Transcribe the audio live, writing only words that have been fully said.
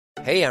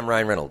Hey, I'm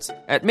Ryan Reynolds.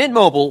 At Mint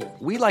Mobile,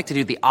 we like to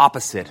do the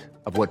opposite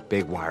of what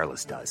Big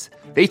Wireless does.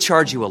 They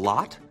charge you a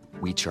lot,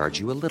 we charge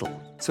you a little.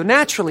 So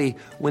naturally,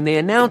 when they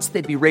announced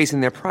they'd be raising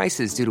their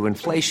prices due to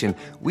inflation,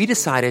 we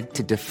decided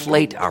to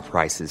deflate our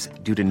prices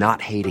due to not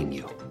hating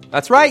you.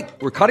 That's right.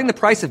 We're cutting the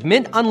price of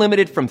Mint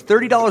Unlimited from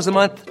 $30 a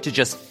month to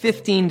just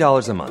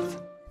 $15 a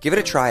month. Give it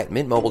a try at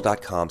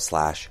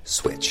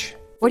mintmobile.com/switch.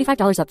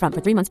 $45 up front for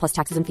 3 months plus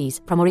taxes and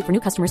fees. Promo rate for new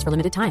customers for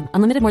limited time.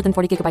 Unlimited more than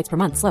 40 gigabytes per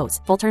month. Slows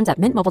full terms at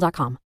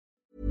mintmobile.com.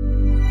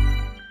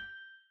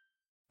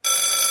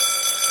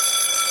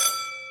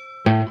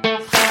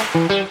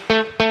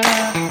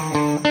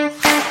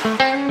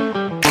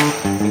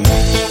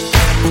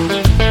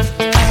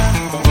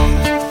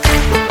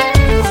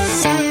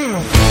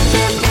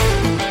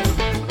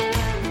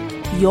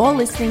 You're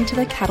listening to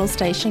the Cattle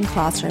Station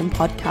Classroom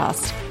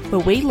podcast, where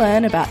we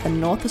learn about the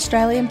North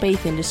Australian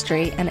beef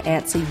industry and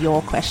answer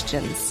your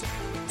questions.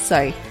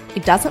 So,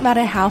 it doesn't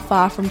matter how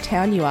far from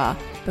town you are,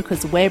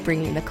 because we're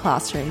bringing the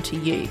classroom to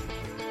you.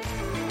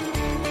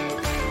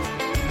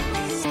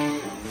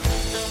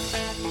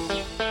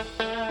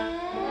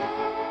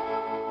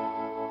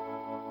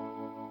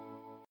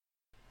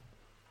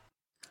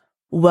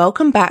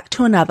 Welcome back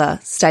to another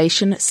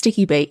Station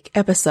Sticky Beak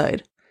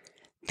episode.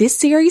 This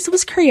series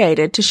was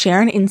created to share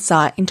an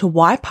insight into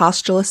why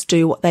pastoralists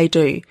do what they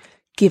do,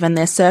 given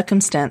their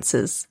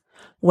circumstances,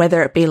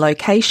 whether it be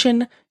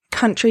location,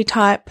 country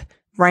type,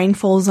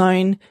 rainfall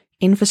zone,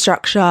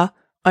 infrastructure,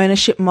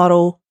 ownership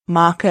model,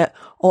 market,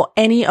 or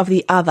any of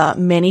the other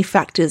many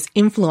factors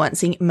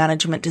influencing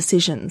management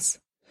decisions.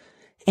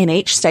 In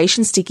each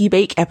Station Sticky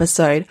Beak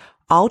episode,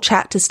 I'll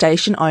chat to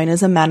station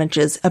owners and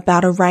managers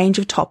about a range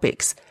of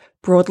topics,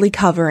 broadly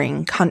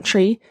covering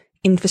country,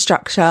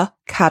 infrastructure,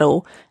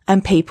 cattle,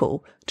 and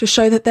people to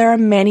show that there are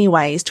many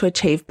ways to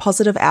achieve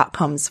positive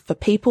outcomes for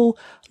people,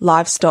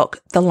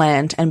 livestock, the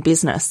land, and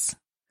business.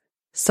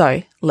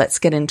 So, let's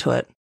get into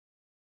it.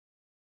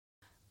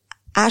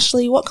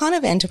 Ashley, what kind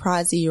of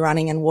enterprise are you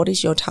running and what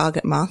is your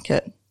target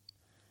market?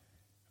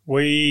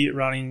 We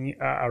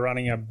are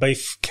running a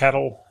beef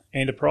cattle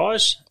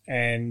enterprise,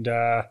 and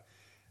I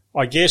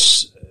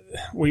guess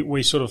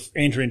we sort of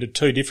enter into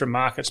two different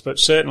markets, but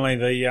certainly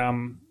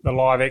the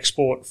live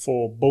export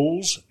for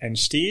bulls and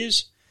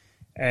steers,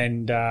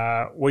 and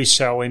we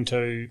sell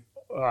into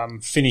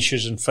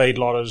finishers and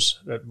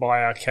feedlotters that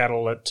buy our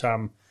cattle that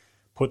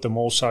put them,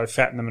 also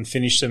fatten them and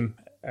finish them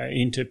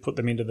put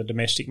them into the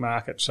domestic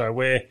market. So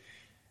we're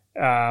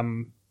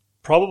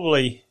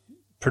probably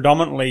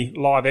predominantly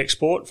live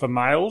export for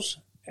males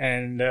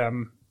and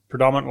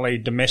predominantly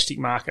domestic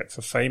market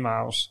for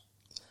females.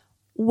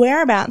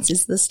 Whereabouts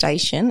is the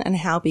station and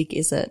how big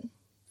is it?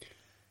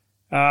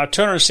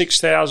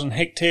 206,000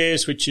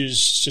 hectares, which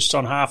is just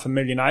on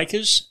 500,000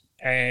 acres,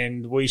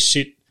 and we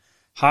sit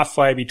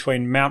halfway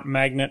between Mount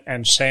Magnet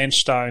and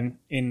Sandstone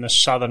in the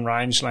southern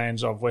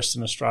rangelands of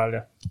Western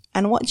Australia.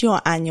 And what's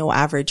your annual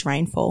average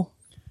rainfall?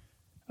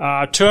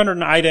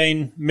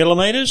 218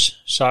 millimetres,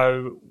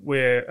 so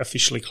we're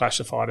officially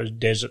classified as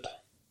desert.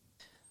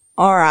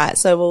 All right,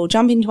 so we'll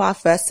jump into our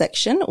first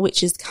section,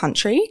 which is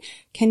country.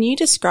 Can you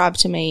describe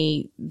to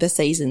me the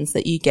seasons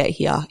that you get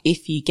here,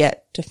 if you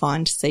get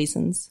defined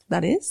seasons,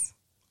 that is?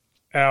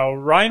 Our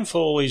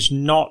rainfall is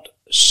not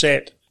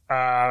set.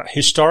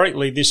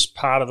 Historically, this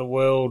part of the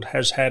world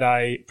has had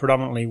a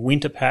predominantly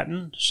winter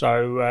pattern,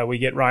 so we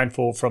get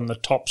rainfall from the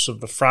tops of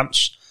the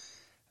fronts.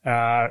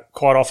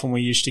 Quite often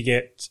we used to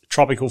get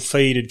tropical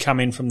feed had come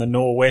in from the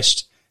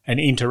northwest and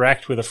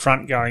interact with a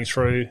front going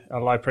through, a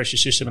low-pressure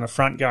system and a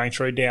front going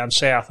through down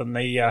south, and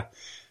the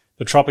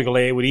tropical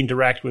air would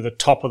interact with the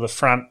top of the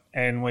front,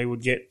 and we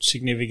would get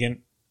significant,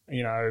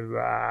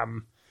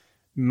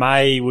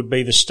 May would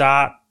be the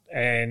start,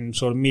 and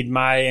sort of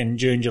mid-May and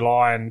June,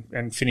 July,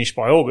 and finish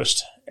by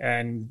August,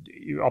 and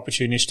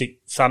opportunistic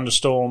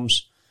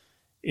thunderstorms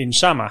in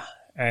summer,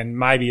 and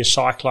maybe a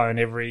cyclone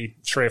every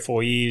 3 or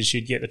 4 years.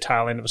 You'd get the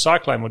tail end of a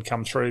cyclone would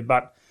come through,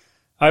 but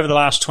over the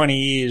last 20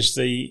 years,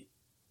 the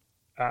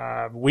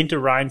winter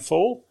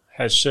rainfall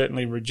has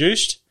certainly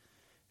reduced.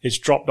 It's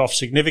dropped off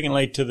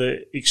significantly to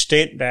the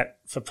extent that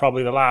for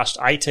probably the last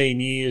 18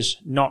 years,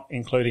 not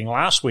including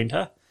last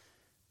winter,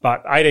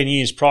 but 18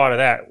 years prior to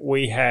that,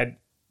 we had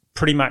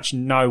pretty much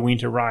no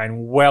winter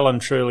rain, well and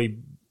truly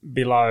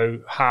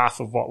below half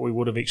of what we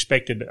would have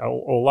expected,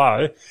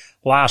 although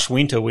last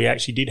winter we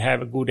actually did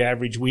have a good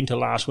average winter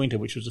last winter,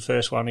 which was the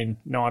first one in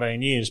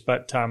 19 years.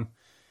 But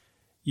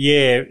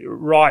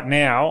right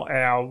now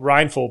our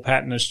rainfall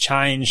pattern has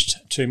changed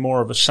to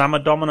more of a summer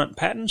dominant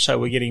pattern, so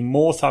we're getting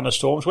more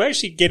thunderstorms. We're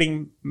actually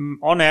getting,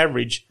 on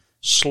average,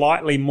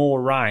 slightly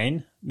more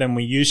rain than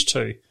we used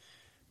to,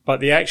 but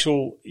the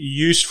actual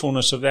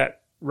usefulness of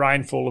that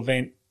rainfall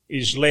event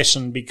is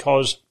lessened,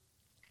 because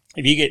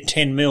if you get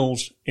 10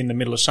 mils in the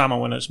middle of summer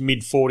when it's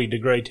mid 40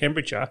 degree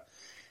temperature,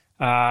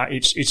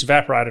 it's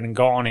evaporated and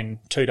gone in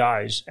 2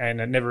 days, and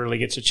it never really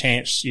gets a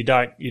chance. You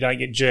don't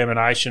get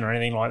germination or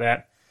anything like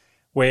that.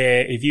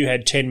 Where if you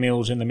had 10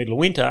 mils in the middle of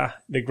winter,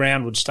 the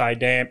ground would stay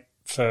damp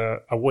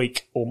for a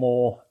week or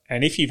more,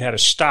 and if you've had a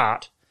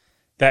start,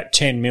 that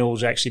 10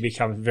 mils actually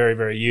becomes very,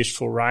 very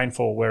useful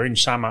rainfall, where in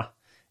summer,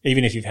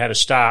 even if you've had a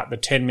start, the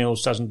 10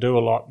 mils doesn't do a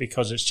lot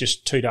because it's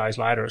just 2 days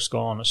later it's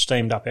gone. It's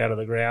steamed up out of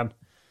the ground.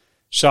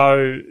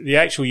 So the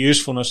actual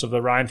usefulness of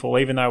the rainfall,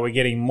 even though we're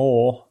getting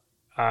more,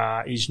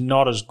 is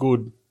not as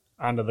good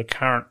under the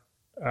current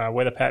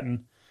weather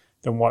pattern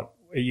than what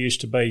it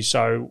used to be.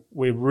 So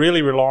we're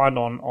really reliant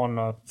on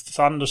a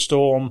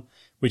thunderstorm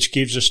which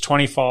gives us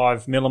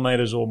 25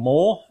 millimetres or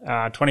more.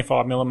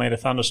 25 millimetre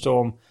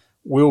thunderstorm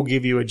will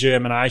give you a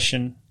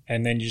germination,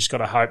 and then you just got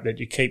to hope that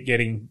you keep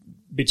getting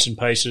bits and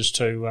pieces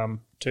to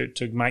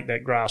make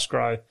that grass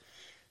grow.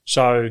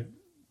 So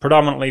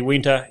predominantly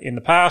winter in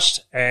the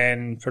past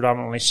and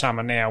predominantly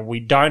summer now. We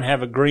don't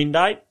have a green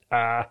date.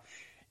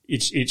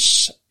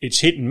 It's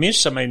hit and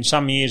miss. I mean,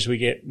 some years we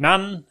get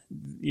none.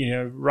 You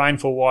know,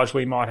 rainfall wise,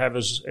 we might have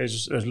as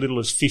little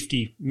as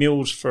 50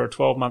 mils for a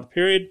 12-month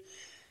period,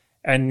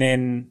 and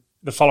then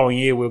the following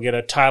year we'll get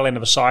a tail end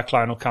of a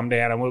cyclone will come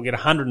down and we'll get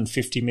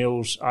 150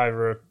 mils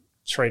over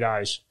 3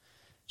 days.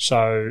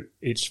 So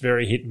it's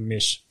very hit and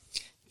miss.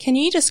 Can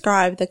you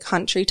describe the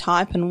country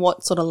type and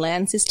what sort of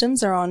land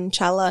systems are on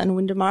Challa and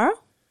Windamarra?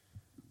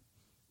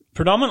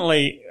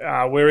 Predominantly,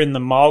 we're in the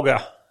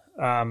mulga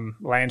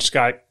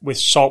landscape with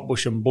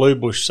saltbush and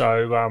bluebush.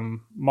 So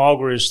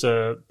mulga is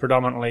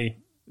predominantly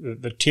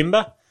the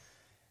timber.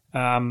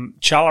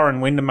 Challa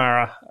and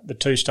Windamarra, the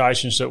two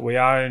stations that we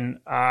own,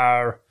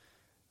 are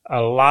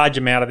a large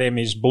amount of them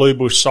is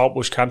bluebush,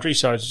 saltbush country.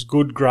 So it's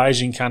good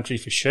grazing country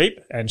for sheep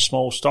and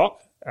small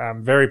stock.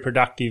 Very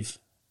productive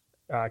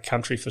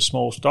country for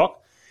small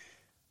stock.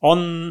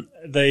 On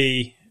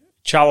the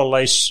Challa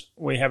lease,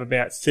 we have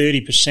about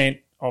 30%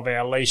 of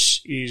our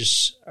lease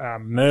is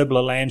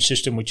Merbla land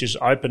system, which is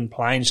open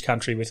plains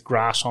country with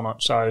grass on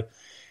it. So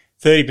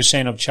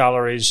 30% of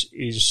Challa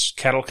is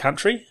cattle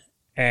country,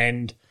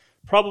 and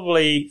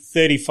probably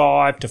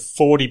 35 to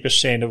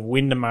 40% of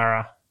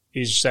Windamarra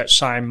is that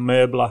same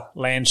Merbla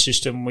land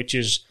system, which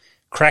is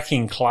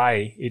cracking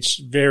clay. It's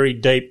very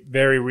deep,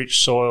 very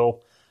rich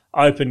soil,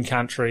 open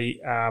country.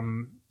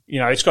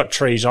 It's got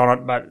trees on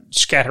it, but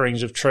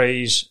scatterings of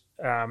trees,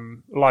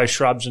 low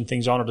shrubs and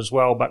things on it as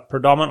well, but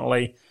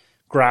predominantly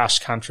grass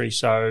country.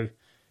 So,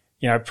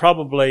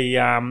 probably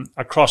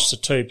across the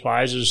two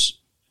places,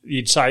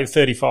 you'd say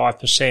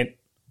 35%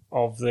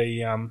 of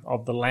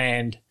the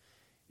land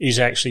is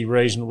actually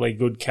reasonably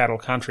good cattle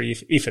country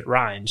if it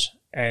rains.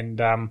 And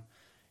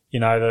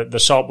the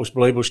saltbush,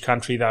 bluebush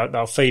country,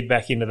 they'll feed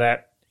back into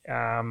that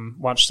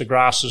once the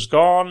grass is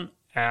gone.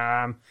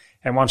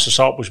 And once the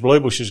saltbush,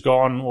 bluebush is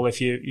gone, well,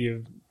 if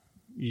you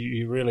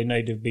really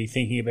need to be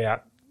thinking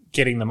about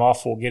getting them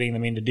off or getting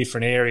them into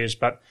different areas,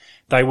 but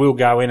they will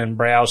go in and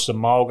browse the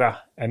mulga,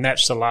 and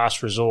that's the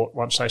last resort.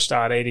 Once they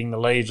start eating the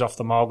leaves off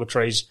the mulga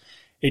trees,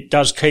 it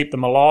does keep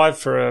them alive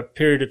for a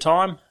period of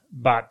time,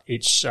 but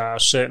it's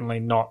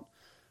certainly not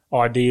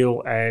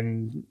ideal.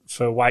 And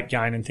for weight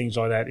gain and things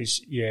like that,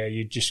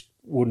 you just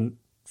wouldn't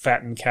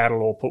fatten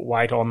cattle or put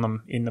weight on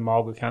them in the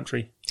mulga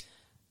country.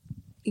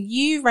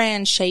 You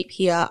ran sheep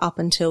here up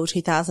until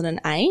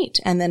 2008,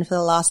 and then for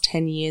the last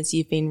 10 years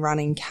you've been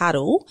running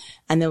cattle,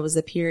 and there was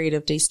a period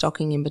of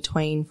destocking in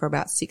between for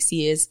about 6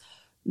 years.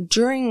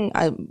 During,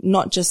 I don't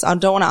want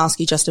to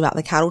ask you just about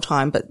the cattle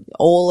time, but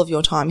all of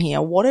your time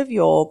here, what have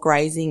your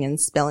grazing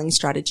and spelling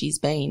strategies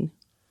been?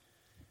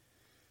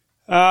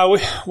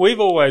 We've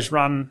always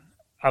run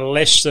a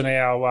less than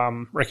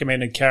our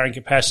recommended carrying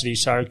capacity,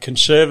 so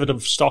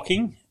conservative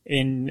stocking.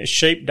 In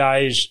sheep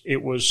days,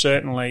 it was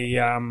certainly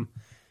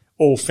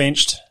all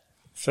fenced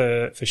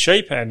for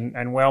sheep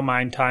and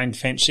well-maintained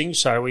fencing.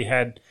 So we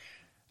had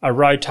a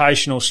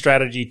rotational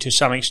strategy to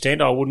some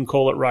extent. I wouldn't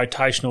call it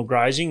rotational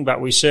grazing,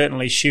 but we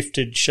certainly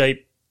shifted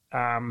sheep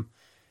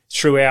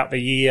throughout the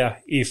year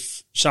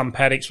if some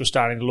paddocks were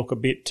starting to look a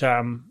bit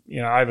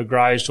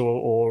overgrazed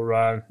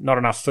or not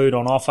enough food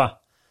on offer.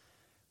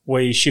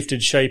 We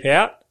shifted sheep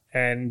out,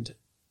 and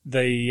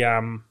the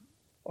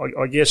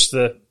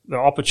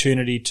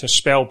opportunity to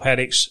spell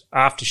paddocks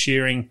after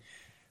shearing,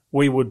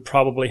 we would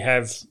probably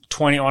have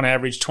on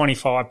average,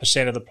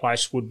 25% of the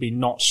place would be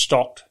not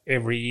stocked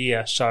every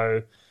year.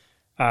 So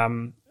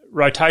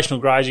rotational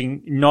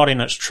grazing, not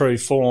in its true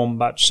form,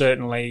 but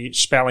certainly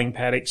spelling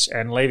paddocks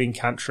and leaving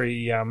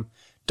country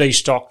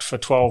destocked for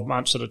 12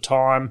 months at a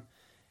time,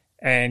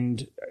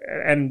 and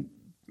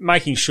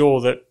making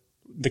sure that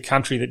the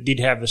country that did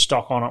have the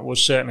stock on it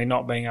was certainly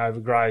not being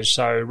overgrazed.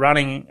 So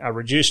running a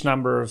reduced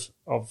number of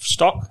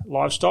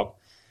livestock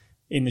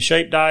in the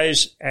sheep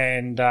days,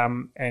 and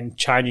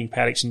changing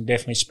paddocks and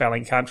definitely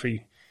spelling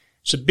country.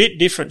 It's a bit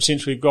different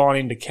since we've gone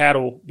into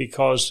cattle,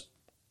 because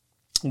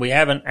we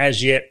haven't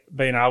as yet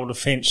been able to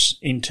fence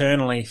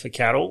internally for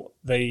cattle.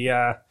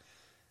 The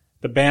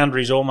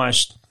boundary's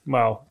almost,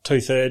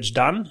 2/3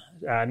 done,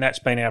 and that's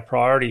been our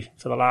priority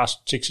for the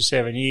last 6 or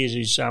 7 years,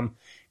 is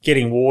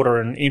getting water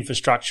and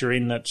infrastructure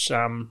in that's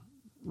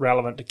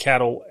relevant to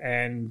cattle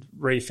and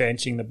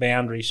re-fencing the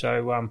boundary.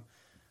 So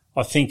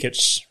I think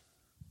it's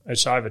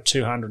over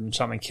 200 and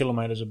something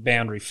kilometres of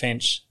boundary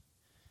fence,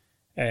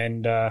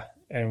 and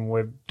and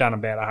we've done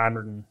about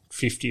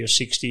 150 or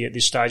 60 at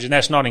this stage, and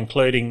that's not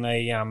including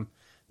the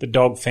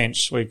dog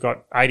fence. We've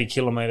got 80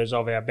 kilometres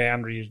of our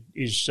boundary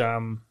is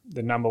the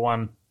number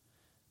one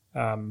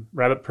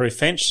rabbit-proof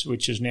fence,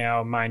 which is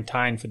now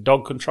maintained for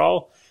dog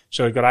control.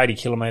 So we've got 80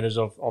 kilometres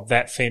of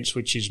that fence,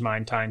 which is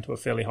maintained to a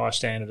fairly high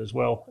standard as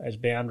well as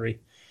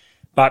boundary.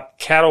 But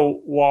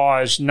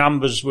cattle-wise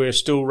numbers, we're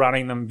still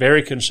running them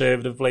very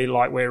conservatively,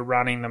 like we're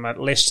running them at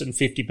less than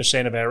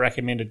 50% of our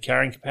recommended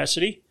carrying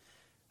capacity.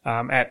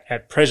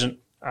 At present,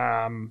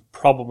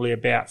 probably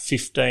about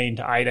 1,500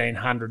 to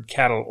 1,800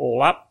 cattle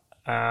all up,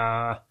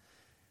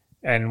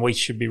 and we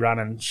should be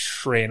running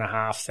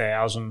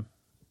 3,500.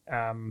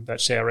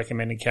 That's our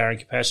recommended carrying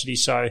capacity.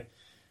 So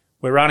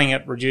we're running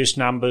at reduced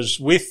numbers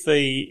with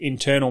the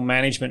internal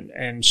management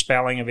and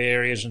spalling of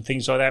areas and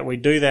things like that. We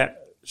do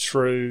that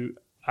through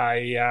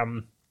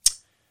I'm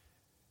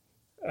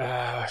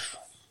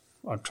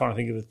trying to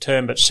think of the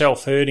term, but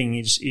self-herding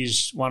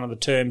is one of the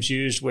terms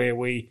used, where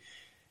we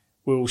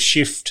will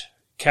shift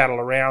cattle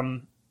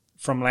around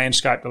from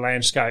landscape to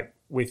landscape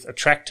with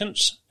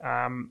attractants.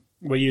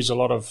 We use a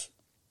lot of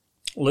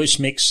loose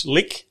mix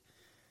lick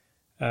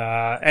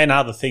and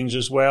other things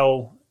as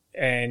well,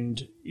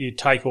 and you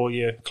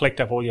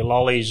collect up all your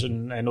lollies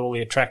and all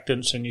the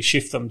attractants, and you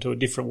shift them to a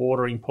different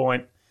watering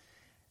point,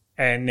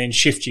 and then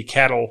shift your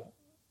cattle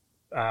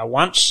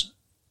once,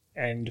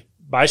 and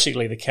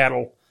basically the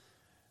cattle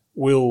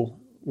will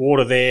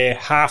water there.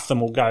 Half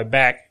them will go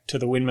back to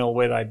the windmill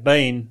where they've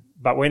been,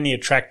 but when the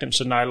attractants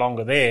are no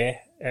longer there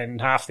and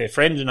half their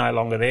friends are no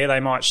longer there, they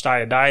might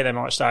stay a day, they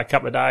might stay a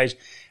couple of days,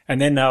 and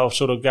then they'll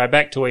sort of go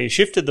back to where you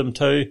shifted them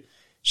to.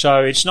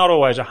 So it's not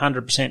always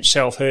 100%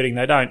 self-herding.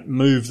 They don't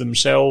move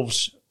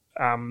themselves.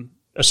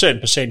 A certain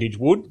percentage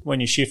would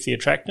when you shift the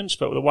attractants,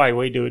 but the way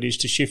we do it is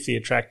to shift the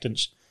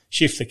attractants,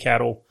 shift the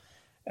cattle,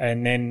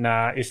 and then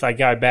if they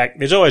go back,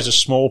 there's always a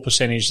small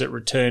percentage that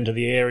return to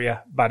the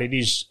area, but it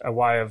is a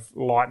way of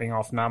lightening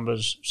off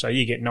numbers. So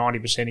you get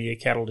 90% of your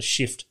cattle to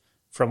shift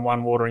from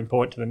one watering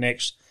point to the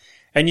next,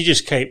 and you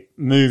just keep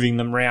moving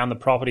them around the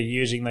property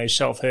using these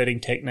self-herding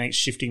techniques,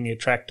 shifting the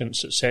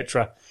attractants,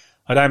 etc.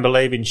 I don't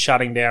believe in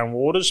shutting down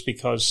waters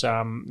because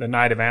the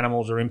native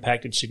animals are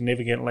impacted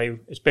significantly,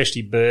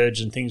 especially birds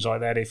and things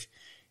like that.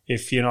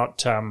 If you're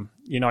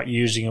not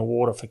using a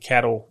water for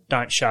cattle,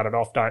 don't shut it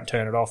off, don't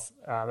turn it off.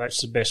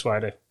 That's the best way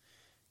to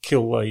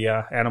kill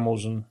the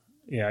animals and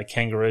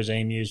kangaroos,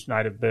 emus,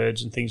 native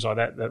birds and things like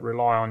that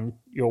rely on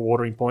your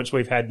watering points.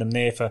 We've had them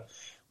there for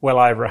well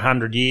over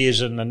 100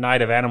 years, and the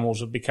native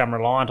animals have become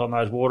reliant on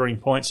those watering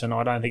points, and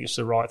I don't think it's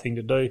the right thing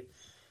to do,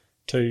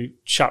 to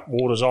shut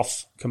waters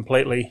off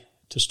completely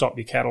to stop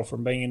your cattle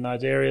from being in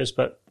those areas.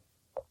 But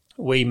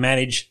we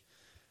manage,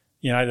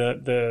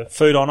 the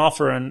food on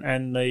offer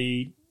and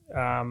the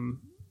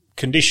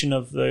condition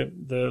of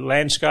the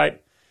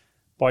landscape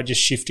by just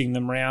shifting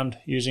them around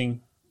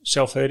using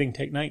self-herding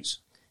techniques.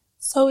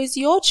 So is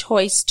your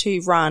choice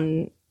to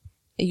run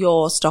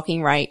your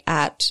stocking rate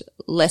at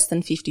less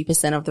than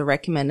 50% of the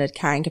recommended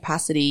carrying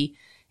capacity,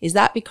 is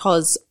that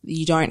because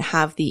you don't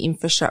have the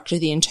infrastructure,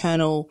 the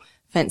internal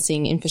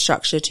fencing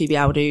infrastructure to be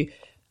able to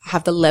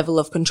have the level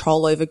of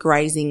control over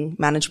grazing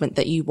management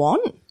that you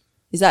want?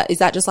 Is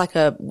that just like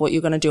what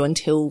you're going to do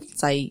until,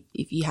 say,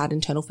 if you had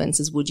internal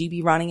fences, would you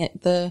be running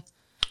at or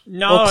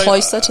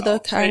closer to the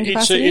carrying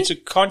capacity? It's a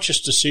conscious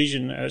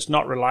decision. It's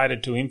not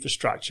related to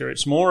infrastructure.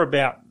 It's more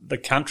about the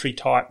country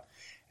type.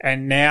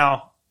 And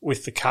now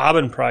with the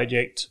carbon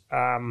project,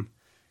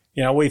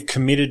 we've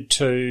committed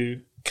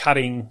to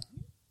cutting,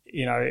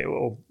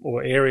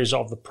 or areas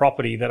of the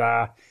property that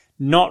are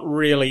not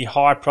really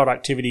high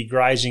productivity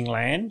grazing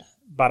land,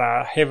 but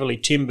are heavily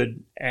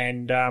timbered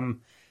and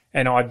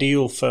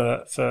ideal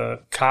for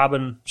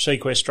carbon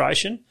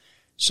sequestration.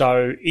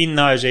 So in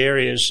those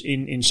areas,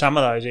 in some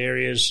of those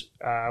areas,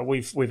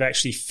 we've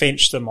actually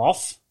fenced them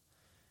off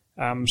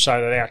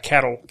so that our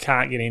cattle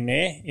can't get in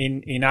there.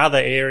 In other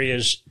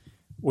areas,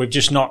 we've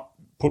just not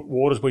put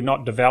waters, we've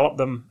not developed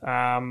them,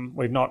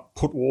 we've not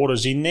put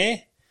waters in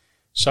there,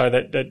 so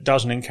that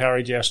doesn't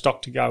encourage our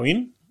stock to go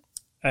in.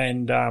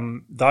 And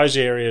those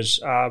areas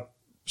are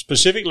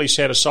specifically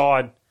set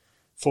aside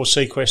for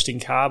sequestering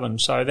carbon.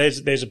 So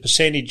there's a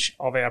percentage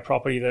of our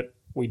property that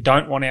we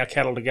don't want our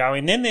cattle to go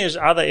in. Then there's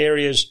other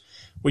areas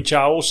which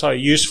are also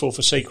useful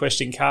for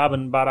sequestering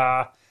carbon, but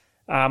are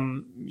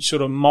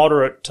sort of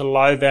moderate to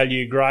low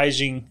value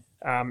grazing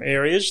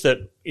areas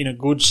that in a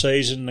good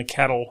season the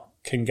cattle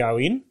can go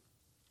in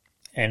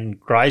and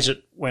graze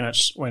it when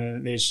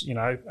there's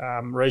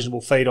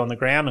reasonable feed on the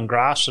ground and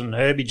grass and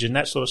herbage and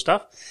that sort of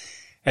stuff.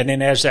 And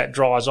then as that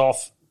dries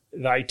off,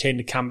 they tend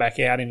to come back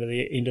out into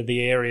the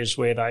areas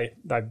where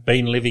they've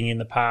been living in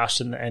the past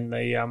and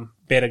the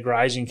better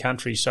grazing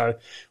country. So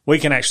we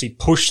can actually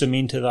push them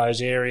into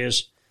those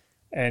areas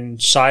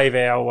and save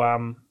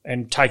our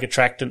and take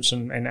attractants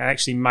and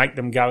actually make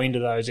them go into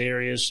those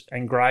areas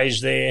and graze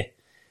there.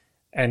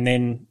 And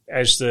then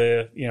as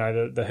the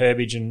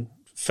herbage and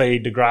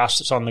feed, the grass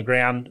that's on the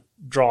ground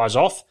dries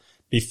off,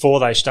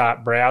 before they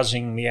start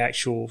browsing the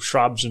actual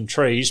shrubs and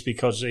trees,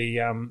 because the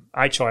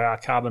HIR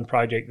carbon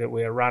project that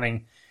we're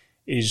running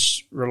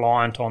is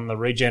reliant on the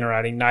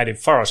regenerating native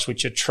forests,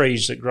 which are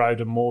trees that grow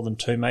to more than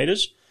 2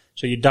 metres.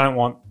 So you don't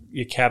want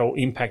your cattle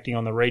impacting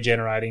on the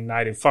regenerating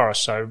native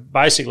forest. So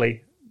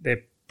basically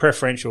their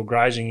preferential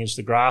grazing is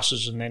the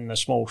grasses and then the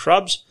small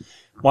shrubs.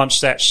 Once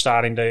that's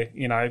starting to,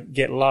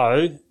 get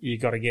low,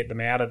 you've got to get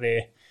them out of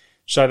there.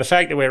 So the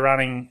fact that we're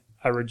running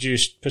a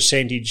reduced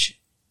percentage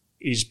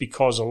is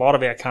because a lot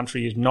of our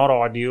country is not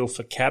ideal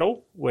for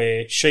cattle,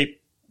 where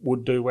sheep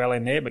would do well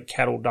in there, but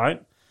cattle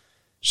don't.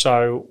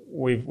 So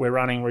we're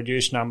running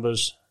reduced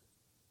numbers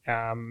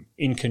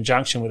in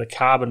conjunction with a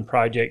carbon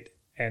project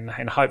and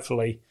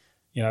hopefully,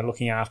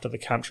 looking after the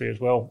country as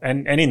well.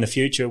 And in the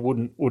future,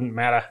 wouldn't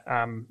matter.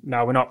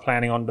 No, we're not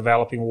planning on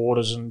developing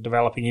waters and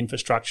developing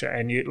infrastructure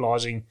and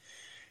utilising.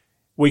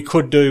 We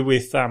could do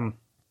with a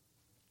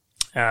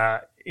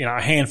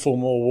handful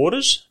more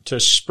waters to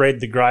spread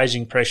the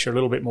grazing pressure a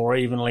little bit more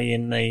evenly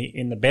in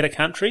the better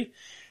country.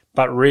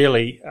 But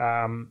really,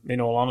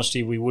 in all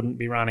honesty, we wouldn't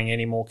be running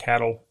any more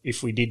cattle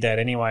if we did that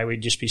anyway.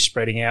 We'd just be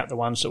spreading out the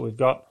ones that we've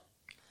got.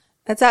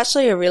 That's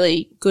actually a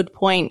really good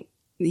point.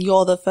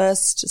 You're the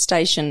first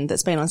station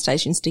that's been on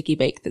Station Sticky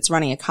Beak that's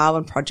running a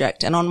carbon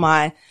project. And on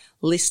my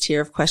list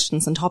here of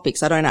questions and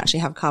topics, I don't actually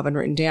have carbon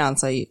written down.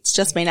 So it's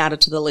just been added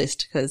to the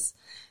list because,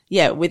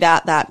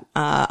 without that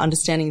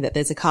understanding that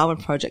there's a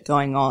carbon project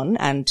going on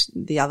and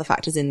the other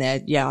factors in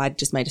there, I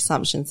just made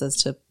assumptions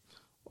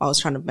I was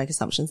trying to make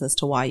assumptions as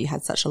to why you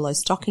had such a low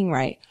stocking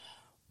rate.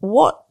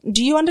 What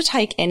do you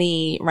undertake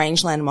any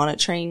rangeland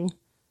monitoring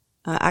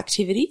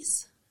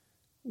activities?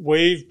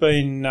 We've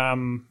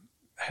been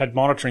had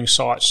monitoring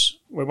sites.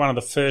 We're one of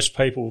the first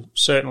people,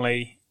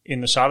 certainly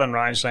in the southern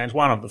rangelands,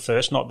 one of the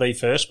first, not the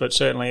first, but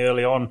certainly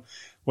early on,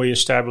 we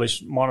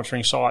established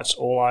monitoring sites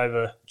all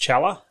over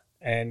Challa.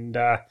 And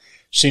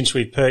since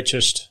we've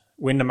purchased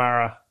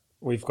Windamarra,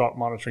 we've got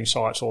monitoring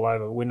sites all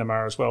over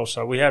Windamarra as well.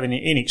 So we have in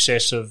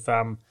excess of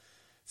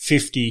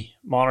 50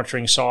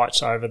 monitoring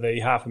sites over the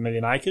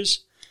 500,000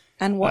 acres.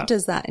 And what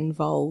does that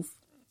involve?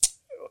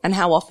 And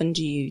how often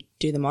do you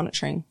do the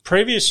monitoring?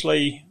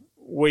 Previously,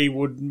 we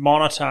would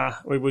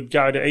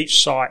go to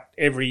each site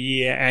every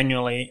year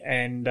annually,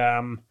 and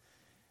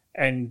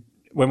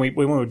when we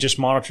were just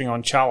monitoring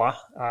on Challa,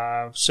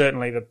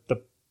 certainly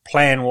the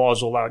plan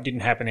was, although it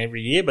didn't happen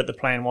every year, but the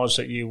plan was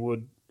that you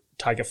would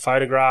take a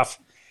photograph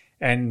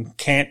and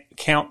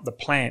count the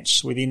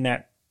plants within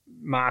that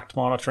marked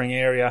monitoring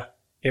area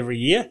every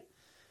year.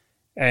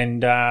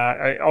 And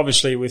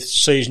obviously with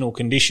seasonal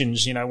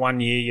conditions, 1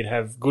 year you'd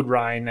have good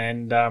rain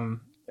and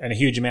a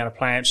huge amount of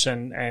plants,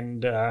 and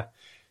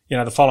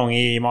the following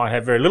year you might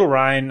have very little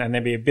rain and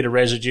there'd be a bit of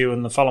residue,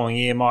 and the following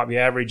year might be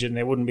average and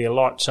there wouldn't be a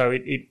lot. So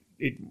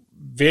it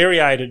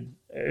variated.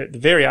 The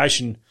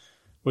variation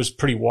was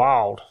pretty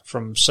wild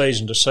from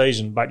season to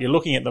season, but you're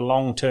looking at the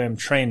long-term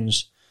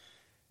trends.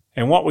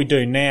 And what we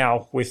do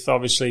now with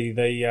obviously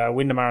the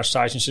Windamarra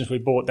station, since we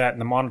bought that and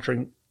the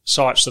monitoring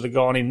sites that have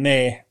gone in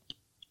there,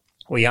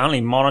 we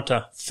only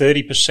monitor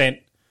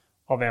 30%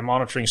 of our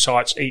monitoring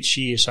sites each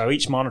year. So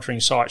each monitoring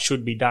site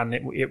should be done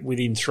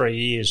within 3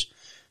 years.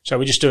 So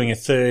we're just doing a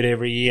third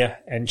every year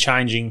and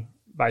changing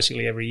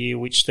basically every year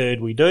which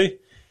third we do.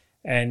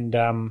 And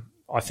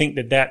I think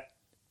that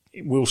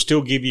will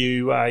still give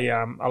you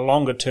a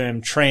longer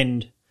term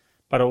trend,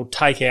 but it'll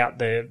take out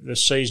the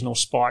seasonal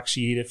spikes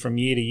from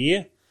year to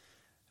year.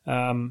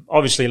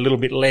 Obviously a little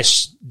bit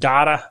less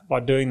data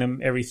by doing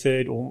them every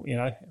third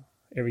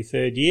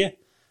year.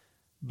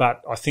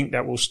 But I think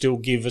that will still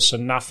give us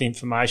enough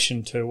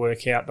information to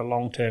work out the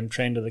long-term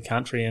trend of the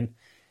country. And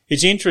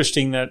it's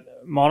interesting that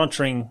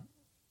monitoring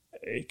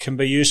can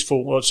be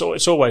useful. Well,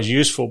 it's always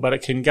useful, but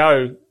it can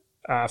go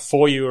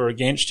for you or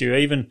against you.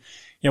 Even,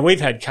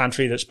 we've had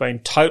country that's been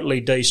totally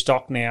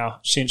destocked now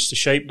since the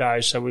sheep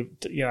days. So we've,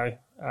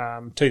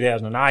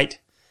 2008.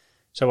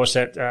 So what's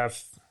that?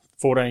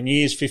 14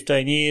 years,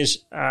 15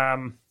 years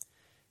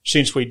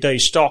since we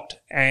destocked,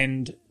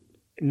 and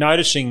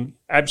noticing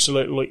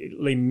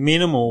absolutely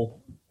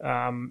minimal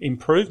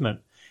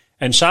improvement.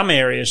 And some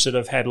areas that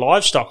have had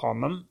livestock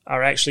on them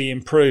are actually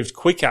improved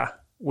quicker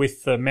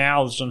with the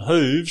mouths and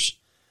hooves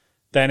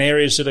than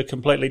areas that are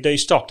completely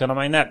destocked. And I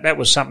mean, that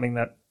was something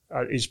that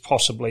is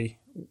possibly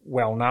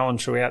well known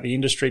throughout the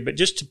industry, but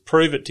just to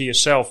prove it to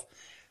yourself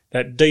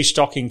that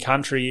destocking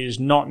country is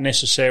not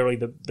necessarily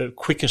the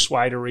quickest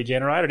way to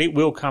regenerate it. It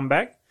will come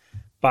back,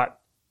 but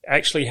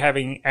actually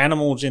having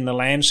animals in the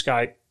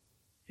landscape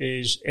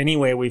is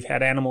anywhere we've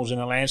had animals in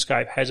the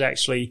landscape has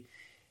actually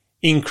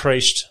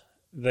increased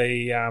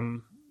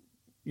the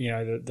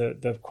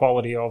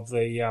quality of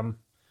the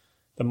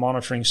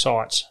monitoring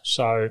sites.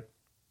 So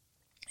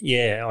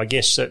yeah, I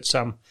guess that's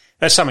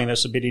something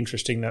that's a bit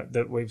interesting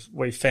that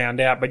we've found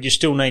out. But you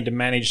still need to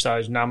manage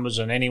those numbers,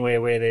 and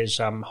anywhere where there's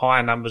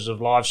higher numbers of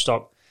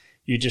livestock,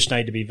 you just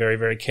need to be very,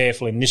 very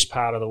careful in this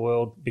part of the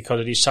world, because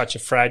it is such a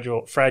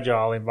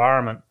fragile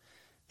environment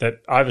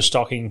that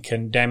overstocking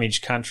can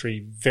damage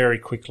country very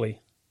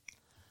quickly.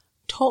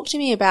 Talk to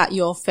me about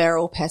your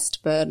feral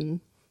pest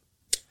burden.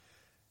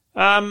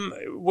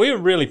 We're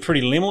really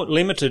pretty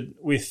limited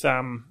with,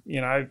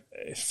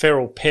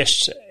 feral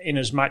pests in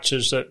as much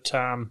as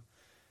that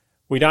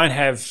we don't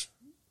have,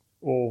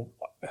 or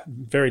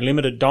very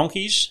limited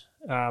donkeys,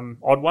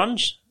 odd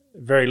ones,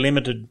 very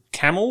limited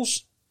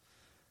camels,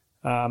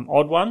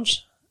 odd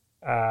ones,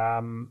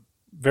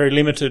 very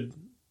limited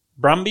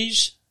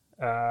brumbies.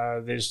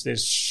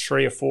 There's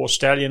 3 or 4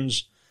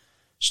 stallions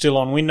still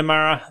on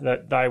Windermurra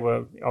that they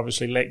were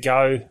obviously let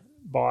go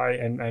by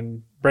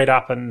and bred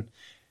up, and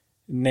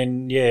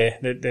then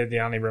they're the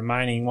only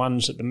remaining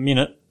ones at the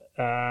minute.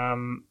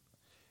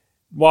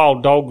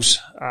 Wild dogs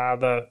are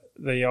the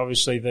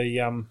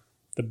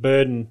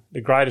burden, the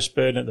greatest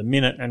burden at the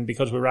minute, and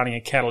because we're running a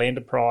cattle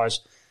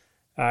enterprise,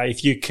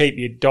 if you keep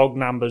your dog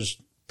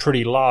numbers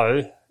pretty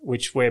low,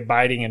 which we're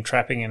baiting and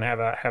trapping and have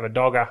a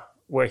dogger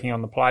working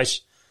on the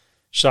place,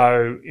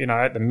 so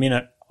at the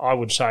minute I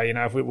would say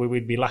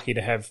we'd be lucky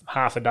to have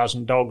half a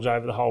dozen dogs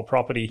over the whole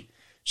property.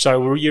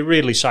 So you're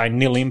really saying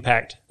nil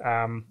impact.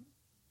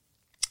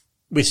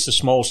 With the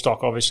small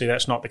stock, obviously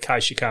that's not the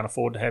case. You can't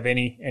afford to have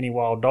any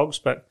wild dogs,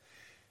 but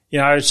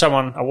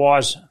a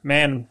wise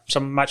man,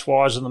 someone much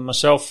wiser than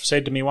myself,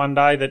 said to me one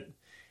day that,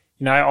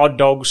 odd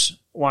dogs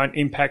won't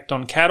impact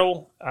on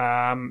cattle.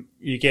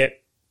 You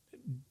get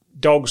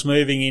dogs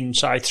moving in,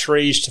 say,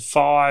 3s to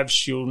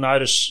 5s, you'll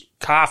notice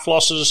calf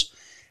losses.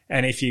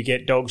 And if you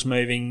get dogs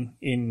moving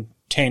in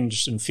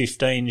 10s and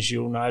 15s,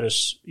 you'll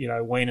notice,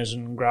 weaners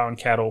and growing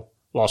cattle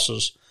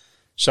losses.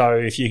 So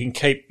if you can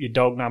keep your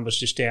dog numbers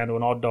just down to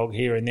an odd dog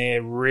here and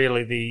there,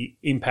 really the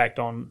impact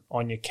on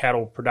your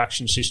cattle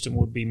production system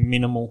would be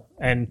minimal.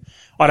 And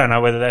I don't know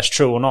whether that's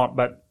true or not,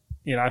 but,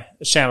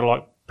 it sounded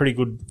like pretty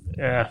good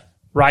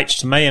rates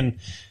to me.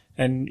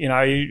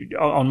 And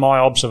on my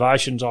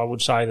observations, I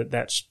would say that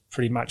that's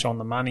pretty much on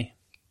the money.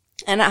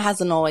 And it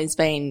hasn't always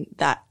been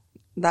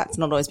that's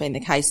not always been the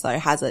case, though,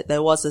 has it?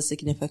 There was a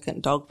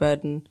significant dog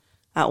burden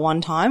at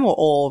one time,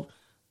 or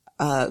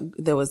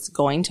there was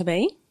going to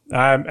be?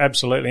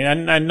 Absolutely.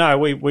 And no,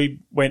 we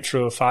went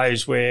through a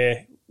phase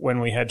where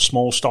when we had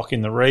small stock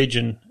in the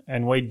region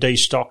and we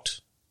destocked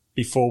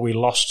before we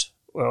lost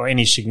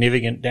any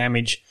significant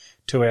damage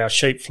to our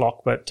sheep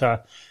flock, but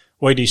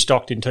we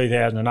destocked in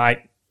 2008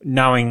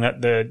 knowing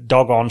that the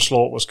dog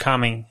onslaught was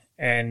coming,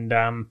 and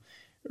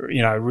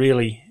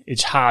really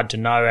it's hard to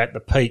know at the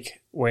peak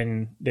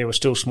when there was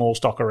still small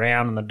stock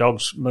around and the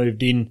dogs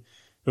moved in.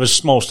 There was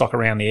small stock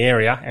around the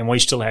area and we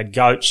still had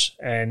goats,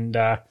 and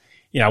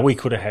we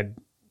could have had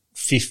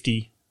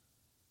 50,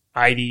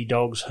 80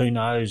 dogs, who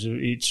knows?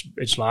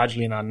 It's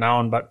largely an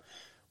unknown, but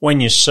when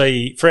you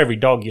see, for every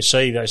dog you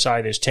see, they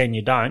say there's 10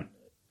 you don't.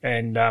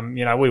 And,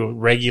 we were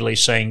regularly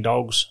seeing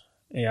dogs.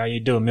 You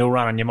do a mill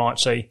run and you might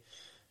see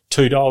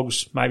 2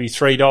 dogs, maybe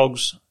 3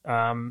 dogs,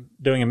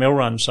 doing a mill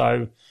run.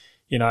 So,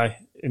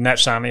 and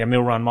that's only, a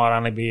mill run might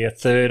only be a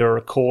third or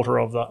a quarter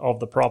of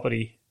the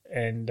property.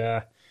 And,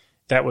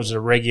 that was a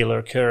regular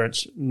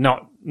occurrence.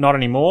 Not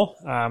anymore.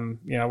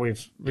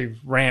 We've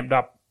ramped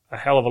up a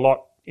hell of a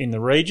lot in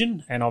the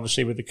region, and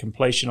obviously with the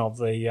completion of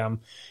the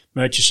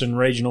Murchison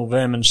Regional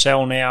Vermin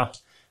Cell now,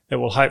 that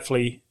will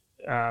hopefully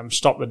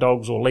stop the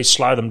dogs, or at least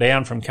slow them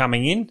down from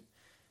coming in,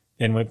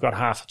 then we've got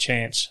half a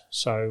chance.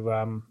 So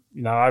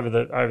over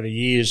the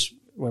years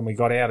when we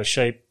got out of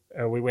sheep,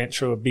 we went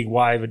through a big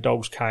wave of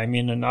dogs came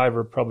in, and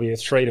over probably a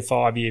 3 to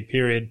 5 year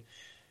period,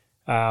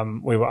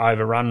 we were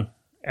overrun,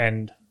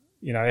 and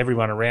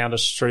everyone around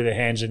us threw their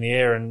hands in the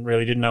air and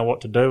really didn't know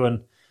what to do.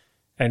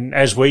 And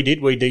as we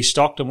did, we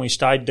destocked, and we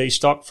stayed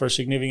destocked for a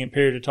significant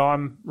period of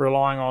time,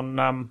 relying on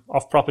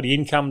off-property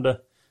income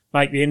to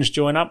make the ends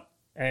join up.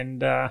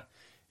 And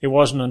it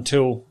wasn't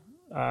until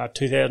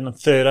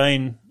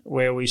 2013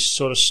 where we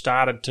sort of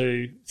started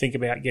to think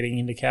about getting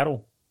into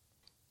cattle.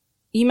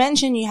 You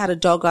mentioned you had a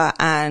dogger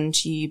and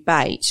you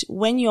bait.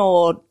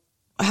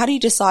 How do you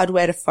decide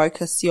where to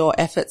focus your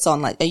efforts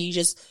on? Like, are you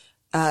just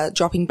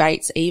dropping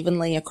baits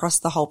evenly across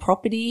the whole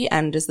property,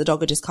 and does the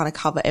dogger just kind of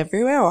cover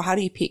everywhere, or how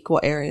do you pick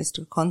what areas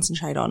to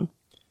concentrate on?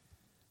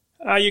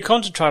 You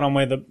concentrate on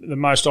where the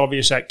most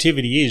obvious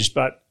activity is,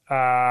 but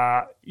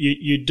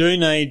you do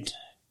need,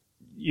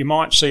 you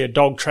might see a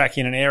dog track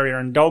in an area,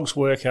 and dogs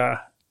work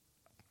a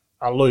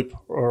loop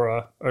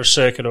or a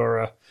circuit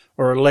or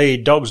a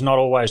lead. Dogs not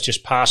always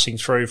just passing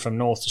through from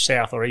north to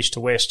south or east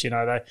to west.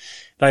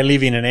 They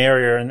live in an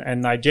area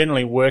and they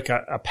generally work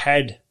a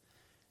pad,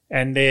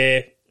 and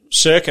their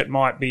circuit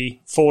might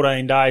be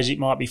 14 days, it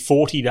might be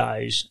 40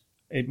 days,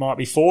 it might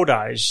be 4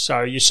 days.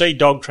 So you see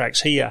dog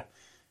tracks here.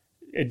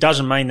 It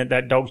doesn't mean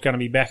that dog's going to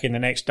be back in the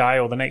next day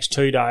or the next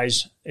 2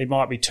 days. It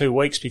might be 2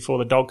 weeks before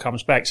the dog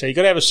comes back. So you've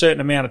got to have a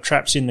certain amount of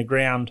traps in the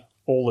ground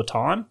all the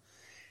time.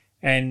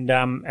 And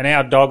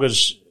our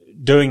dogger's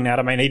doing that.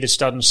 I mean, he just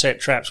doesn't set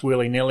traps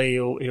willy-nilly.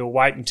 He'll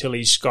wait until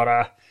he's got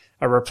a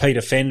repeat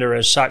offender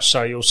as such.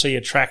 So you'll see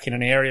a track in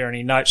an area and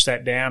he notes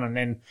that down, and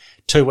then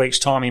 2 weeks'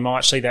 time he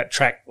might see that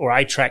track or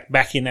a track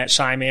back in that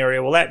same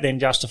area. Well, that then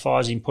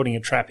justifies him putting a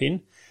trap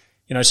in.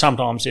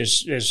 Sometimes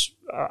there's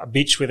a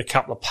bitch with a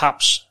couple of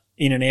pups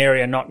in an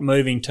area, not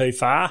moving too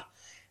far,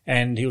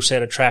 and he'll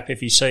set a trap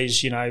if he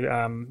sees,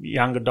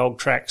 younger dog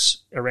tracks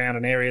around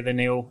an area, then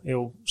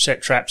he'll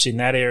set traps in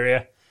that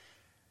area.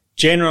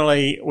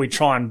 Generally, we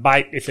try and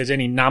bait. If there's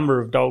any number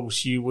of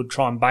dogs, you would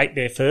try and bait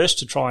there first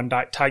to try and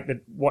take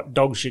what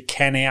dogs you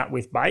can out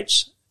with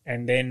baits,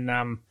 and then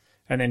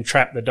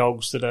trap the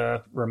dogs that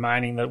are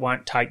remaining that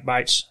won't take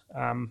baits.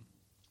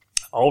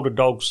 Older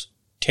dogs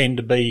tend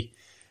to be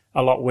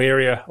a lot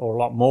warier or a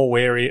lot more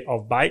wary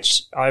of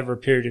baits. Over a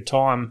period of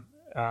time,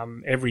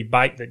 every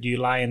bait that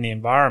you lay in the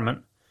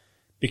environment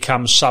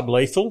becomes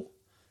sublethal.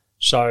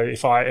 So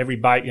every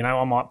bait,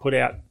 I might put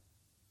out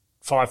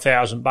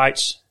 5,000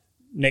 baits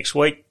next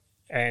week,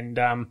 and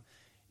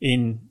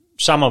in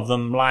some of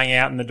them laying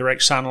out in the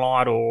direct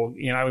sunlight, or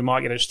we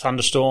might get a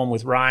thunderstorm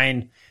with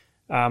rain,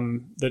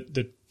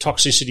 the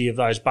toxicity of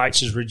those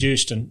baits is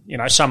reduced, and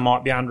some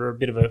might be under a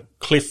bit of a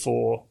cliff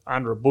or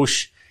under a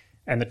bush,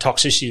 and the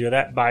toxicity of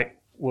that bait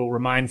will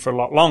remain for a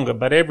lot longer.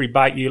 But every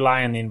bait you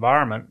lay in the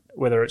environment,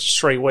 whether it's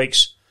 3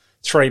 weeks,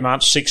 3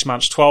 months, 6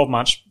 months, 12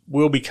 months,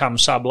 will become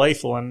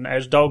sublethal. And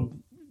as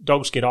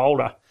dogs get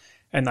older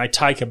and they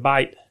take a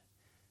bait,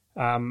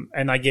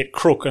 and they get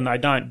crook and they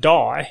don't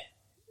die,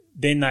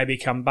 then they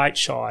become bait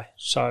shy.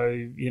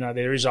 So,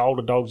 there is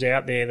older dogs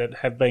out there that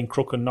have been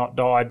crook and not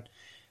died,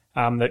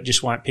 that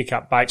just won't pick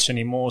up baits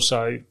anymore.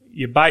 So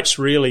your baits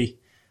really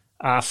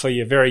are for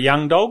your very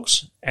young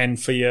dogs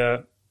and for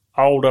your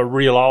older,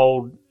 real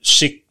old,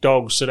 sick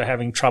dogs that are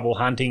having trouble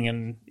hunting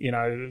and,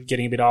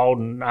 getting a bit old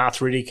and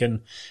arthritic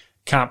and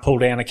can't pull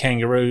down a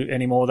kangaroo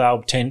anymore.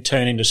 They'll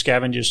turn into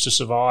scavengers to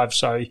survive.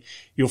 So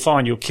you'll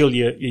find you'll kill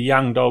your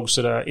young dogs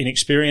that are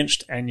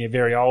inexperienced and your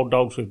very old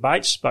dogs with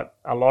baits, but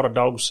a lot of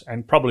dogs,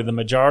 and probably the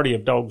majority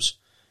of dogs,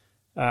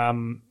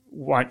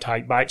 won't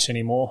take baits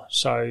anymore.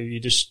 So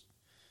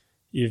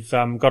you've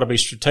got to be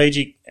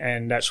strategic,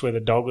 and that's where the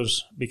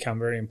doggers become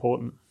very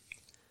important.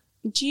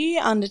 Do you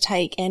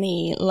undertake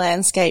any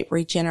landscape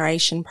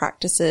regeneration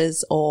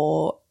practices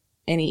or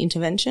any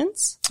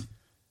interventions?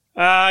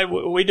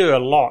 We do a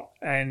lot,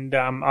 and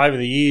over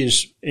the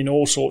years, in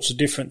all sorts of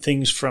different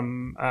things,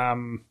 from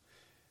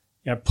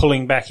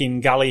pulling back in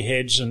gully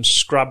heads and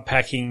scrub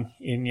packing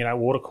in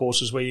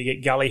watercourses where you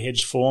get gully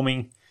heads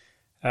forming.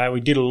 We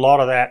did a lot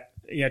of that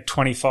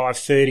 25,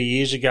 30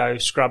 years ago,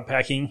 scrub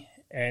packing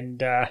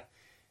and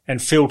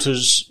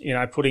filters,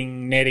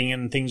 putting netting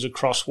and things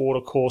across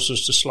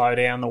watercourses to slow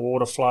down the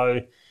water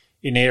flow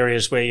in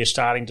areas where you're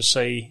starting to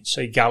see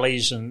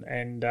gullies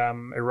and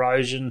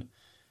erosion.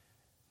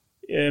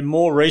 In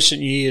more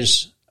recent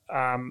years,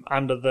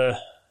 under the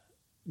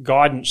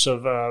guidance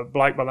of a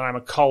bloke by the name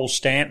of Cole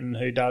Stanton,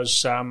 who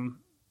does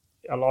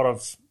a lot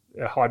of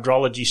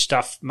hydrology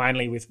stuff,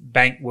 mainly with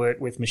bank work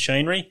with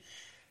machinery.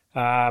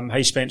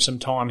 He spent some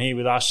time here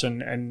with us,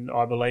 and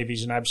I believe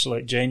he's an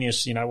absolute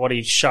genius. What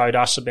he showed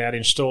us about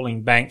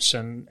installing banks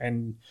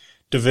and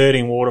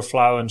diverting water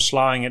flow and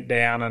slowing it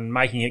down and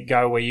making it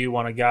go where you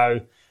want to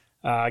go,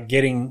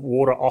 getting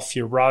water off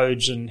your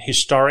roads. And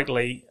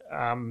historically,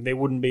 there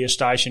wouldn't be a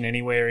station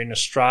anywhere in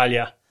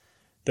Australia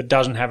that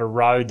doesn't have a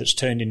road that's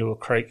turned into a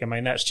creek. I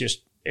mean, that's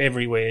just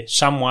everywhere.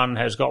 Someone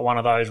has got one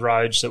of those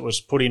roads that was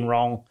put in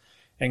wrong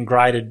and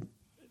graded,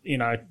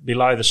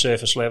 below the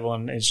surface level,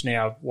 and it's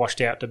now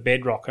washed out to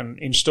bedrock. And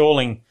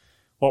installing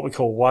what we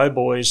call woe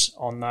buoys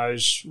on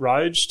those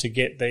roads to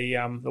get the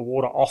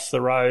water off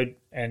the road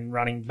and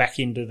running back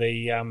into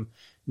the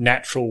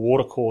natural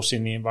watercourse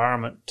in the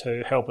environment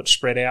to help it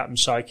spread out and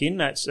soak in.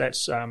 That's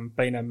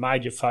been a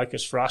major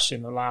focus for us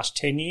in the last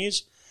 10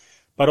 years,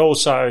 but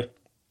also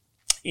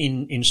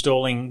in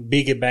installing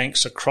bigger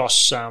banks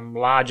across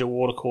larger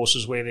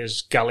watercourses where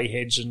there's gully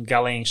heads and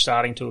gullying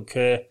starting to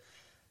occur,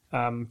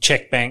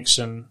 check banks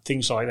and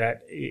things like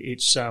that.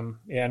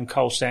 And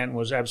Cole Stanton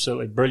was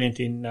absolutely brilliant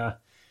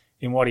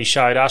in what he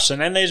showed us.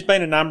 And there's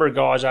been a number of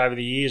guys over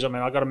the years. I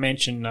mean, I've got to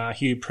mention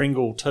Hugh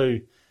Pringle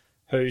too,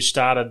 who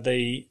started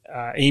the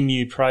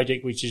EMU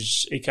project, which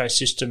is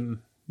Ecosystem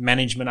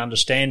Management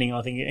Understanding,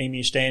 I think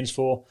EMU stands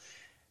for.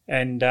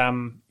 And,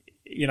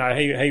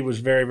 he was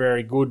very,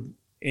 very good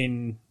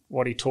in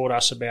what he taught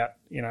us about,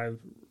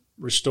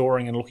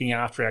 restoring and looking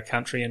after our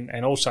country,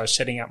 and also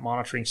setting up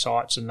monitoring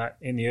sites. And that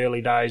in the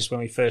early days when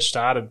we first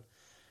started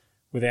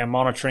with our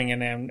monitoring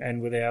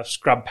and with our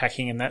scrub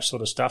packing and that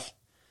sort of stuff.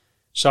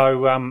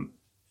 So,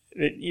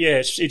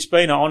 it's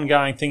been an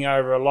ongoing thing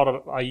over a lot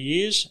of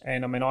years,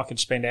 and I mean, I could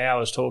spend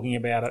hours talking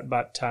about it,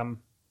 but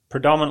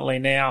predominantly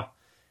now,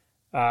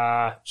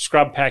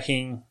 scrub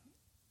packing,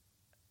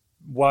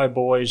 woe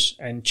buoys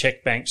and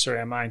check banks are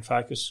our main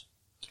focus.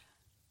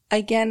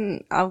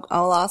 Again,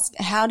 I'll ask,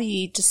 how do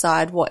you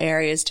decide what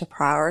areas to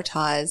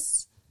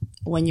prioritise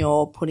when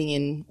you're putting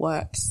in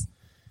works?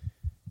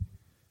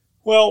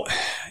 Well,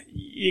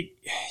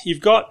 you've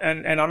got,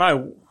 and I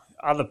know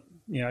other,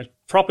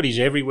 properties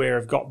everywhere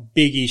have got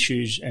big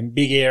issues and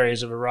big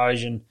areas of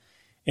erosion.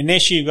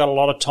 Unless you've got a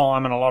lot of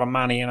time and a lot of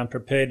money and are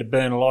prepared to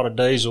burn a lot of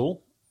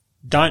diesel,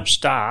 don't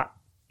start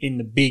in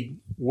the big,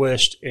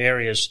 worst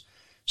areas.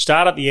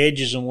 Start at the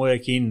edges and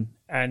work in.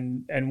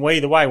 And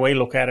the way we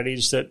look at it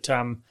is that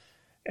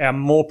our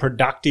more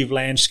productive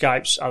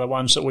landscapes are the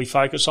ones that we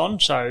focus on.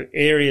 So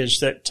areas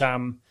that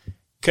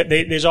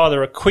there's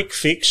either a quick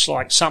fix,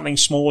 like something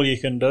small you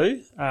can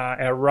do.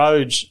 Our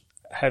roads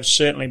have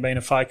certainly been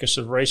a focus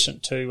of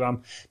recent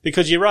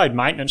because your road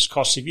maintenance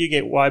costs, if you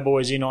get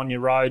woboys in on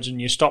your roads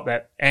and you stop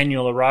that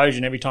annual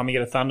erosion every time you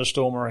get a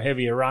thunderstorm or a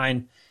heavier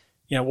rain,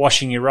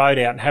 washing your road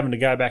out and having to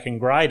go back and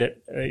grade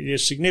it,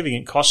 there's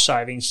significant cost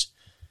savings,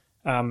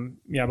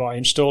 by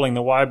installing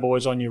the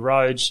woboys on your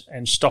roads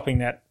and stopping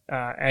that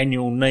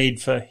annual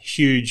need for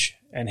huge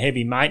and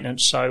heavy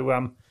maintenance.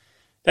 So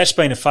that's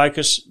been a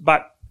focus,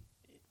 but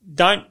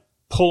don't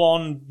pull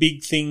on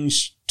big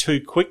things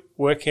too quick.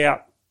 Work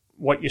out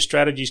what your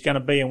strategy is going to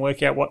be and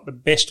work out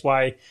what best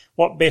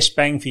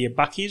bang for your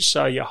buck is.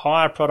 So your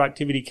higher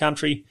productivity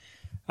country,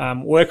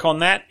 work on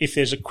that. If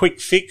there's a quick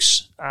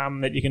fix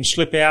that you can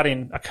slip out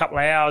in a couple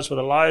of hours with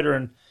a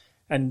loader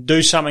and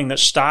do something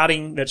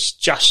that's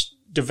just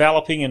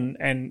developing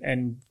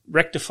and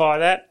rectify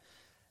that,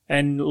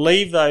 and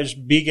leave those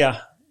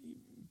bigger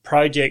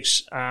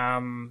projects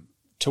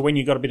to when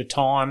you've got a bit of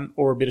time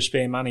or a bit of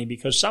spare money,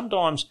 because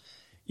sometimes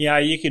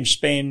you can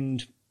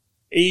spend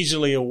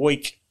easily a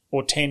week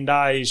or 10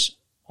 days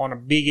on a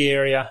big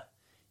area.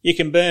 You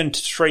can burn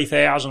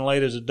 3,000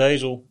 litres of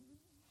diesel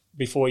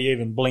before you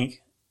even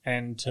blink.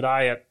 And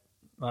today,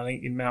 I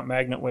think in Mount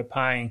Magnet, we're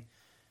paying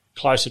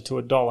closer to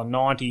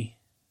 $1.90,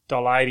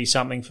 $1.80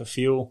 something for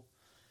fuel.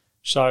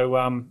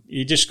 So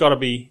you just got to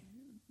be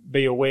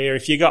aware.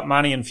 If you got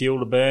money and fuel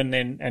to burn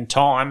and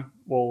time,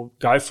 well,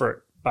 go for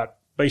it. But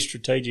be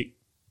strategic.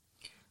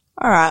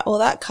 All right, well,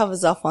 that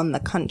covers off on the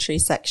country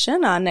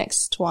section. Our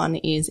next one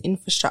is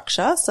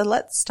infrastructure. So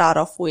let's start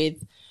off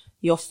with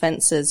your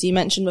fences. You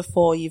mentioned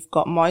before you've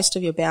got most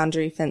of your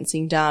boundary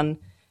fencing done,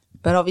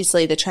 but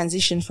obviously the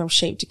transition from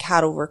sheep to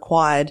cattle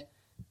required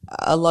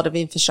a lot of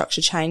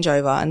infrastructure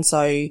changeover. And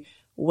so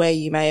where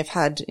you may have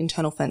had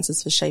internal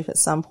fences for sheep at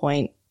some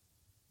point,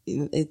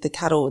 the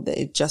cattle,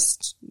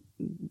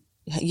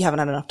 you haven't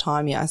had enough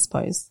time yet, I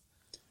suppose.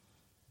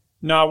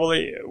 No,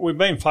 well, we've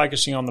been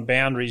focusing on the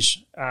boundaries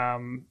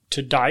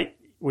to date.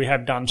 We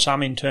have done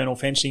some internal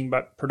fencing,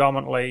 but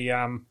predominantly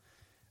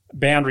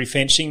boundary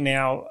fencing.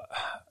 Now,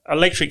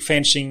 electric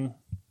fencing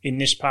in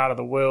this part of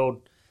the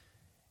world,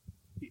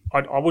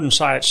 I wouldn't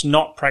say it's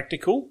not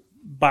practical,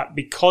 but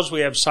because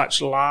we have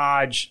such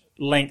large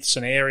lengths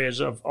and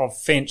areas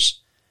of fence,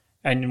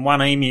 and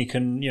one emu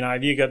can,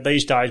 if you got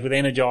these days with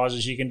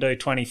energizers, you can do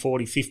 20,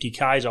 40, 50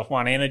 Ks off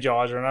one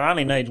energizer, and it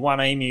only needs one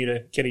emu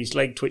to get his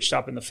leg twitched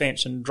up in the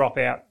fence and drop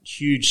out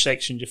huge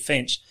sections of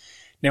fence.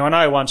 Now, I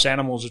know once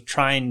animals are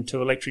trained to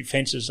electric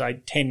fences,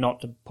 they tend not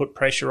to put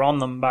pressure on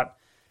them, but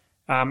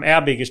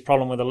our biggest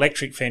problem with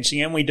electric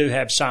fencing, and we do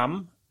have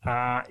some,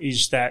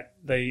 is that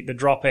the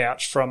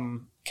dropouts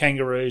from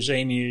kangaroos,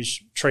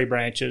 emus, tree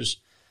branches,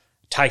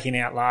 taking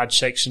out large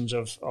sections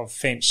of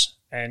fence.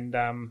 And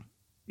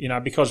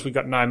because we've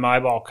got no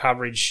mobile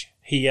coverage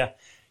here,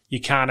 you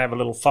can't have a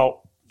little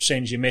fault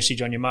sends you a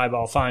message on your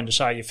mobile phone to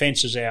say your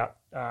fence is out.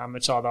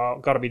 It's either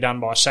got to be done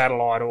by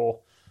satellite or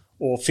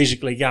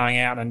physically going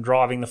out and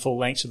driving the full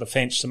length of the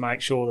fence to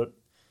make sure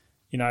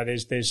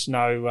that there's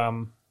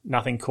no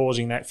nothing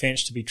causing that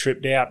fence to be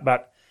tripped out.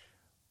 But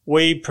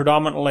we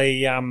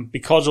predominantly,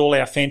 because all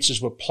our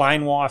fences were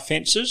plain wire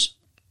fences,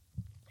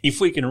 if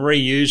we can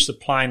reuse the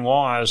plain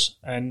wires,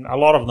 and a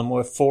lot of them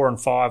were 4 and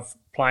 5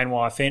 plain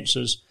wire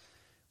fences,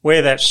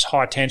 where that's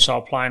high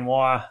tensile plain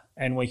wire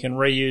and we can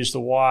reuse the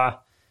wire,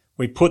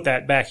 we put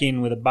that back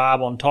in with a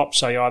barb on top.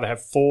 So you either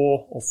have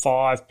 4 or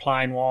 5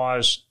 plain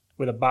wires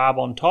with a barb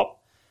on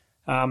top,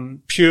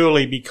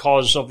 purely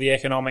because of the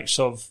economics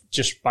of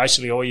just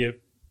basically all you're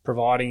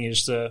providing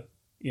is the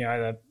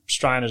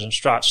strainers and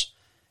struts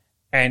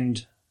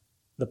and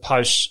the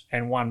posts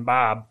and one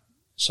barb.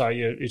 So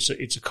it's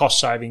a cost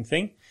saving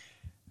thing.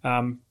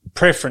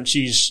 Preference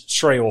is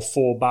 3 or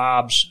 4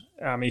 barbs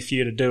if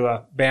you're to do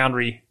a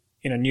boundary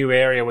in a new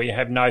area where you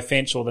have no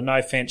fence, or the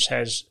no fence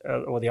has,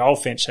 or the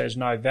old fence has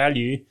no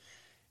value.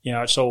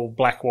 It's all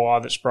black wire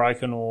that's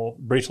broken or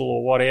brittle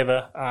or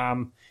whatever.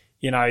 On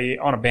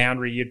a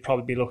boundary, you'd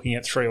probably be looking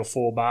at 3 or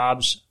 4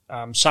 barbs.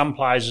 Some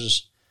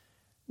places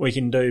we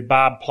can do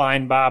barb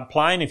plain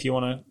if you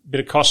want a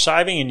bit of cost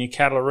saving and your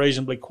cattle are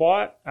reasonably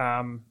quiet.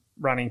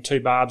 Running 2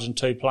 barbs and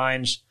 2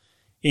 plains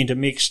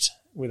intermixed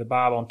with a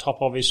barb on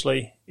top,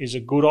 obviously, is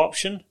a good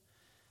option.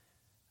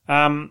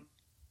 A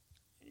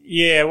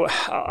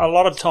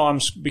lot of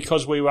times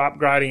because we were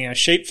upgrading our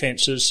sheep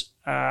fences,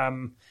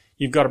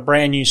 you've got a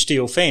brand new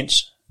steel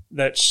fence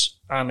that's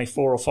only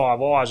 4 or 5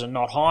 wires and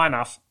not high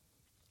enough.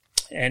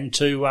 And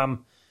to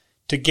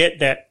get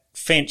that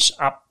fence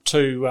up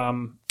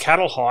to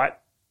cattle height,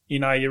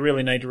 you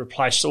really need to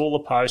replace all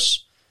the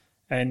posts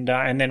and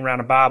then run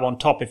a barb on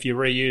top if you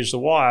reuse the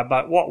wire.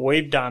 But what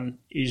we've done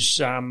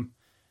is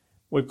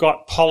we've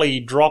got poly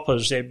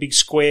droppers. They're big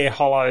square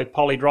hollow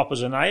poly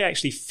droppers, and they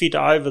actually fit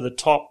over the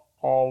top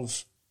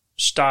of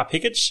star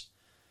pickets.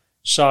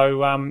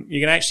 So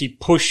you can actually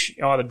push,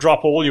 either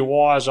drop all your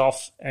wires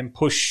off and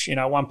push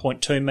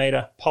 1.2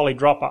 metre poly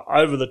dropper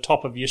over the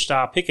top of your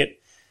star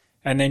picket,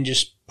 and then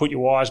just put your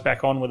wires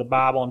back on with a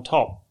barb on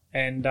top.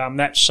 And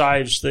that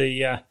saves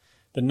the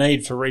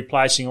need for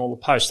replacing all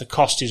the posts. The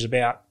cost is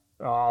about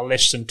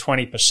less than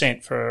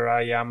 20% for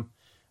a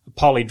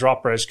poly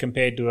dropper as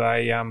compared to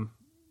a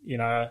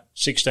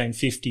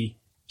 1650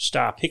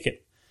 star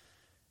picket.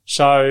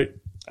 So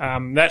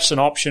that's an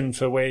option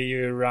for where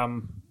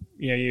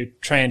you're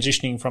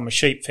transitioning from a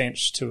sheep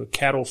fence to a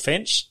cattle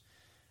fence.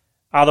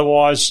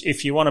 Otherwise,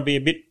 if you want to be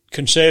a bit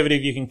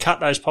conservative, you can cut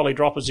those poly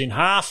droppers in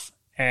half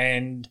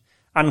and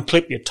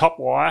unclip your top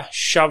wire,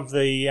 shove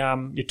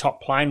your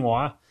top plain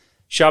wire,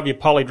 shove your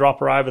poly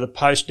dropper over the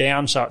post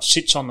down so it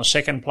sits on the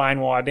second plain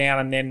wire down,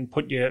 and then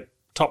put your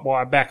top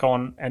wire back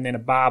on and then a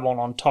barb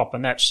on top,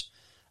 and that's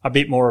a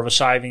bit more of a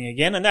saving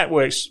again, and that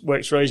works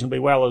reasonably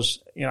well as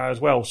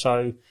well.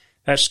 So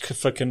that's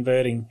for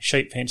converting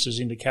sheep fences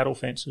into cattle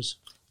fences.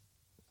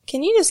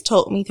 Can you just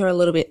talk me through a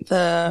little bit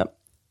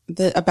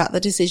about the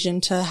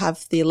decision to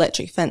have the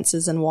electric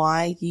fences and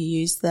why you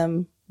use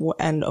them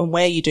and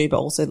where you do, but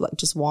also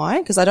just why?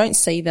 Because I don't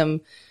see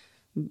them.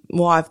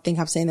 Well, I think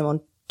I've seen them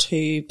on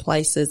 2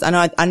 places.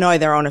 I know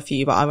they're on a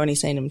few, but I've only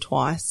seen them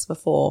twice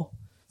before.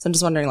 So I'm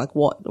just wondering,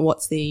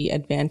 what's the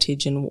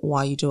advantage and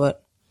why you do it?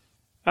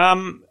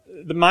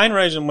 The main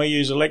reason we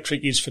use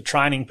electric is for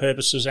training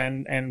purposes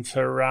and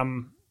for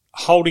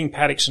holding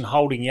paddocks and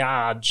holding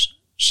yards.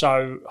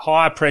 So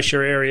higher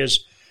pressure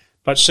areas,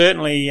 but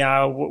certainly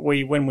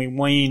when we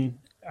wean,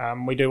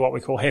 we do what we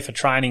call heifer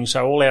training.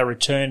 So all our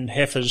return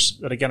heifers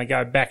that are going to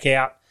go back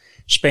out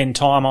spend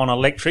time on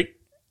electric,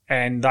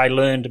 and they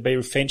learn to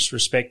be fence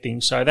respecting.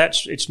 So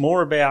it's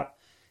more about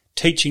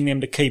teaching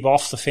them to keep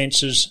off the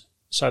fences.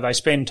 So they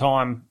spend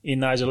time in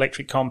those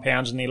electric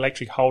compounds and the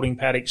electric holding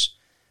paddocks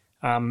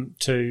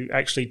to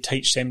actually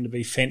teach them to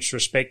be fence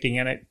respecting,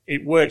 and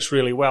it works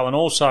really well. And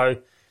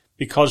also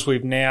because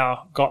we've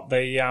now got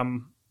the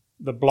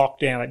block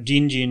down at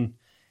Gingin,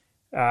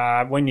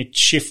 when you're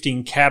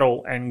shifting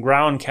cattle and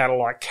growing cattle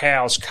like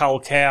cows, cull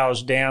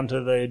cows down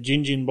to the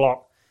Gingin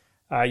block,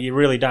 you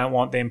really don't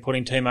want them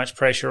putting too much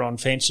pressure on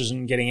fences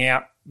and getting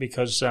out,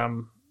 because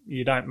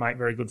you don't make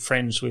very good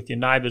friends with your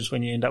neighbours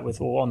when you end up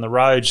with, or on the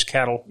roads,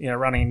 cattle,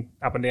 running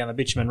up and down the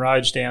bitumen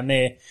roads down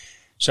there.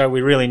 So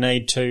we really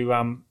need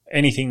to,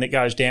 anything that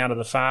goes down to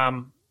the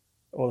farm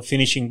or the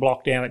finishing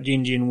block down at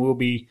Gingin will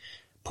be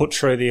put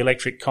through the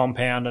electric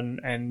compound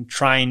and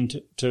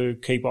trained to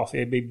keep off.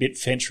 They'll be a bit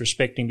fence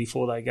respecting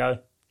before they go.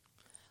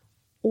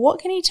 What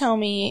can you tell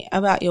me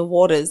about your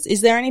waters? Is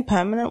there any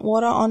permanent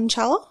water on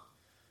Challa?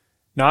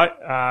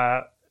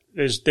 No,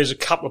 there's a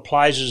couple of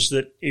places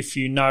that if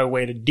you know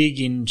where to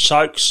dig in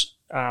soaks,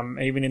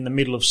 even in the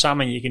middle of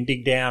summer, you can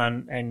dig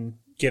down and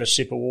get a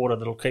sip of water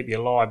that'll keep you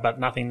alive, but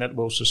nothing that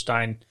will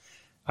sustain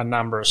a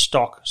number of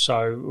stock.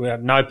 So we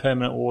have no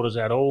permanent waters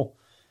at all.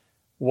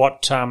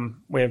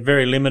 We have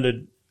very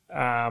limited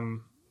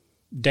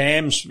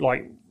dams,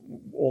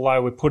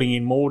 although we're putting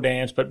in more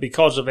dams, but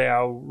because of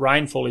our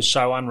rainfall is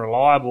so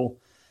unreliable,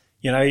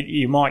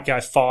 you might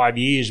go 5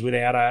 years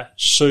without a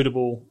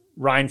suitable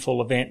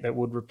rainfall event that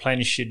would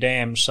replenish your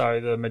dam. So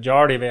the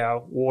majority of our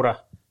water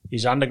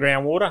is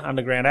underground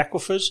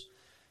aquifers,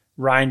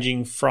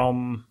 ranging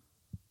from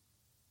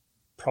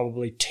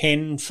probably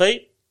 10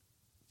 feet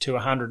to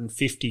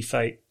 150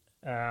 feet.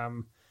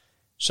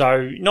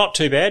 So not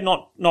too bad,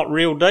 not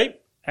real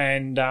deep,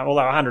 and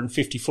although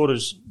 150 foot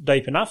is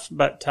deep enough,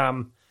 but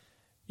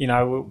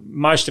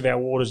most of our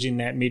water's in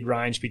that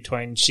mid-range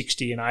between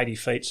 60 and 80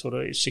 feet, sort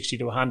of 60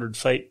 to 100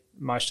 feet,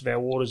 most of our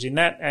water's in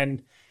that,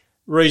 and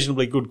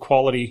reasonably good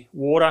quality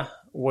water.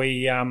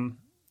 We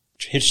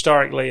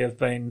historically have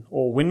been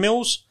all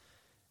windmills,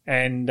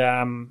 and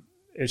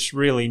it's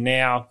really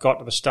now got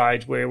to the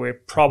stage where we're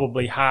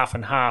probably half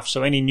and half.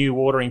 So any new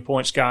watering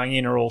points going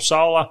in are all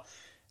solar.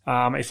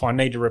 If I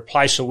need to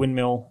replace a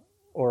windmill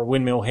or a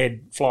windmill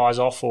head flies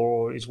off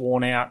or is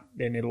worn out,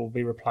 then it'll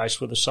be replaced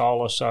with a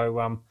solar.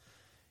 So,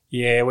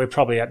 we're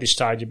probably at this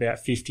stage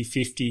about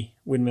 50-50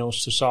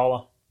 windmills to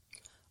solar.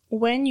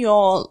 When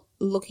you're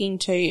looking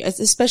to,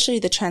 especially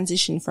the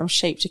transition from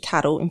sheep to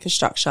cattle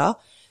infrastructure,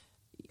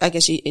 I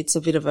guess it's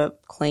a bit of a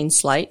clean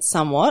slate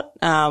somewhat.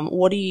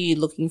 What are you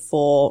looking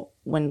for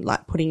when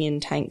putting in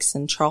tanks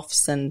and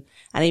troughs and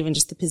even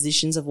just the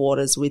positions of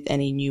waters with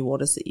any new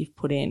waters that you've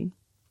put in?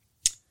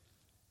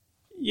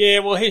 Yeah,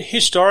 well,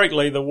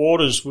 historically the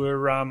waters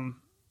were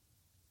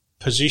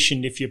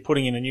positioned, if you're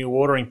putting in a new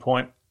watering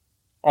point,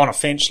 on a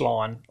fence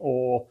line,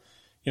 or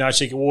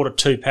so you can water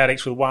 2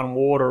 paddocks with 1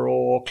 water,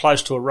 or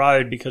close to a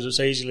road because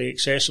it's easily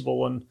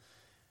accessible.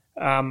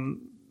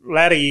 And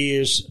latter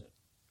years,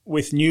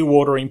 with new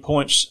watering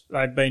points,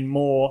 they've been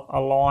more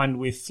aligned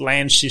with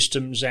land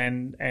systems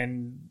and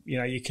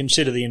you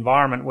consider the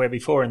environment, where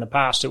before in the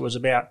past it was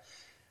about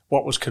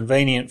what was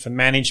convenient for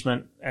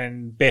management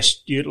and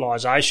best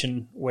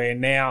utilisation, where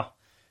now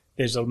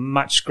there's a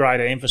much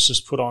greater emphasis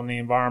put on the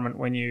environment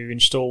when you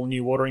install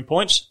new watering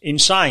points. In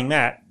saying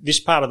that, this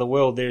part of the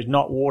world, there's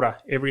not water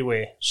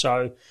everywhere.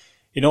 So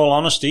in all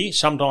honesty,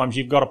 sometimes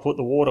you've got to put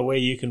the water where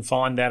you can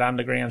find that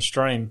underground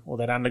stream or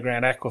that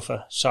underground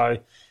aquifer. So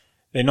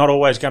they're not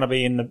always going to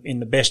be in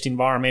the best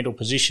environmental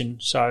position.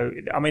 So,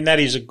 I mean, that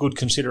is a good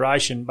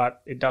consideration,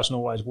 but it doesn't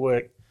always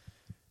work.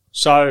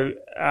 So,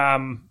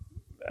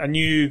 a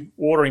new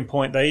watering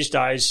point these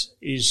days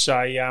is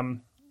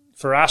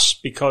for us,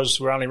 because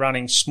we're only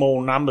running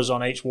small numbers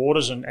on each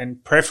waters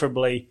and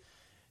preferably,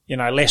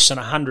 less than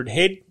 100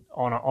 head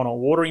on a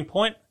watering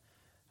point.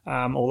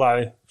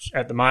 Although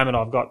at the moment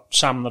I've got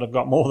some that have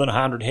got more than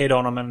 100 head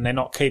on them and they're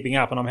not keeping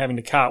up and I'm having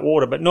to cart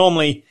water. But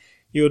normally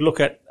you would look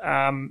at, a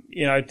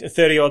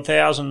 30-odd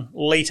thousand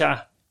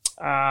litre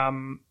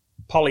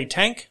poly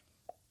tank,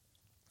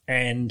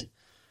 and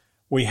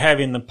we have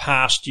in the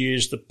past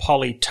used the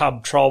poly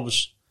tub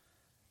troughs,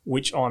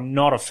 which I'm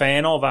not a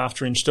fan of.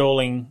 After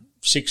installing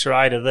 6 or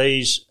 8 of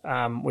these,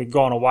 we've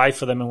gone away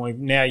for them and we're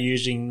now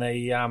using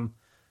the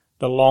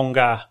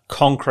longer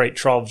concrete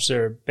troughs.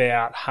 They're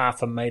about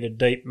half a metre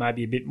deep,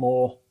 maybe a bit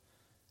more,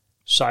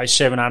 say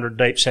 700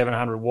 deep,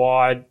 700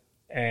 wide,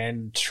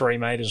 and 3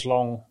 metres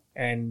long,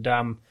 and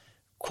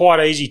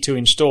quite easy to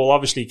install.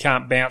 Obviously, you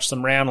can't bounce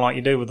them around like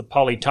you do with the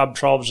poly tub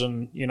troughs,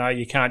 and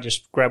you can't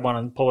just grab one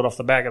and pull it off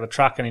the back of the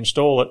truck and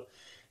install it.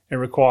 It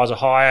requires a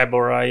HIAB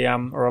or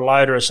a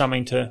loader or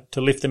something to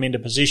lift them into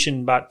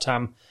position, but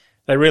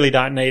they really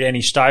don't need any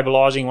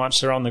stabilising once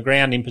they're on the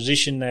ground in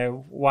position. They're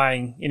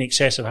weighing in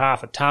excess of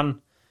half a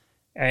tonne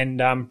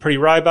and pretty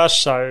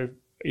robust. So,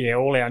 yeah,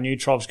 all our new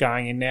troughs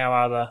going in now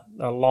are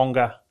the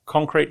longer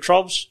concrete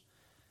troughs,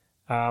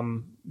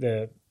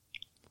 the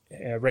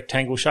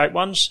rectangle-shaped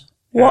ones,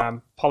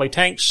 poly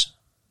tanks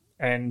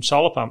and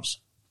solar pumps.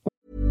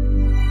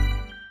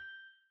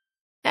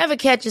 Ever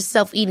catch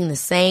yourself eating the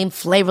same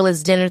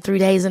flavorless dinner 3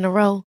 days in a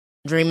row?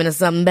 Dreaming of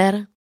something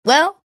better?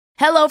 Well,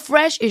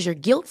 HelloFresh is your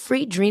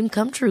guilt-free dream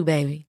come true,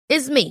 baby.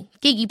 It's me,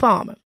 Keke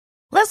Palmer.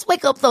 Let's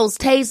wake up those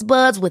taste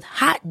buds with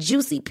hot,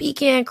 juicy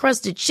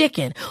pecan-crusted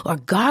chicken or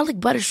garlic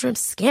butter shrimp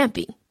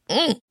scampi.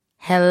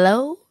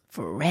 Hello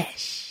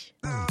Fresh.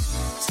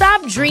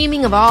 Stop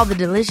dreaming of all the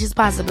delicious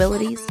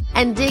possibilities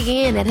and dig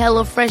in at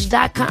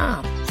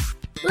HelloFresh.com.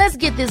 Let's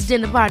get this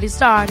dinner party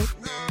started.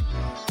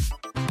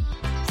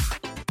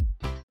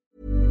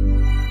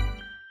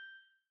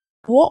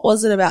 What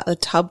was it about the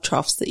tub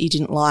troughs that you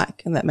didn't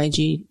like and that made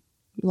you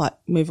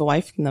move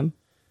away from them?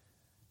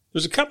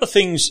 There's a couple of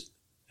things,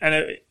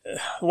 and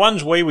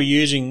ones we were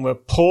using were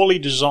poorly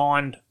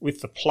designed with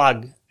the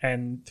plug,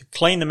 and to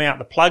clean them out,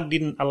 the plug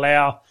didn't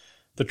allow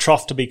the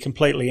trough to be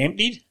completely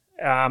emptied.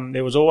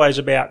 There was always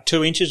about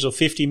 2 inches or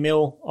 50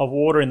 mil of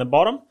water in the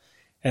bottom,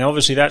 and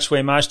obviously that's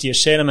where most of your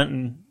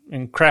sediment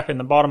and crap in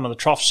the bottom of the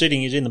trough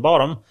sitting is, in the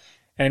bottom.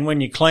 And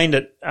when you cleaned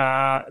it,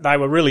 they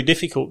were really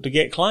difficult to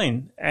get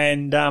clean.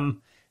 And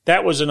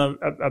that was a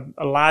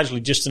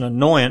largely just an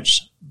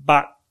annoyance.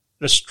 But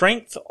the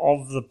strength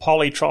of the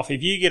poly trough,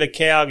 if you get a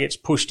cow gets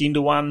pushed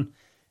into one,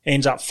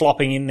 ends up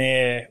flopping in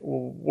there,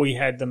 we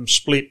had them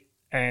split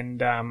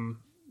and,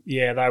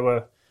 they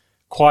were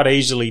quite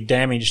easily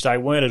damaged. They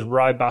weren't as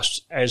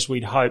robust as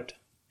we'd hoped.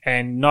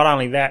 And not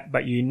only that,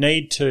 but you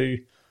need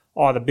to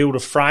either build a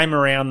frame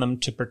around them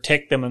to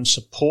protect them and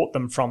support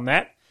them from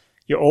that.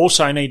 You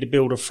also need to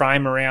build a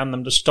frame around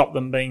them to stop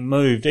them being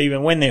moved.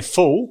 Even when they're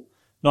full,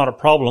 not a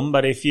problem,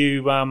 but if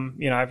you,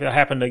 if it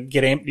happened to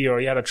get empty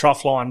or you had a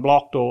trough line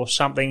blocked or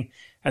something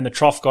and the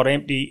trough got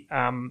empty,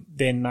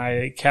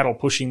 then cattle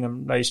pushing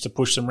them, they used to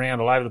push them around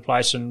all over the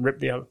place and rip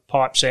the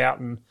pipes out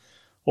and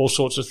all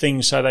sorts of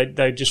things. So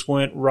they just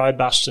weren't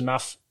robust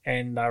enough,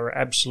 and they were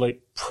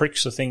absolute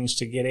pricks of things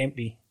to get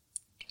empty.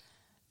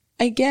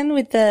 Again,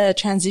 with the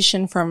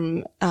transition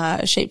from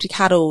sheep to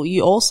cattle,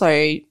 you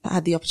also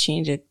had the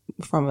opportunity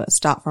to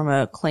start from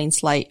a clean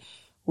slate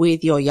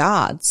with your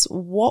yards.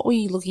 What were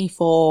you looking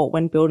for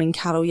when building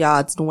cattle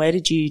yards, and where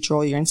did you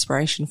draw your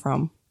inspiration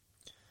from?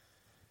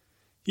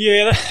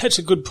 Yeah, that's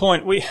a good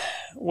point. We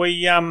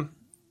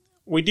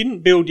didn't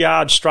build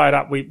yards straight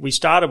up. We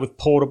started with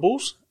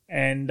portables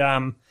and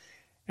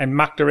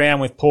mucked around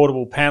with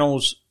portable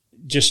panels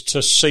just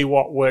to see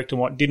what worked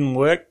and what didn't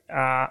work.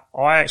 I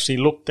actually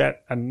looked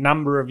at a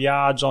number of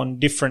yards on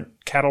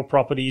different cattle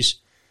properties,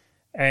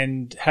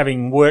 and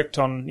having worked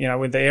on,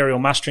 with the aerial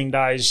mustering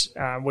days,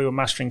 we were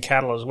mustering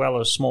cattle as well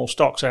as small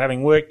stock. So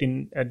having worked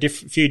in a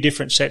few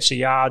different sets of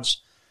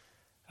yards,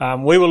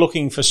 we were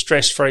looking for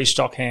stress-free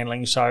stock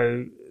handling.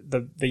 So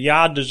the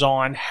yard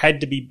design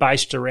had to be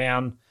based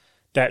around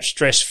that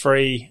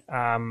stress-free,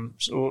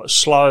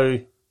 slow,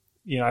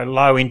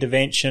 low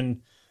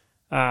intervention,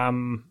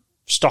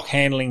 stock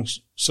handling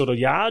sort of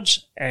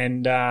yards.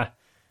 And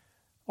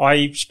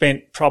I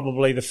spent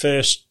probably the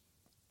first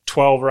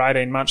 12 or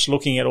 18 months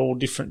looking at all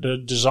different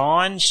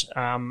designs,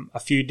 a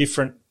few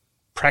different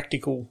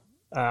practical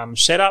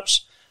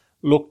setups,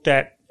 looked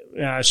at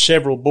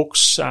several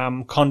books,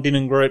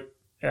 Condinen Group,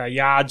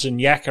 Yards and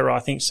Yakka, I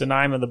think is the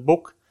name of the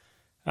book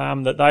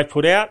that they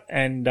put out,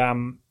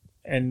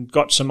 and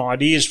got some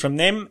ideas from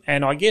them.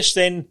 And I guess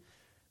then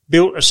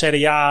built a set of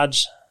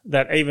yards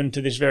that even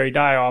to this very day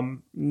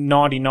I'm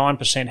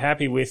 99%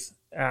 happy with,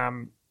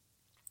 from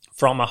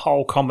a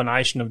whole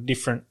combination of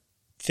different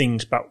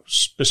things, but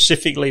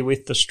specifically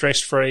with the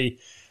stress-free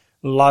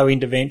low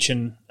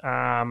intervention,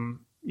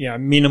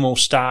 minimal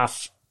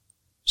staff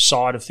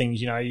side of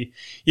things.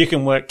 You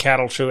can work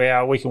cattle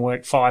through we can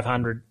work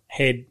 500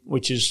 head,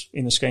 which is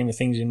in the scheme of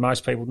things in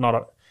most people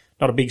not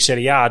a big set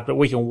of yards, but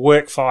we can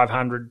work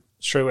 500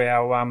 through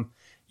our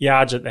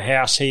yards at the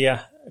house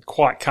here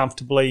quite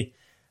comfortably.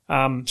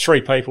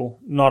 3 people,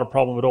 not a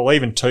problem at all.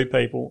 Even 2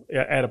 people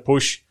at a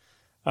push.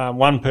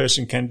 One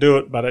person can do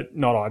it, but it's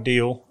not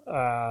ideal.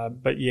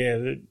 But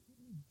yeah,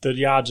 the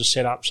yards are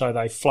set up so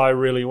they flow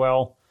really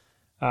well.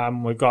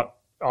 We've got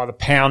either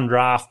pound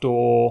draft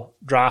or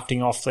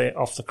drafting off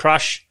the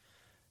crush,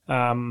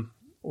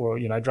 or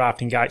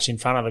drafting gates in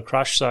front of the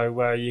crush.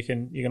 So you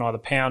can either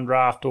pound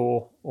draft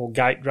or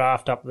gate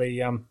draft up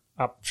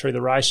through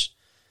the race.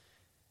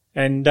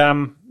 And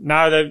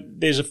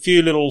there's a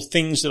few little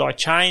things that I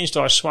changed.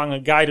 I swung a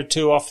gate or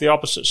 2 off the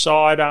opposite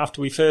side after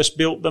we first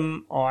built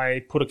them.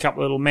 I put a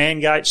couple of little man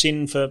gates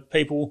in for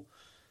people,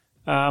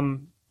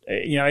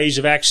 ease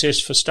of access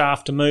for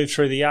staff to move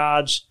through the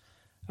yards.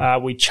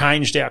 We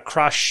changed our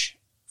crush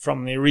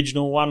from the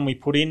original one we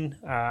put in.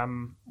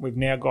 We've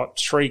now got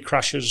 3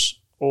 crushes,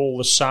 all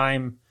the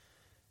same,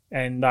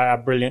 and they are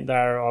brilliant.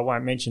 I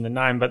won't mention the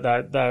name, but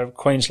they're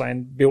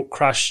Queensland built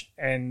crush,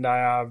 and they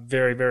are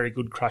very, very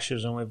good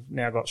crushes, and we've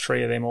now got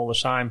 3 of them all the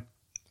same.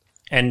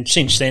 And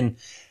since then,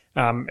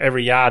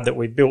 every yard that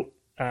we've built,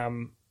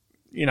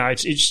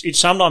 it's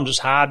sometimes it's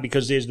hard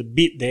because there's the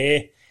bit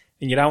there,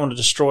 and you don't want to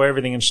destroy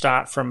everything and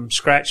start from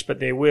scratch, but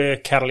there were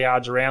cattle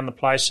yards around the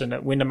place, and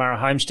at Windermurra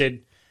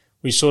Homestead,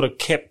 we sort of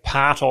kept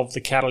part of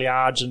the cattle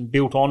yards and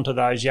built onto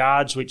those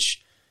yards,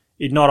 which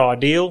is not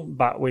ideal,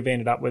 but we've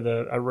ended up with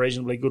a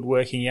reasonably good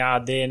working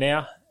yard there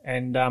now.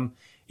 And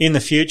in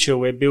the future,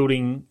 we're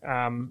building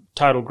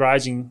total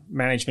grazing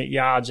management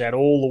yards at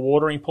all the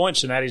watering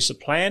points, and that is the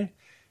plan,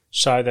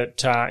 so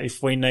that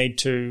if we need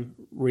to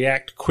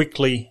react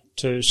quickly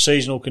to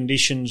seasonal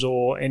conditions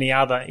or any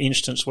other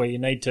instance where you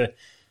need to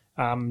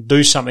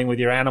do something with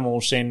your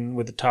animals, then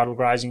with the total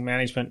grazing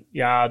management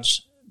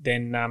yards,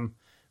 then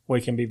we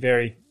can be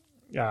very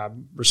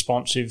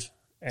responsive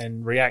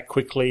and react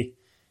quickly,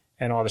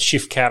 and either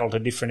shift cattle to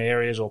different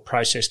areas or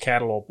process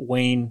cattle or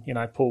wean,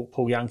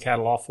 pull young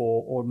cattle off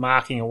or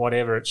marking or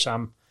whatever. It's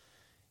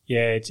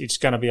it's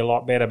going to be a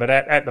lot better. But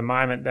at the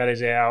moment, that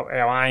is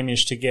our aim,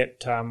 is to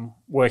get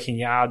working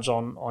yards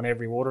on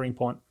every watering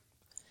point.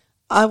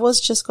 I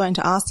was just going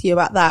to ask you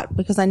about that,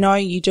 because I know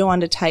you do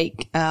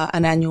undertake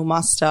an annual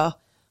muster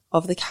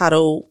of the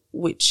cattle,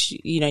 which,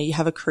 you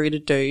have a crew to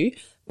do,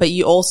 but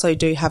you also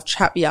do have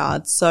trap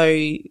yards. So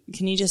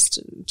can you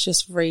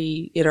just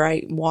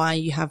reiterate why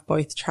you have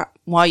trap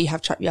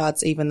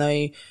yards, even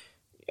though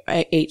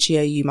each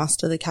year you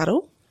muster the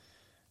cattle?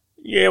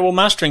 Yeah, well,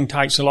 mustering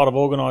takes a lot of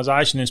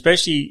organisation,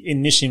 especially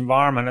in this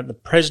environment, at the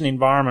present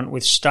environment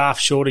with staff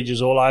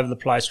shortages all over the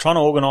place. Trying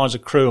to organise a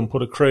crew and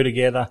put a crew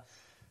together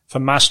for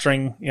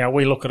mustering,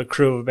 we look at a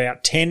crew of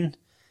about 10,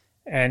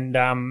 and,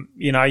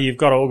 you've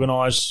got to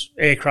organise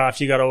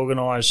aircraft, you've got to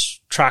organise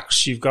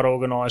trucks, you've got to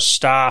organise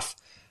staff.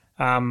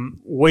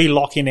 We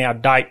lock in our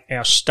date,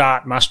 our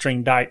start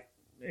mustering date.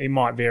 It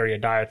might vary a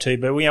day or 2,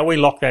 but we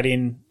lock that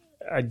in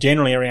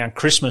generally around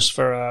Christmas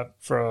for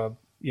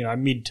a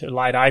mid to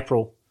late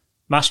April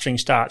mustering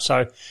start.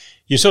 So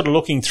you're sort of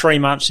looking 3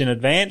 months in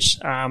advance,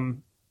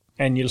 and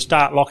you'll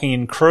start locking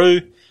in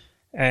crew,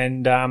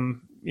 and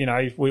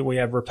we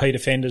have repeat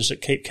offenders that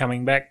keep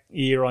coming back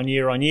year on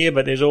year on year,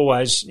 but there's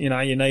always you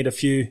need a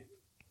few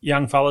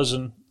young fellas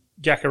and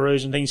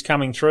jackaroos and things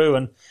coming through,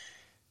 and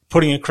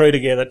putting a crew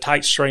together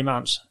takes 3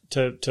 months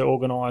to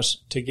organise,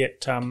 to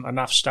get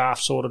enough staff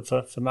sorted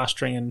for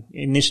mustering. And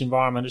in this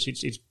environment,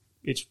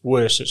 it's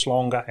worse, it's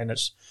longer, and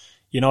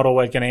you're not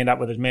always going to end up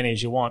with as many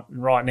as you want.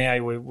 And right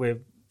now,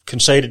 we've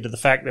conceded to the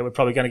fact that we're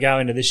probably going to go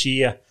into this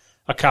year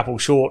a couple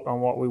short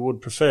on what we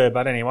would prefer.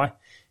 But anyway,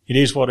 it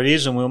is what it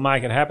is, and we'll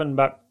make it happen.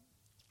 But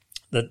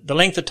the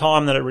length of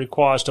time that it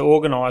requires to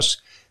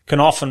organise can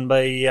often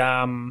be,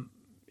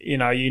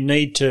 you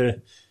need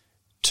to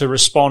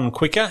respond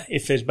quicker.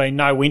 If there's been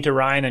no winter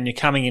rain and you're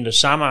coming into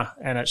summer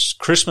and it's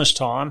Christmas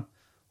time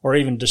or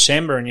even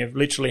December and you've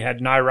literally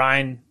had no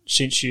rain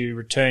since you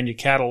returned your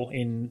cattle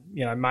in,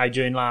 May,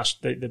 June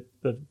last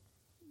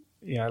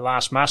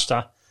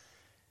muster,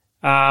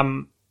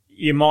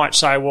 you might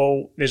say,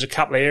 well, there's a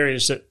couple of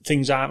areas that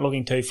things aren't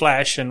looking too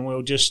flash, and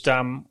we'll just,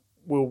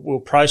 we'll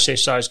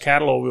process those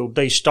cattle, or we'll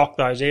destock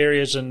those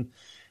areas, and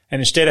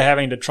instead of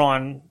having to try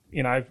and,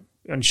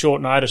 on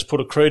short notice put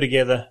a crew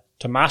together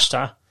to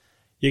muster,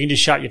 you can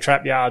just shut your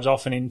trap yards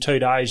off, and in 2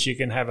 days you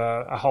can have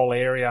a whole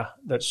area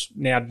that's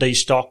now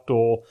destocked,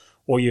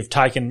 or you've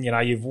taken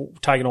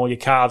all your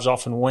calves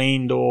off and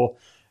weaned, or,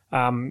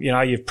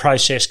 you've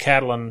processed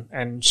cattle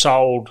and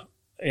sold,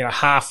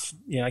 half,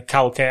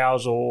 cull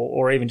cows,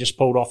 or even just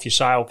pulled off your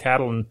sale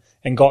cattle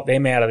and got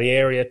them out of the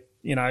area,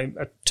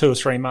 2 or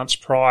 3 months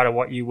prior to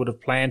what you would have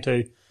planned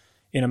to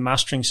in a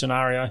mustering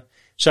scenario.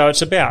 So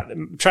it's about,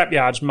 trap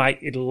yards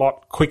make it a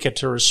lot quicker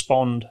to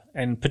respond,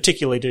 and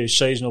particularly to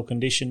seasonal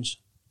conditions.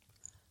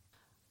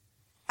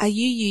 Are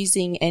you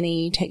using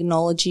any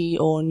technology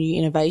or new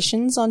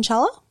innovations on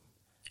Challa?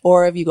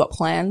 Or have you got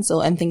plans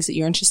and things that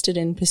you're interested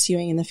in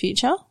pursuing in the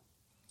future?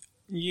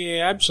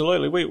 Yeah,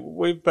 absolutely.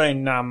 We've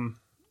been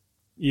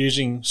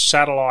using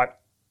satellite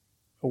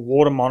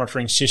water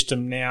monitoring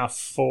system now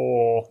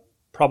for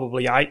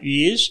probably 8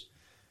 years.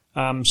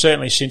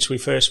 Certainly since we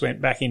first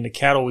went back into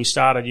cattle, we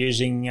started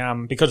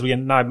using, because we have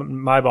no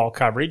mobile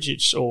coverage,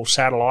 it's all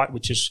satellite,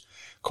 which is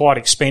quite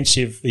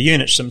expensive. The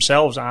units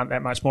themselves aren't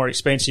that much more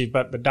expensive,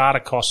 but the data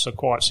costs are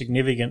quite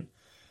significant.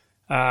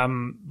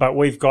 But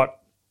we've got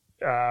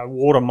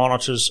water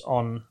monitors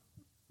on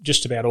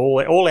just about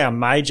all our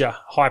major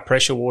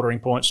high-pressure watering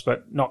points,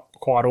 but not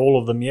quite all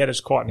of them yet.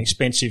 It's quite an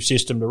expensive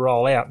system to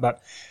roll out.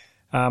 But,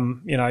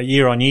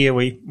 year on year,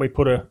 we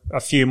put a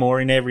few more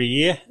in every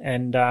year,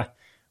 and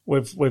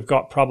we've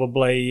got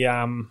probably,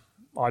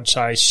 I'd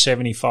say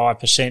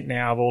 75%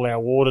 now of all our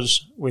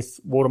waters with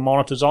water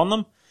monitors on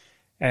them,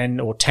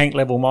 or tank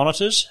level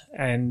monitors.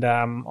 And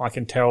I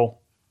can tell,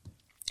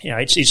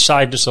 it's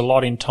saved us a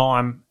lot in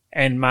time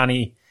and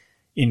money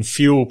in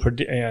fuel,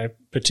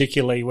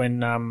 particularly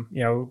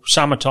when,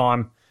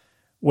 summertime,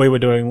 we were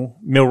doing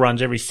mill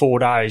runs every 4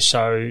 days.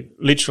 So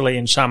literally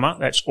in summer,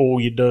 that's all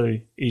you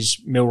do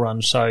is mill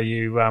runs. So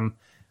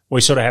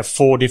we sort of have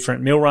 4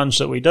 different mill runs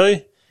that we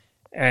do,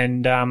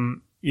 and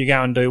you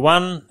go and do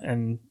one,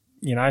 and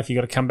if you've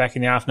got to come back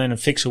in the afternoon and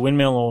fix a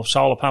windmill or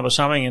solar pump or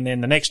something, and then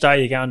the next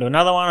day you go and do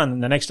another one, and then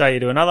the next day you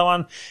do another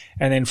one,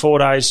 and then 4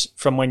 days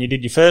from when you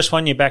did your first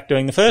one, you're back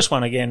doing the first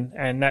one again.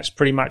 And that's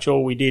pretty much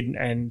all we did.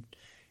 And,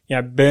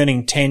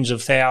 burning tens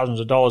of thousands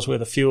of dollars worth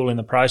of fuel in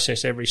the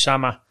process every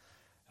summer.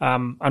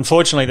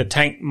 Unfortunately, the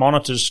tank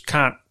monitors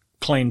can't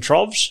clean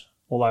troughs,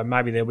 although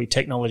maybe there'll be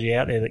technology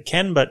out there that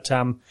can, but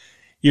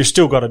you've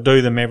still got to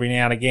do them every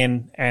now and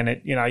again.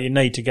 And you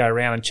need to go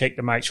around and check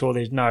to make sure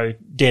there's no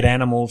dead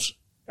animals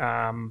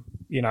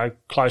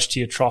close to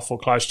your trough or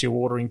close to your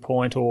watering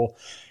point, or,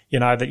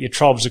 that your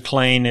troughs are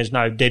clean. There's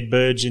no dead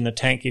birds in the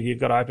tank if you've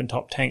got open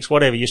top tanks,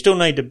 whatever. You still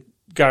need to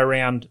go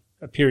around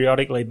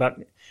periodically, but,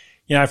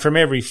 from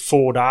every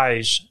 4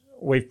 days,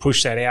 we've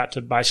pushed that out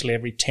to basically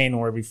every 10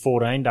 or every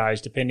 14 days,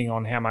 depending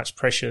on how much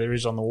pressure there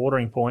is on the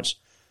watering points.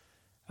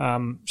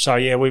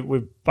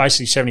 We're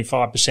basically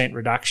 75%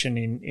 reduction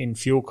in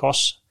fuel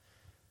costs.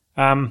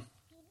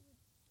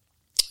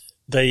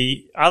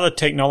 The other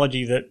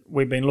technology that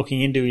we've been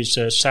looking into is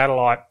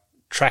satellite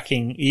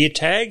tracking ear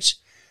tags.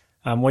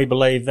 We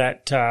believe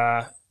that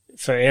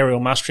for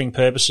aerial mustering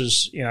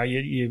purposes,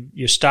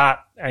 you start,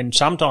 and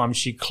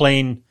sometimes you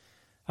clean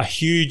a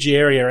huge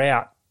area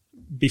out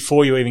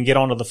before you even get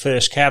onto the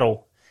first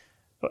cattle,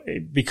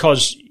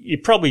 because you're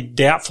probably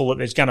doubtful that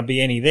there's going to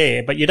be any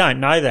there, but you don't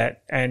know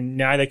that. And,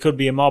 there could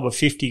be a mob of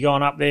 50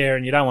 going up there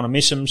and you don't want to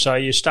miss them. So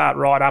you start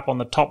right up on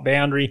the top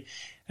boundary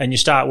and you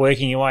start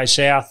working your way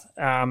south.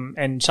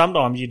 And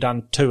sometimes you've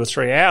done 2 or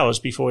 3 hours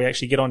before you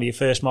actually get onto your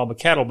first mob of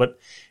cattle. But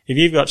if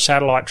you've got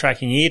satellite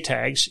tracking ear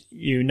tags,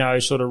 you know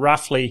sort of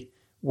roughly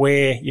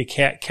where your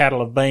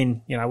cattle have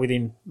been,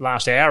 within the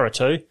last hour or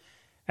two.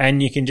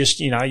 And you can just,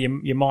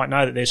 you might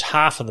know that there's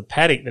half of the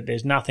paddock that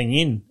there's nothing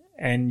in,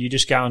 and you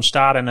just go and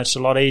start, and it's a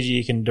lot easier.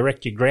 You can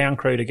direct your ground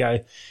crew to go,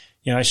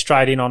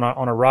 straight in on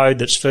a road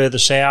that's further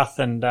south,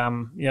 and,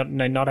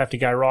 not have to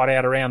go right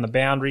out around the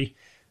boundary.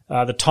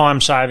 The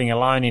time saving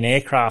alone in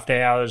aircraft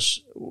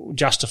hours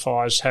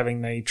justifies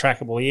having the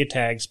trackable ear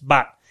tags.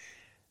 But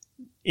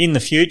in the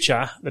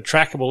future, the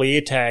trackable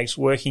ear tags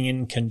working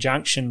in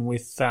conjunction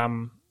with,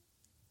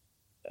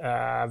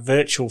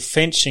 virtual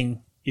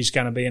fencing is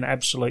going to be an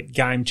absolute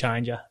game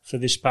changer for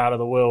this part of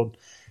the world.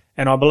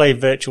 And I believe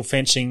virtual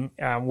fencing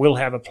will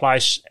have a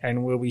place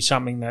and will be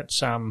something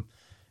that's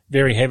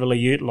very heavily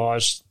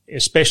utilised,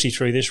 especially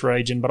through this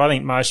region. But I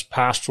think most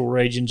pastoral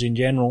regions in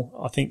general,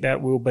 I think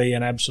that will be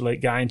an absolute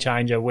game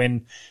changer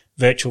when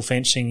virtual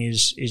fencing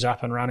is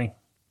up and running.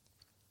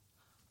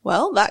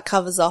 Well, that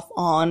covers off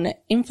on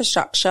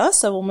infrastructure.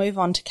 So we'll move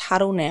on to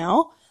cattle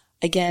now.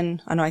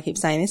 Again, I know I keep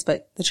saying this,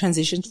 but the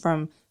transition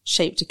from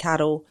sheep to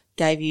cattle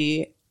gave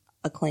you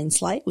a clean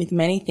slate with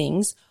many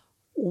things.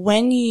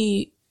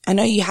 I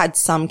know you had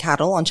some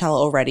cattle on Challa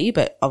already,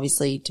 but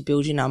obviously to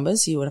build your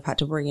numbers, you would have had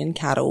to bring in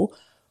cattle.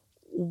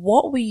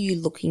 What were you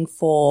looking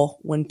for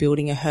when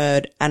building a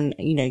herd? And,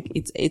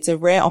 it's a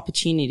rare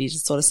opportunity to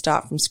sort of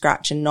start from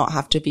scratch and not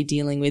have to be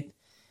dealing with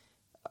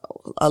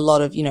a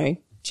lot of,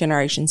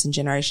 generations and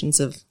generations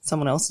of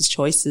someone else's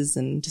choices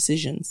and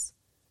decisions.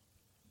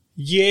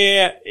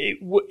 Yeah,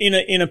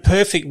 in a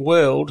perfect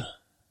world,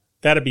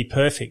 that'd be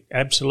perfect,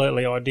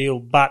 absolutely ideal.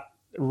 But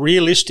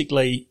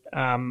realistically,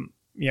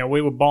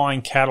 we were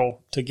buying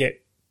cattle to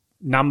get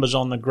numbers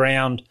on the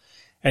ground,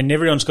 and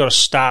everyone's got to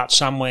start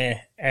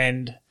somewhere.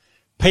 And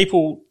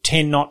people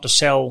tend not to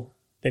sell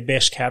their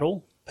best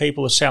cattle.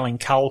 People are selling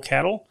cull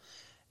cattle.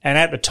 And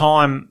at the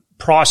time,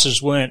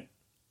 prices weren't,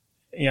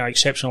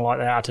 exceptional like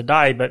they are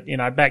today. But,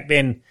 back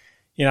then,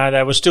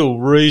 they were still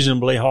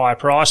reasonably high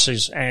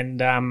prices.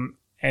 And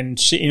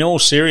in all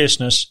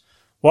seriousness,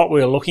 what we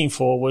were looking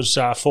for was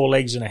 4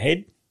 legs and a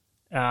head.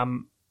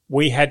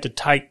 We had to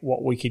take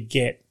what we could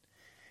get.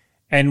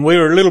 And we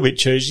were a little bit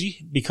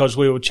choosy because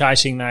we were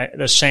chasing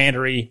the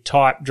Santaree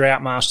type,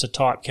 Droughtmaster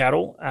type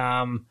cattle.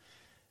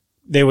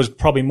 There was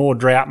probably more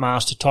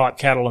Droughtmaster type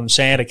cattle than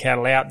Santa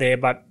cattle out there,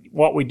 but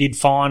what we did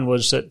find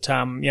was that,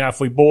 if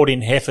we bought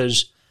in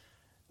heifers,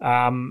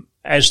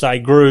 as they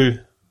grew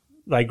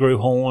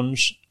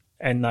horns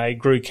and they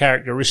grew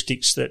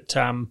characteristics that,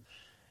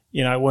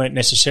 weren't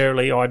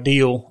necessarily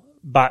ideal.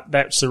 But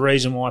that's the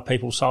reason why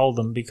people sold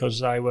them, because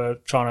they were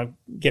trying to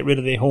get rid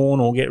of their horn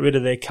or get rid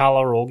of their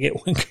colour or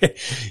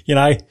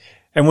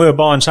and we were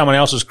buying someone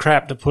else's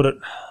crap, to put it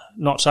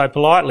not so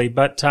politely.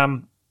 But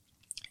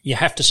you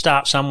have to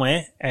start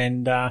somewhere,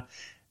 and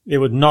there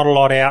was not a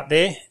lot out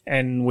there,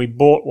 and we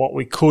bought what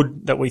we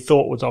could that we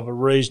thought was of a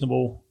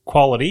reasonable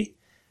quality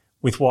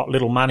with what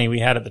little money we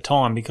had at the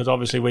time, because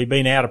obviously we'd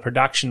been out of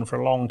production for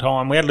a long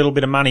time. We had a little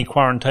bit of money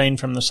quarantined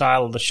from the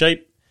sale of the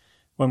sheep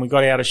when we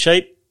got out of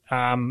sheep.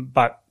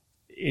 But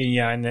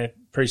in the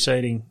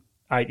preceding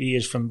 8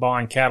 years from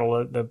buying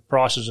cattle, the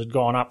prices had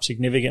gone up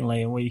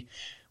significantly, and we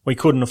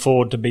couldn't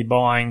afford to be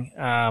buying,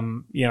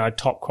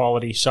 top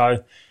quality.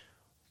 So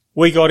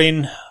we got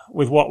in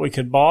with what we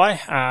could buy.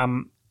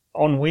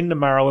 On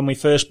Windermurra, when we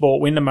first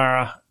bought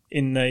Windermurra,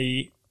 in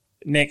the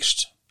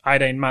next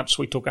 18 months,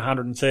 we took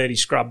 130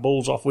 scrub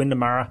bulls off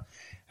Windermurra,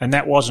 and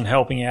that wasn't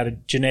helping out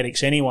of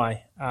genetics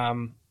anyway.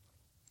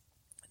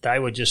 They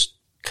were just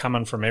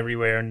coming from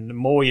everywhere, and the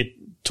more you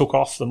took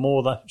off, the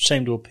more they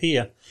seemed to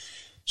appear.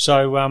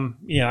 So,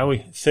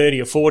 we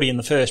 30 or 40 in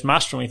the first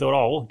muster, and we thought,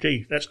 oh,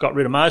 gee, that's got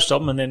rid of most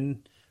of them. And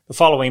then the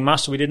following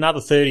muster, we did another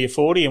 30 or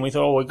 40, and we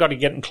thought, oh, we've got to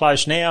get them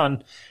close now.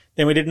 And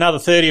then we did another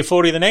 30 or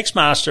 40 the next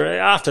muster.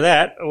 After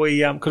that,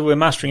 because we were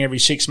mustering every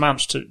 6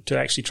 months to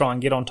actually try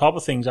and get on top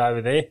of things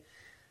over there.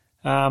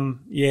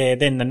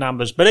 Then the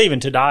numbers. But even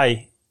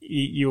today,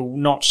 you'll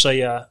not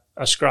see a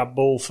scrub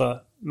bull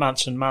for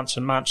months and months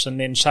and months, and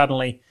then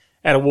suddenly,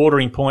 at a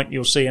watering point,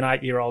 you'll see an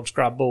 8-year-old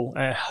scrub bull.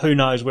 Who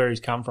knows where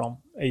he's come from?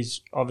 He's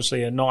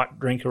obviously a night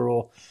drinker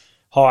or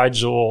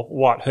hides or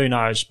what, who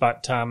knows.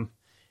 But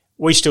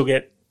we still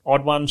get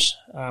odd ones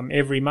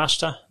every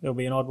muster. There'll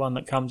be an odd one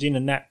that comes in,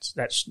 and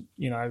that's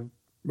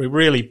we're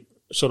really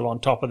sort of on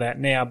top of that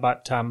now.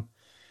 But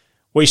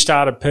we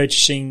started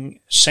purchasing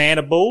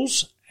Santa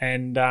bulls,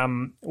 and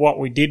what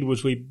we did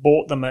was we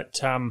bought them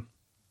at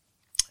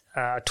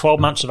 12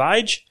 months of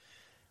age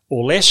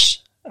or less.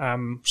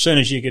 Soon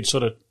as you could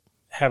sort of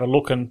have a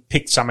look and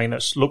pick something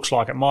that looks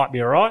like it might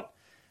be all right,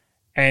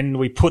 and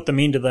we put them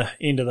into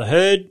the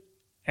herd,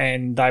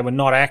 and they were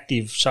not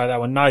active, so they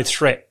were no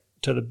threat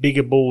to the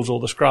bigger bulls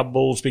or the scrub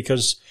bulls,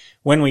 because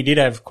when we did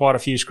have quite a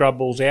few scrub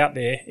bulls out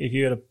there, if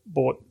you had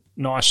bought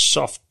nice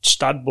soft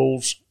stud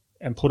bulls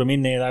and put them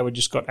in there, they would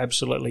just got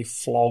absolutely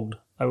flogged.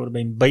 They would have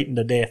been beaten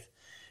to death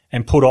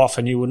and put off,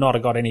 and you would not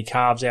have got any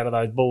calves out of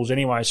those bulls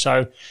anyway.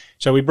 So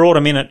we brought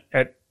them in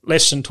at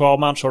less than 12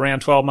 months or around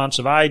 12 months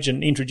of age,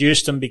 and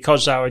introduced them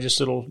because they were just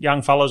little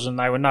young fellas and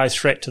they were no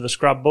threat to the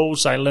scrub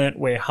bulls. They learnt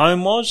where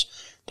home was.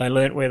 They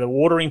learnt where the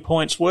watering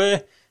points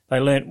were. They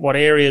learnt what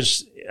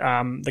areas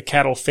the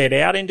cattle fed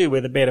out into,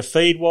 where the better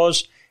feed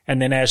was.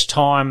 And then as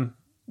time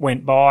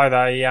went by,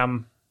 they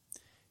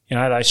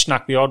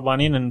snuck the odd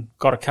one in and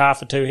got a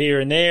calf or two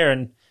here and there.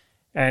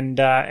 And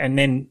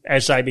then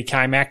as they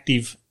became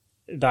active,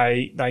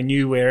 they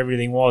knew where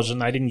everything was,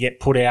 and they didn't get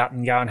put out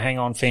and go and hang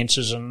on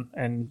fences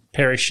and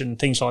perish and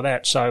things like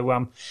that.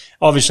 So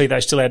obviously they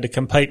still had to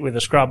compete with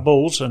the scrub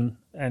bulls, and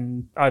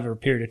over a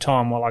period of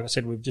time, well, like I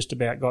said, we've just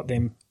about got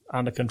them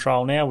under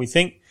control now, we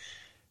think.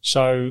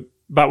 So,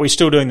 but we're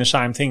still doing the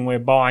same thing. We're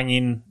buying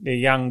in the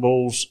young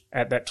bulls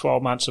at that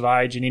 12 months of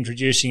age and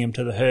introducing them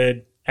to the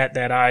herd at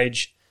that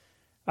age,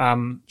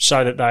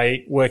 so that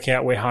they work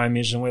out where home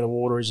is and where the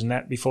water is and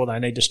that before they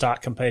need to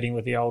start competing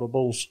with the older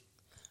bulls.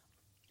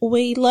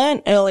 We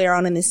learned earlier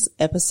on in this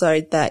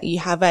episode that you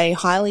have a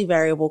highly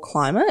variable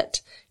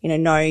climate,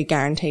 no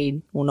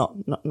guaranteed, well,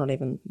 not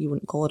even, you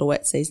wouldn't call it a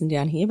wet season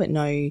down here, but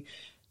no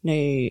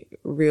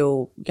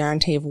real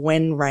guarantee of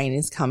when rain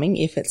is coming,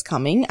 if it's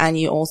coming. And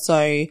you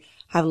also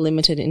have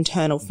limited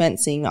internal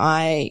fencing.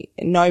 I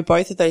know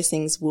both of those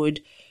things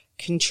would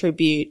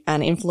contribute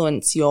and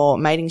influence your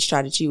mating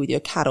strategy with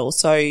your cattle.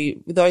 So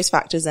with those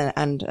factors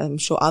and I'm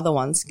sure other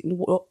ones,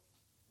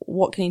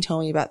 what can you tell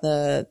me about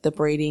the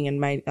breeding and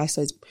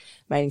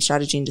mating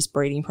strategy and just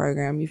breeding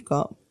program you've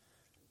got?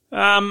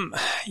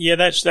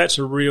 That's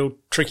a real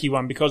tricky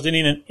one, because in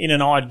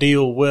an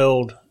ideal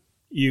world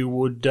you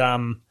would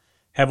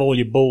have all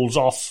your bulls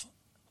off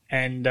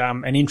and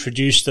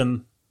introduce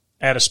them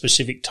at a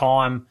specific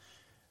time,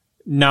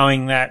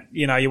 knowing that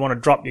you want to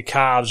drop your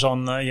calves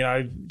on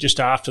the just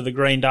after the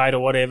green date or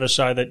whatever,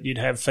 so that you'd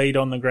have feed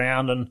on the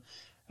ground. And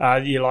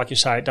like you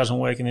say, it doesn't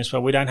work in this way.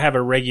 We don't have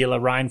a regular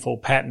rainfall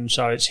pattern,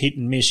 so it's hit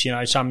and miss.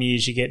 Some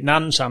years you get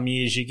none, some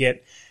years you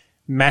get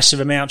massive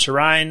amounts of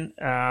rain,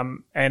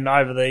 and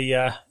over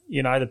the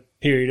the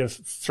period of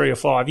 3 or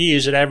 5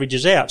 years, it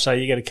averages out. So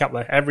you get a couple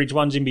of average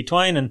ones in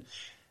between, and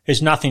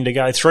there's nothing to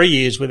go 3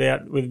 years with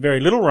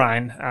very little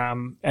rain,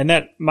 and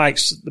that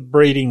makes the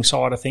breeding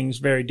side of things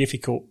very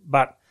difficult.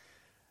 But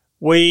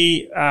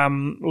We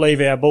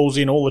leave our bulls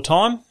in all the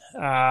time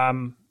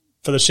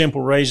for the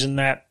simple reason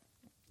that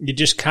you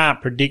just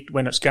can't predict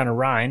when it's going to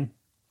rain.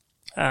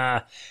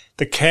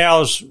 The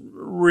cows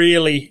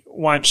really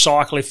won't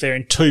cycle if they're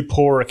in too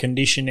poor a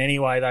condition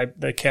anyway.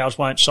 The cows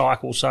won't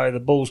cycle, so the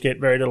bulls get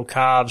very little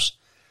calves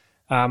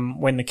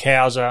when the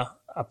cows are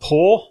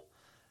poor.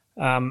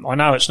 I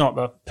know it's not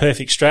the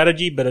perfect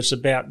strategy, but it's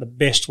about the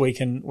best we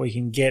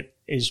can get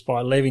is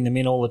by leaving them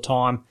in all the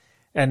time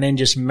and then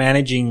just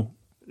managing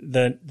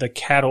the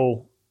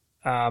cattle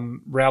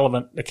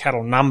relevant, the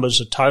cattle numbers,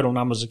 the total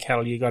numbers of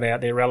cattle you got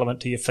out there relevant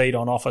to your feed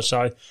on offer.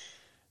 So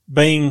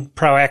being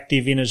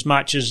proactive in as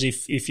much as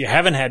if you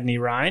haven't had any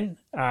rain,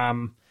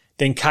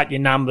 then cut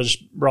your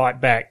numbers right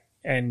back.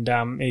 And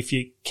if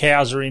your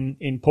cows are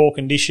in poor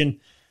condition,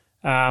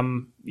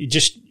 all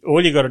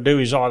you got to do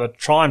is either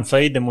try and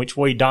feed them, which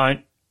we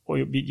don't, or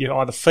you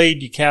either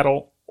feed your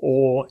cattle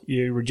or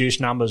you reduce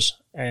numbers.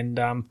 And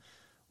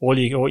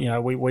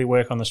we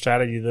work on the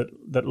strategy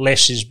that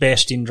less is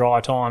best in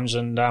dry times.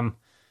 And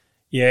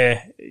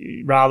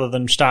rather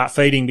than start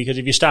feeding, because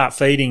if you start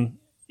feeding,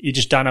 you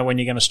just don't know when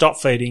you're going to stop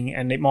feeding,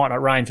 and it might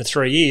not rain for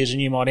 3 years,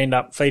 and you might end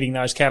up feeding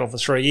those cattle for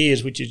 3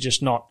 years, which is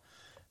just not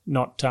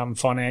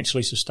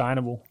financially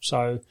sustainable.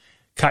 So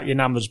cut your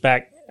numbers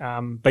back.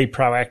 Be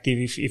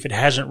proactive. If it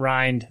hasn't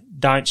rained,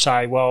 don't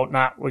say, well,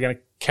 we're going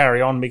to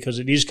carry on because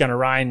it is going to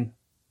rain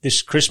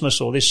this Christmas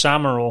or this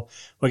summer, or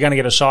we're going to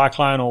get a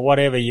cyclone or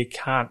whatever. You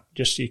can't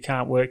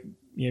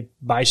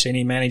base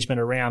any management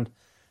around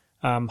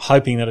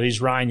hoping that it is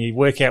rain. You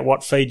work out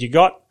what feed you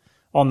got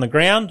on the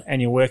ground,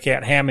 and you work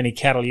out how many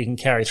cattle you can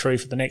carry through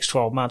for the next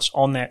 12 months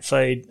on that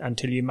feed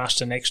until you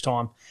muster next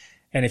time.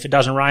 And if it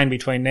doesn't rain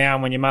between now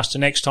and when you muster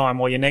next time,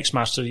 or your next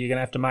muster, you're going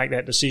to have to make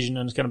that decision,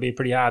 and it's going to be a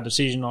pretty hard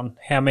decision on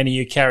how many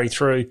you carry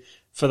through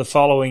for the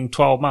following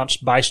 12 months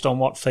based on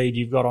what feed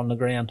you've got on the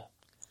ground.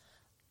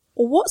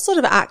 What sort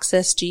of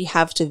access do you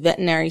have to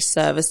veterinary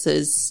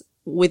services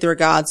with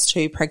regards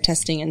to preg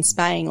testing and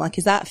spaying? Like,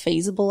 is that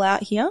feasible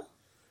out here?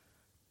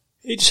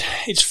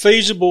 It's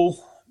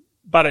feasible,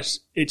 but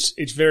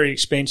it's very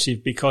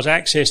expensive because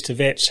access to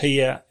vets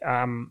here,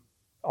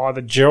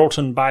 either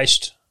Geraldton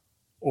based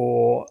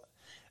or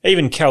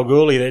even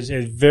Kalgoorlie, there's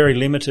very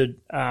limited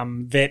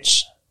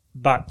vets,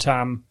 but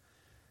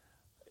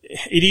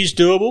it is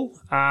doable.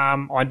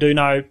 I do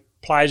know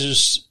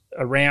places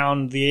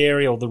around the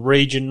area or the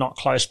region not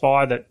close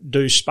by that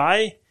do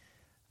spay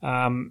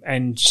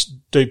and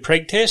do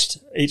preg test.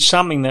 It's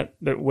something that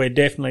we're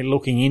definitely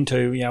looking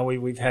into. You know,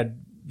 we've had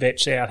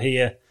vets out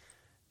here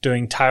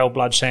doing tail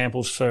blood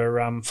samples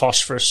for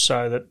phosphorus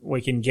so that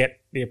we can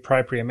get the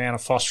appropriate amount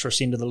of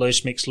phosphorus into the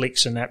loose mix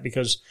licks and that,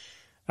 because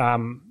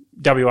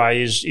WA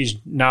is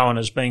known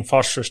as being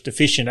phosphorus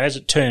deficient. As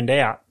it turned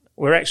out,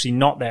 we're actually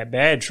not that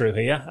bad through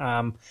here,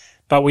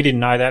 but we didn't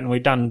know that, and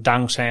we've done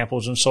dung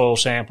samples and soil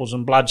samples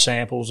and blood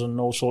samples and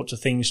all sorts of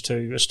things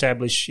to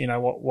establish,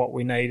 what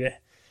we need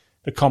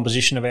the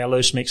composition of our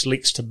loose mix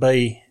licks to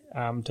be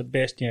to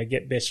best,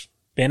 get best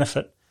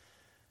benefit.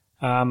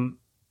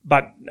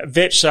 But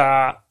vets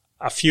are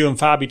few and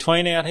far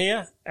between out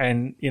here,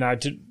 and,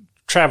 to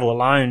travel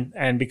alone,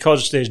 and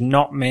because there's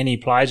not many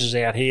places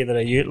out here that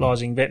are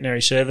utilising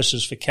veterinary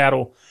services for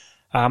cattle,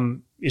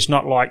 it's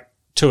not like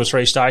 2 or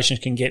 3 stations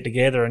can get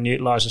together and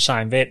utilise the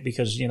same vet,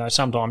 because,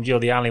 sometimes you're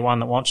the only one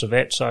that wants a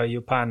vet, so you're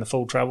paying the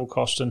full travel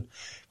cost, and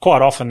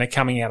quite often they're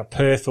coming out of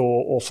Perth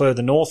or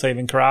further north,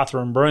 even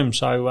Karratha and Broome.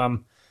 So,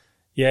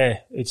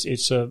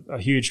 it's a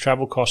huge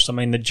travel cost. I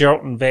mean, the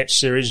Geraldton vets,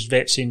 there is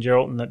vets in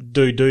Geraldton that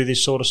do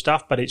this sort of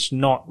stuff, but it's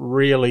not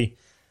really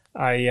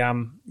a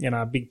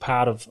big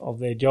part of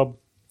their job.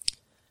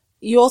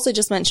 You also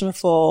just mentioned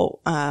before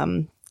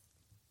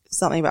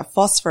something about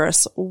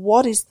phosphorus.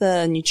 What is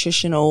the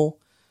nutritional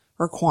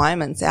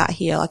requirements out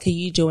here? Like, are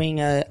you doing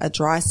a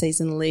dry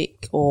season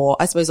lick, or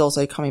I suppose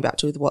also coming back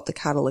to what the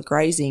cattle are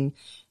grazing?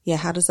 Yeah,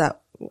 how does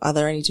that? Are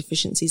there any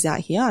deficiencies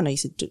out here? I know you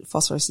said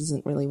phosphorus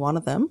isn't really one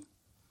of them.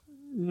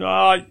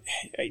 No,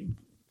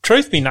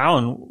 truth be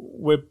known,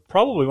 we're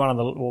probably one of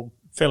the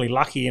fairly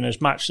lucky in as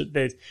much that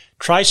the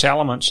trace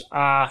elements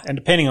are, and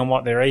depending on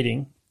what they're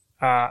eating,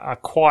 are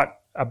quite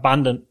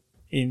abundant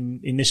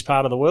in this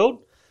part of the world.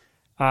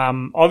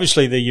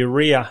 Obviously, the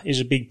urea is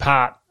a big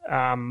part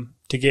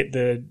to get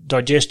the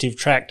digestive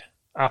tract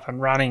up and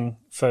running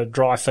for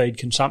dry feed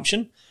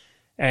consumption.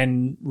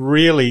 And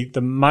really,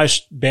 the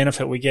most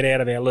benefit we get out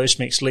of our loose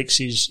mix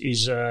licks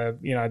is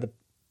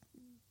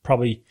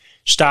probably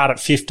start at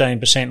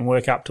 15% and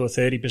work up to a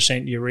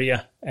 30%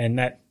 urea, and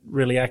that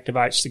really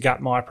activates the gut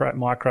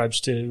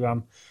microbes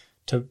to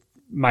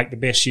make the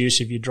best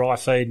use of your dry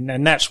feed,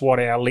 and that's what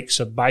our licks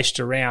are based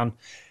around.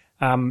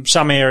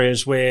 Some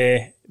areas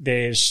where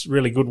there's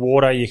really good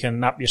water, you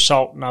can up your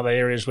salt. In other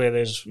areas where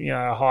there's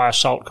a higher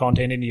salt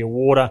content into your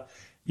water,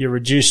 you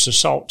reduce the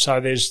salt. So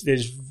there's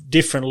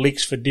different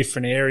licks for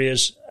different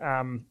areas.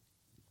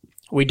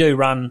 We do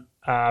run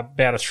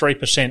about a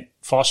 3%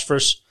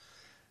 phosphorus.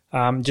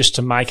 Just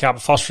to make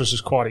up. Phosphorus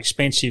is quite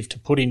expensive to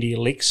put into your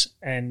licks,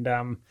 and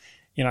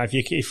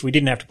if we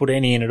didn't have to put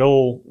any in at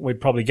all,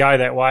 we'd probably go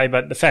that way.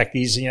 But the fact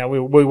is, we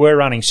were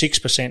running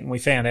 6%, and we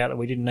found out that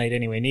we didn't need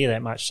anywhere near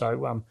that much.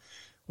 So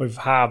we've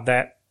halved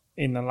that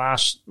in the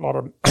last lot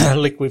of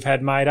lick we've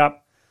had made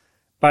up.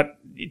 But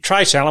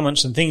trace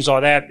elements and things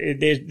like that,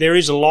 there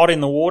is a lot in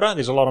the water.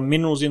 There's a lot of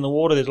minerals in the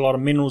water. There's a lot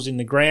of minerals in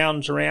the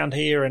grounds around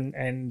here.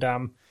 And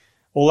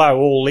although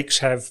all licks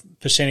have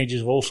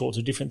percentages of all sorts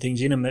of different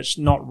things in them, it's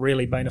not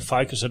really been a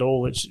focus at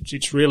all.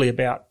 It's really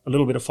about a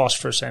little bit of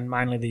phosphorus and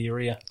mainly the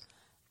urea.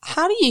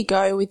 How do you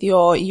go with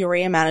your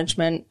urea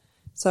management?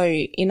 So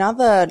in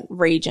other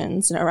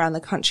regions around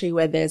the country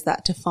where there's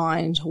that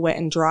defined wet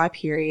and dry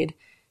period,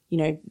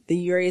 the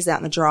urea's out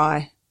in the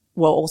dry.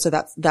 Well, also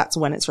that's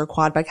when it's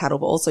required by cattle,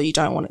 but also you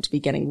don't want it to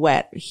be getting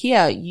wet.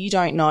 Here, you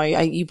don't know.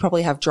 You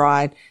probably have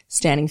dry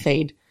standing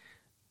feed.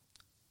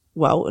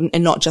 Well,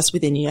 and not just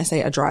within,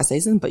 say a dry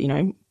season, but,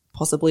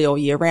 possibly all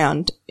year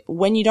round.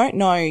 When you don't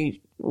know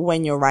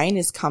when your rain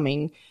is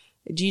coming,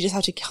 do you just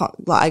have to,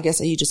 I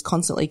guess, are you just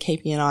constantly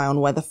keeping an eye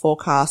on weather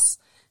forecasts?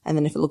 And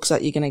then if it looks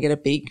like you're going to get a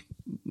big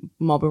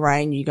mob of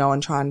rain, you go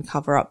and try and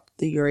cover up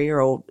the urea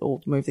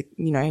or move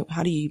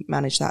how do you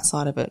manage that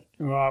side of it?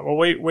 Right. Well,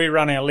 we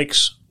run our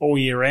licks all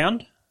year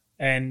round,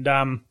 and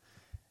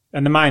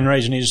the main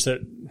reason is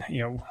that,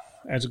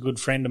 as a good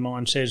friend of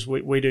mine says,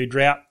 we do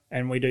drought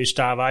and we do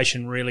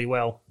starvation really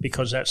well,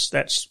 because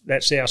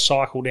that's our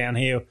cycle down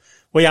here.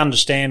 We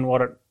understand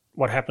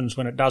what happens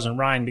when it doesn't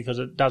rain, because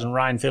it doesn't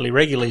rain fairly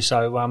regularly.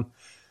 So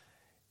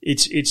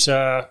it's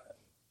an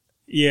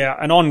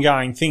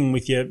ongoing thing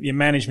with your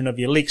management of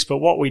your licks. But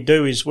what we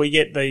do is we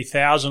get the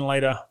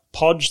 1,000-litre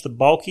pods, the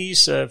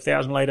bulkies,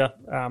 1,000-litre,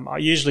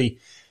 usually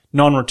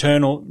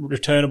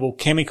non-returnable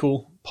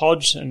chemical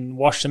pods, and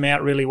wash them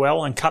out really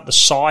well and cut the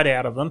side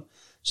out of them.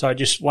 So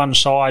just one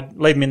side,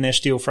 leave them in their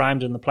steel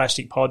frames and the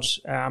plastic pods,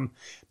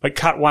 but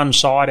cut one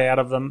side out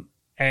of them,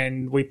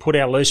 and we put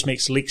our loose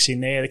mix licks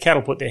in there. The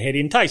cattle put their head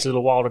in. It takes a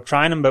little while to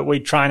train them, but we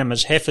train them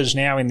as heifers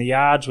now in the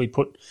yards. We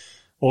put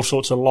all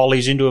sorts of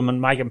lollies into them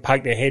and make them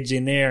poke their heads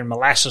in there, and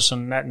molasses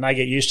and that, and they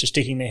get used to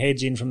sticking their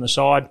heads in from the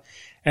side,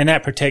 and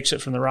that protects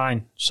it from the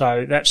rain.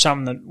 So that's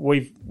something that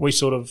we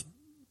sort of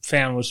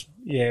found was,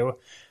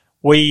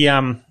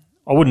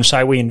 I wouldn't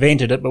say we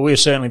invented it, but we were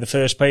certainly the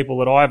first people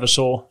that I ever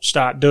saw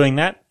start doing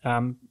that.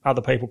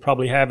 Other people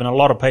probably have, and a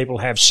lot of people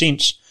have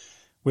since,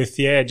 with,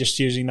 just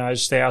using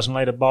those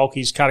 1,000-litre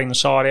bulkies, cutting the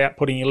side out,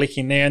 putting your lick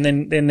in there, and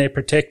then they're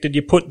protected.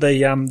 You put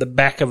the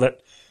back of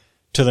it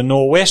to the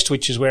northwest,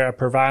 which is where our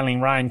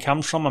prevailing rain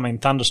comes from. I mean,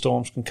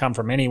 thunderstorms can come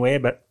from anywhere,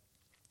 but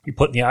you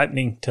put the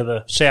opening to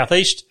the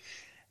southeast,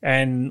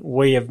 and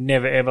we have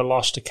never, ever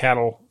lost a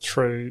cattle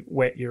through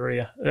wet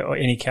urea, or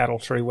any cattle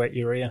through wet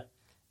urea.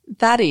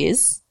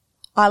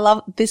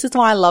 This is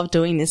why I love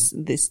doing this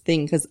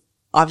thing, because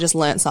I've just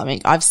learnt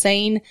something. I've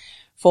seen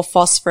for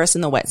phosphorus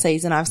in the wet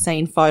season, I've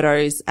seen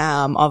photos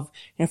of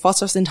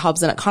phosphorus in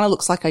tubs, and it kind of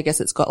looks like, I guess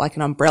it's got like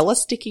an umbrella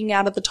sticking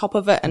out of the top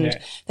of it, and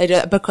they do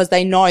it because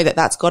they know that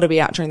that's got to be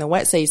out during the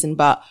wet season.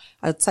 But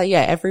I'd say,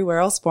 everywhere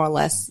else, more or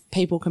less,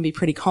 people can be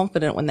pretty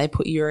confident when they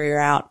put urea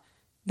out.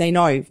 They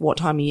know what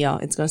time of year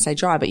it's going to stay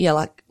dry. But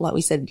like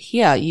we said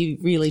here, you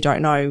really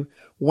don't know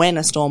when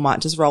a storm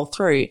might just roll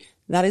through.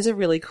 That is a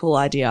really cool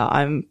idea.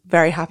 I'm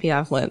very happy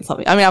I've learned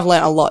something. I mean, I've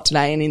learned a lot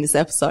today and in this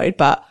episode,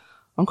 but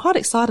I'm quite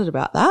excited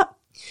about that.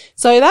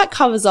 So that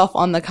covers off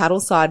on the cattle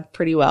side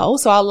pretty well.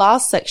 So our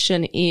last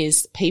section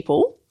is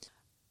people.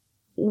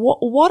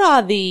 What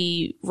are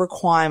the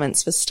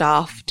requirements for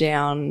staff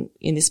down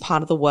in this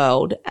part of the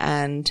world,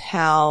 and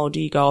how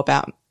do you go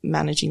about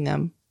managing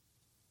them?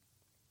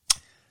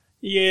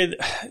 Yeah,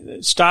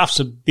 staff's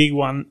a big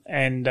one,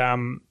 and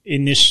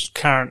in this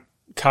current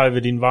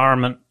COVID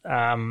environment,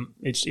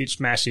 it's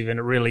massive, and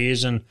it really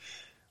is. And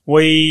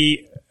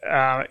we,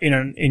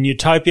 in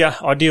utopia,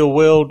 ideal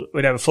world,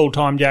 we'd have a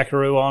full-time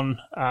jackaroo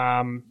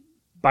on,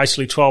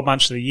 basically 12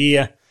 months of the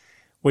year.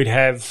 We'd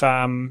have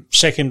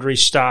secondary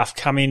staff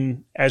come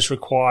in as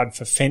required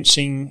for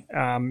fencing,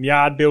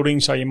 yard building.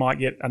 So you might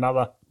get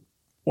another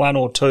one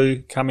or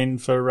two come in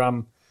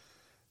for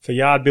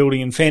yard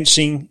building and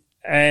fencing.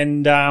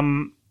 And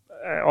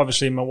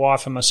obviously, my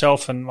wife and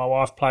myself, and my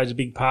wife plays a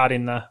big part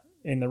in the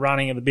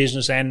running of the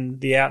business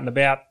and the out and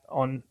about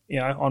on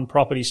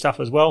property stuff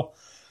as well.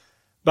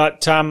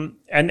 But and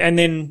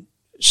then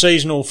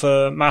seasonal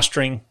for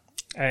mustering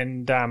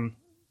and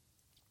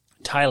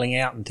tailing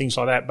out and things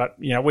like that. But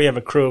we have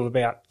a crew of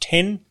about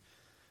 10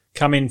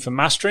 come in for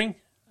mustering.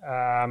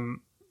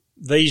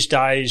 These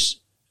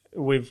days,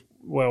 with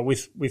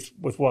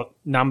what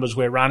numbers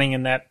we're running,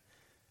 and that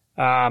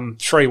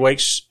 3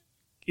 weeks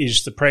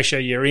is the pressure.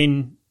 You're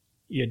in,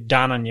 you're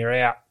done, and you're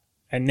out.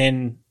 And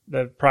then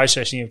the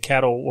processing of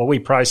cattle, well, we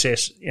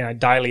process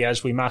daily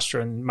as we muster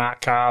and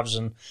mark calves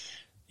and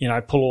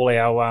pull all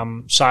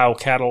our sale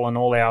cattle and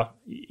all our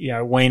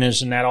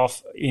weaners and that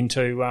off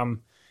into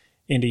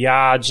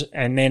yards.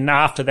 And then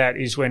after that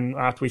is when,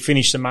 after we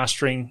finish the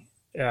mustering,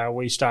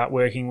 we start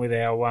working with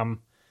our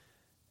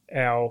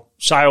our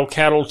sale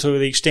cattle to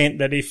the extent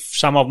that if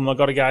some of them have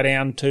got to go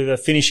down to the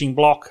finishing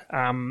block,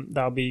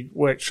 they'll be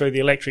worked through the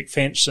electric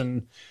fence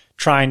and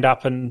trained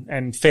up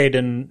and fed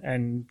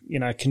and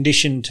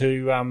conditioned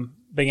to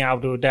being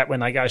able to adapt when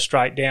they go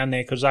straight down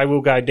there, because they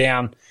will go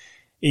down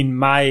in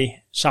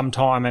May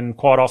sometime, and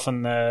quite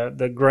often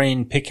the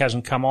green pick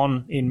hasn't come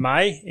on in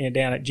May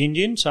down at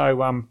Gin.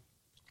 So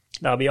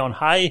they'll be on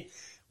hay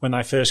when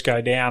they first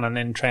go down and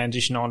then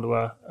transition onto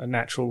a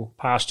natural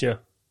pasture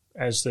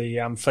as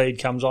the feed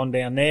comes on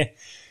down there.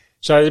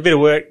 So there's a bit of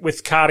work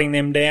with carting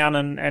them down,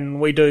 and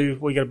we got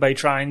to be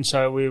trained,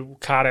 so we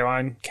cart our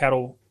own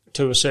cattle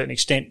to a certain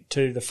extent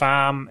to the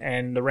farm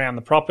and around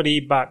the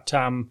property, but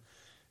all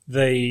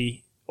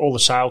the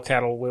sale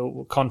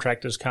cattle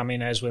contractors come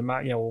in as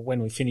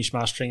when we finish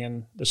mustering,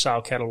 and the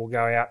sale cattle will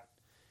go out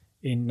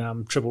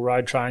in triple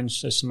road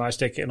trains. That's the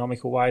most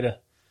economical way to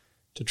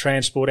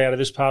transport out of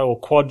this part, or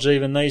quads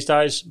even these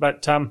days.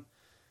 But the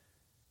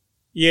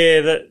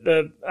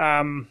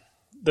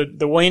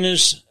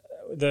weaners,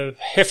 the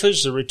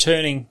heifers, the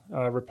returning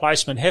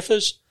replacement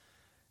heifers,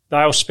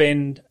 they'll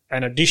spend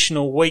an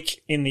additional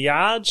week in the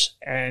yards,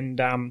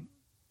 and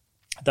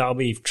they'll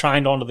be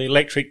trained onto the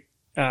electric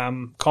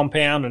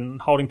compound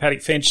and holding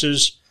paddock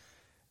fences.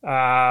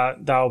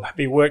 They'll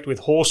be worked with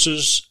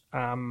horses.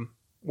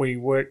 We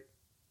work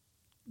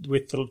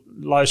with the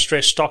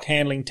low-stress stock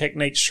handling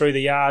techniques through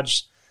the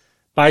yards.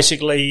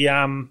 Basically,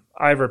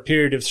 over a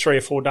period of 3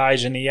 or 4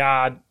 days in the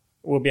yard,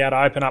 we'll be able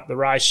to open up the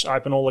race,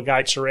 open all the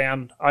gates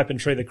around, open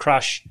through the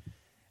crush,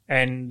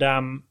 and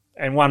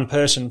one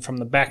person from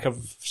the back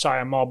of, say,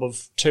 a mob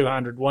of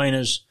 200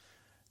 weaners,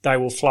 they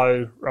will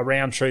flow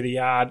around through the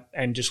yard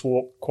and just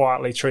walk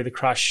quietly through the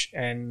crush,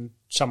 and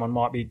someone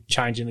might be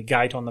changing the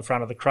gate on the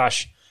front of the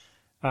crush,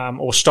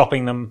 or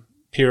stopping them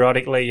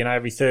periodically.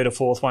 Every third or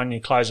fourth one,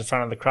 you close the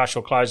front of the crush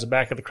or close the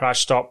back of the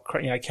crush, stop,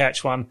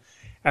 catch one,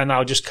 and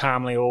they'll just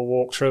calmly all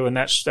walk through, and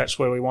that's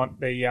where we want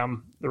the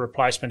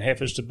replacement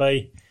heifers to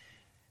be.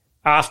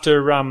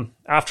 After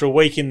a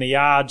week in the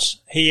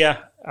yards here,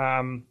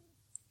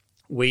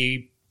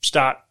 we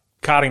start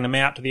carting them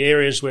out to the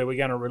areas where we're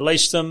going to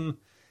release them,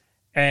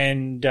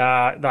 and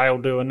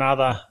they'll do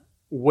another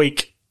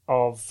week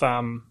of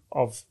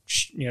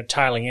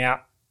tailing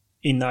out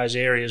in those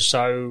areas.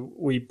 So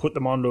we put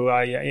them onto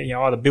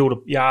either build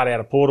a yard out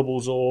of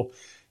portables, or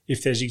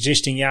if there's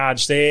existing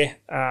yards there,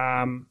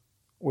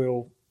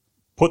 we'll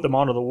put them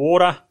onto the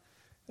water,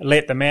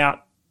 let them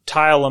out,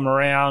 tail them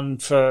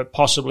around for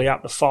possibly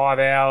up to 5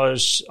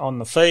 hours on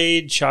the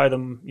feed, show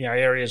them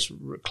areas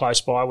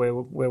close by where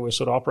we're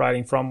sort of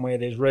operating from, where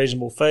there's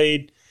reasonable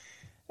feed,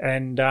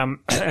 and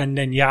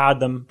then yard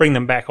them, bring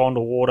them back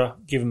onto water,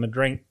 give them a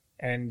drink,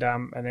 and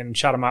then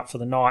shut them up for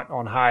the night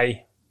on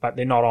hay, but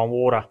they're not on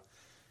water.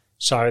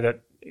 So that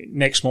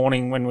next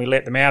morning when we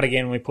let them out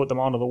again, we put them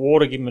onto the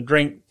water, give them a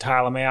drink,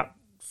 tail them out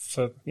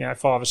for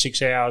 5 or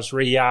 6 hours,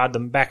 re-yard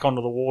them back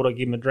onto the water,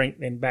 give them a drink,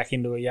 then back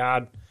into a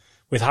yard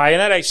with hay.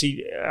 And that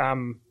actually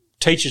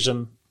teaches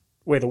them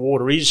where the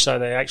water is, so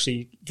they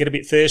actually get a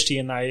bit thirsty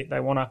and they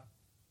want to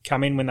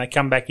come in when they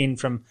come back in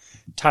from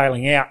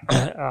tailing out.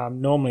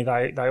 Normally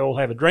they all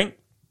have a drink,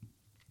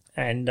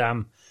 and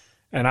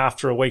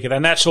after a week of that,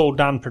 and that's all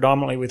done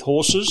predominantly with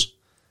horses.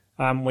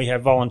 We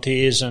have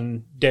volunteers,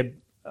 and Deb,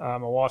 my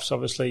wife's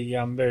obviously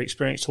a very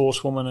experienced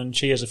horsewoman, and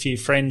she has a few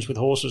friends with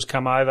horses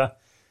come over,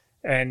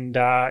 and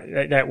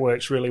that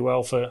works really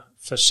well for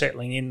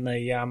settling in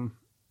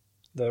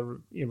the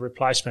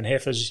replacement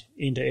heifers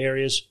into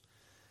areas.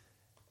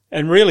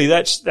 And really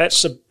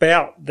that's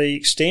about the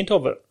extent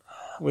of it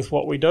with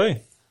what we do.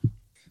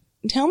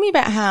 Tell me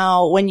about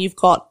how, when you've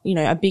got,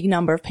 a big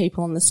number of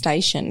people on the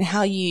station,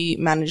 how you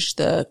manage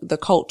the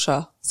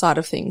culture side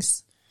of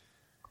things.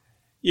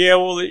 Yeah,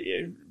 well,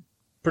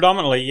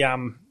 predominantly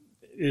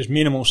there's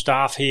minimal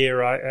staff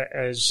here.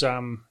 As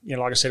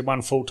like I said,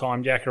 one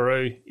full-time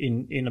jackaroo.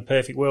 In a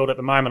perfect world at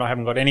the moment, I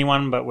haven't got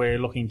anyone, but we're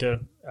looking to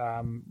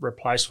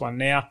replace one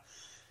now.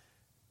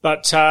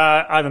 But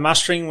over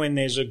mustering, when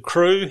there's a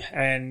crew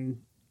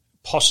and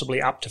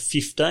possibly up to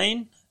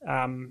 15,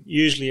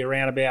 usually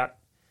around about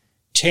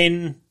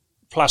 10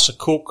 plus a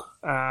cook,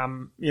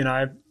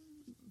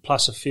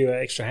 plus a few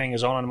extra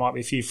hangers on, and there might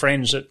be a few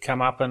friends that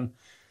come up and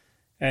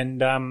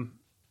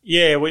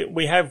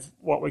we have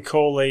what we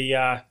call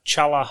the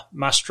Chulla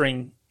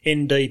Mustering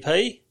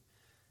NDP,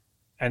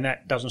 and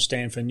that doesn't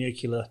stand for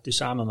Nuclear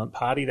Disarmament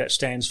Party. That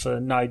stands for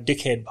No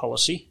Dickhead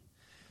Policy.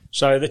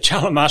 So the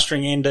Chulla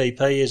Mustering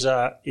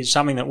NDP is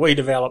something that we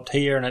developed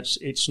here, and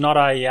it's not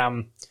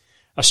a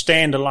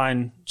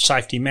standalone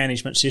safety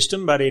management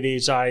system, but it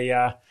is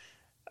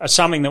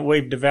something that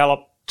we've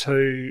developed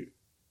to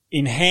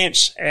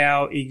enhance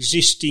our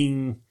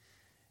existing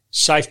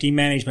safety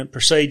management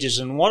procedures.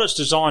 And what it's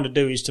designed to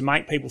do is to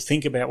make people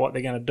think about what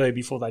they're going to do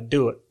before they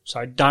do it.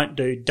 So don't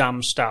do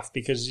dumb stuff,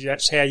 because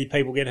that's how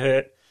people get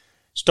hurt.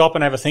 Stop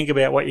and have a think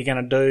about what you're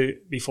going to do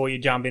before you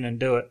jump in and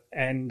do it.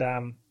 And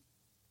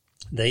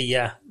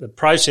the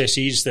process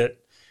is that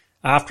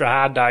after a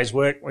hard day's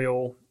work, we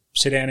all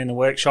sit down in the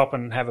workshop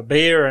and have a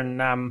beer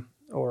and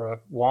or a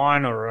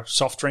wine or a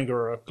soft drink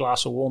or a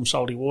glass of warm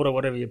salty water,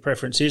 whatever your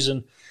preference is,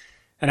 and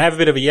have a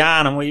bit of a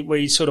yarn, and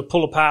we sort of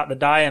pull apart the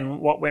day and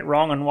what went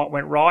wrong and what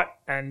went right,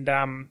 and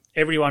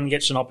everyone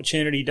gets an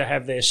opportunity to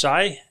have their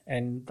say,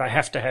 and they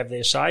have to have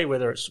their say,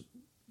 whether it's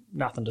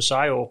nothing to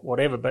say or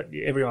whatever, but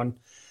everyone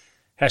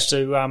has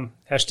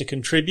to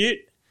contribute,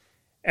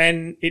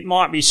 and it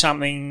might be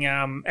something,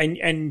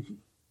 and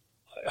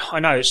I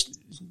know it's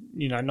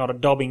not a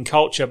dobbing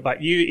culture, but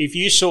if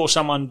you saw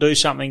someone do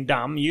something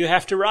dumb, you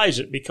have to raise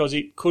it because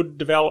it could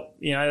develop.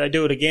 They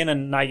do it again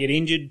and they get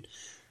injured.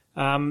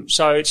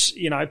 So it's,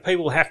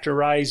 people have to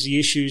raise the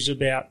issues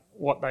about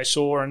what they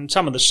saw, and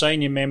some of the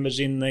senior members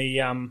in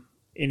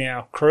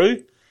our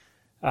crew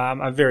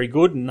are very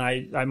good, and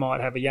they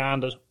might have a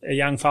yarn to a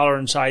young fella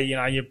and say,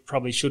 you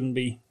probably shouldn't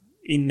be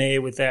in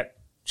there with that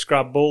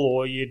scrub bull,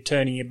 or you're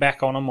turning your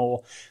back on them,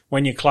 or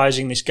when you're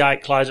closing this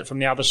gate, close it from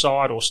the other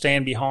side, or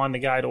stand behind the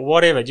gate, or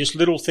whatever, just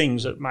little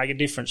things that make a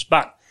difference.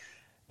 But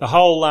the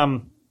whole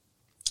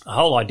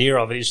idea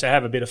of it is to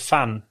have a bit of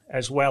fun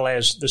as well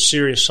as the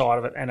serious side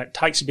of it, and it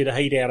takes a bit of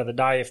heat out of the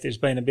day if there's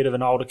been a bit of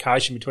an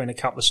altercation between a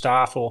couple of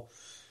staff, or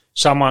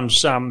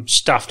someone's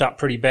stuffed up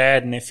pretty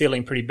bad and they're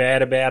feeling pretty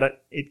bad about it.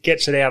 It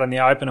gets it out in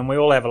the open, and we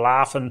all have a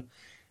laugh,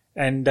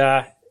 and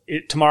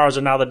tomorrow's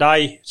another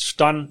day. It's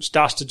done, it's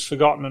dusted, it's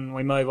forgotten, and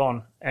we move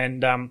on.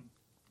 And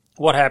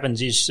what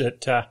happens is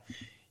that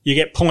you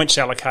get points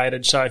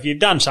allocated. So if you've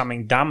done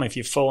something dumb, if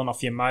you've fallen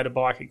off your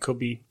motorbike, it could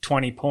be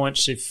 20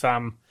 points. If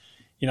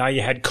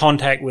you had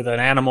contact with an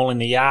animal in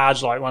the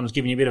yards, like one's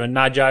giving you a bit of a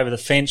nudge over the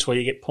fence, where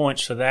you get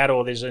points for that,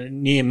 or there's a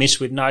near miss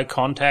with no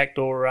contact,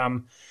 or,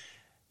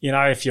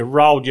 if you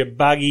rolled your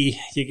buggy,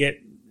 you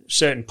get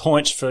certain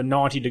points for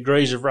 90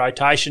 degrees of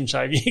rotation.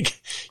 So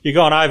if you've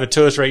gone over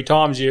 2 or 3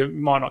 times, you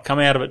might not come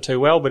out of it too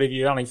well, but if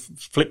you only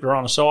flipped her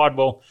on a side,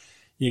 well,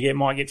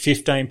 might get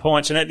 15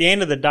 points. And at the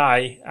end of the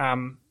day,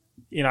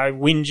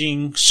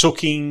 whinging,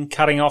 sooking,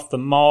 cutting off the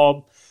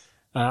mob,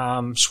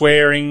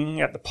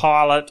 swearing at the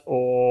pilot,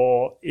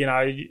 or,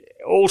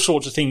 all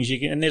sorts of things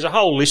and there's a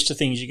whole list of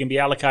things you can be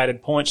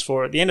allocated points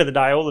for. At the end of the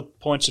day, all the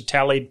points are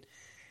tallied,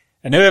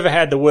 and whoever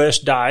had the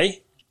worst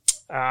day,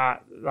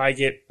 they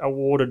get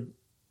awarded,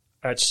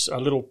 it's a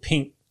little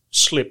pink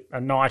slip,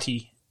 a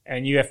 90,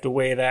 and you have to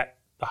wear that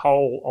the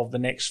whole of the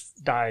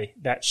next day.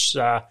 That's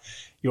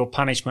your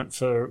punishment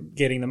for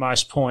getting the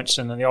most points,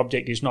 and then the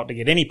object is not to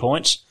get any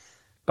points,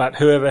 but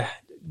whoever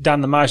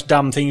done the most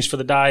dumb things for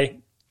the day.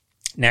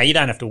 Now, you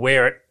don't have to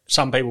wear it.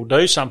 Some people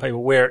do. Some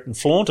people wear it and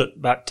flaunt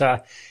it, but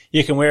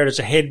you can wear it as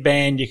a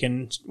headband. You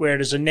can wear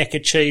it as a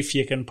neckerchief.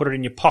 You can put it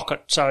in your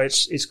pocket. So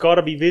it's got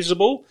to be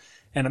visible,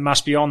 and it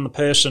must be on the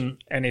person.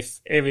 And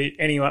if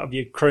any of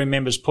your crew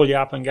members pull you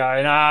up and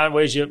go,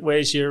 where's your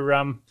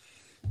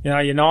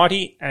your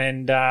 90,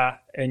 and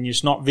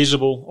it's not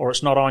visible or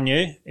it's not on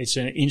you, it's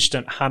an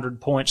instant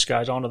 100 points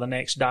goes on to the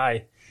next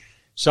day.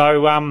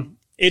 So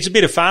it's a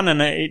bit of fun,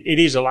 and it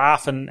is a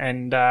laugh,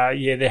 and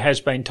there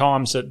has been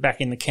times that back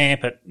in the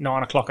camp at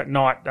 9 o'clock at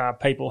night,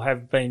 people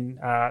have been,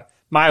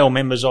 male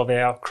members of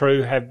our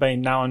crew have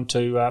been known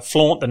to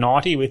flaunt the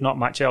 90 with not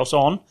much else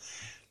on,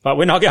 but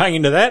we're not going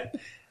into that.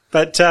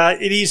 But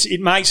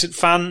it makes it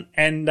fun,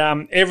 and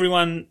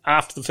everyone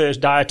after the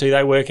first day or two,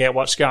 they work out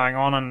what's going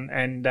on,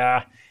 and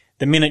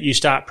the minute you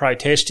start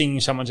protesting,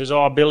 someone says,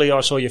 "Oh, Billy,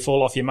 I saw you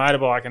fall off your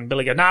motorbike," and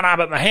Billy goes, "No,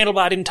 but my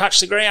handlebar didn't touch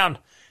the ground."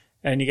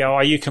 And you go,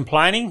 "Are you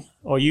complaining?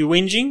 Or are you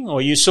whinging? Or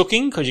are you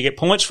sooking?" Because you get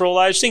points for all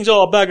those things.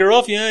 "Oh, bugger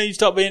off, you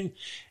stop being..."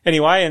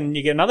 Anyway, and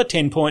you get another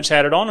 10 points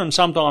added on, and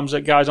sometimes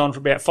it goes on for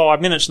about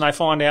 5 minutes, and they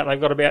find out they've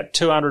got about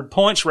 200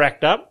 points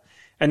racked up,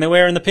 and they're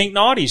wearing the pink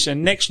 90s.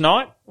 And next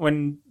night,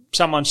 when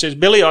someone says,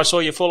 "Billy, I saw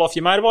you fall off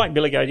your motorbike,"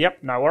 Billy goes,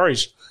 "Yep, no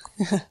worries."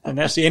 And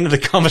that's the end of the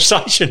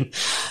conversation.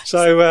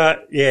 So,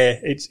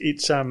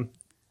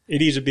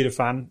 it is a bit of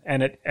fun,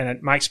 and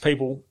it makes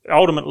people,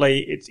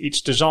 ultimately,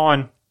 it's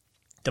designed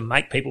to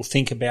make people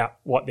think about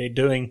what they're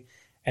doing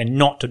and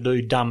not to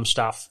do dumb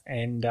stuff.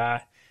 And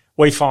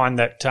we find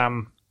that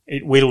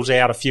it whittles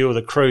out a few of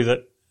the crew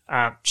that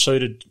aren't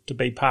suited to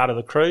be part of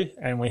the crew,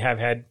 and we have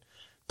had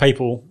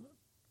people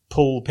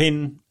pull the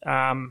pin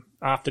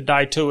after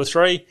day 2 or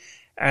 3.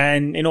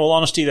 And in all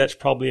honesty, that's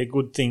probably a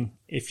good thing.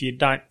 If you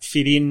don't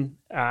fit in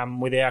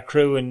with our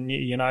crew and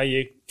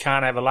you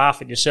can't have a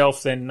laugh at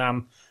yourself, then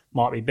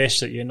might be best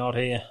that you're not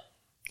here.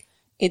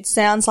 It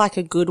sounds like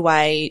a good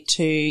way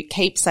to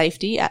keep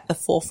safety at the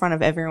forefront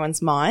of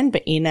everyone's mind,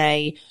 but in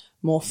a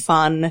more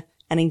fun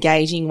and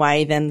engaging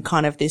way than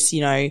kind of this,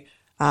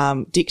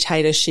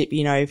 dictatorship,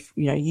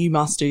 you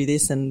must do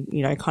this, and,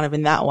 kind of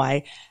in that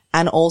way.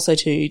 And also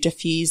to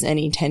diffuse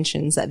any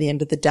tensions at the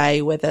end of the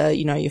day, whether,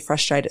 you're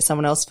frustrated at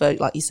someone else for,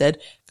 like you said,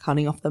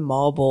 cutting off the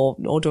mob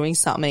or doing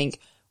something,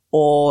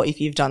 or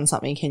if you've done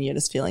something and you're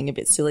just feeling a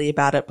bit silly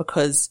about it,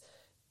 because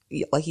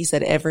like you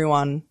said,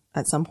 everyone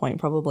at some point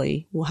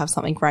probably will have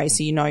something raised,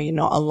 so you're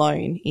not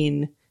alone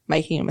in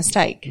making a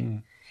mistake.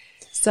 Mm.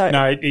 So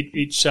no,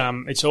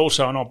 it's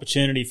also an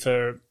opportunity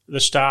for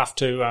the staff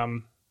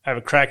to have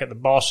a crack at the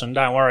boss, and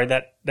don't worry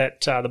that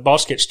the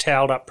boss gets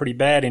towelled up pretty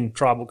bad in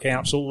tribal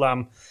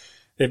council.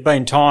 there've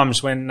been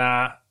times when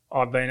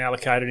I've been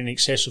allocated in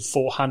excess of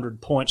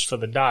 400 points for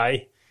the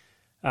day,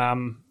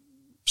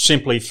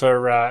 simply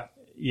for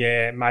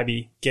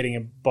maybe getting a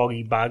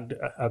buggy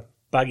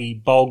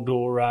bogged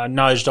or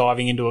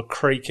nosediving into a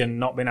creek and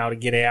not being able to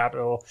get out,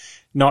 or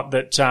not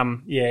that.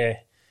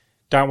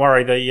 Don't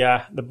worry,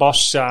 the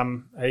boss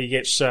he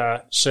gets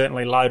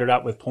certainly loaded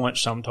up with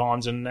points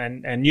sometimes,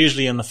 and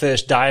usually in the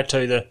first day or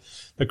two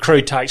the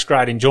crew takes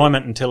great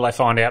enjoyment until they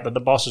find out that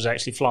the boss is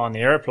actually flying the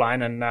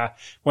aeroplane. And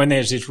when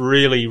there's this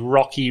really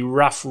rocky,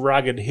 rough,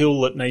 rugged hill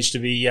that needs to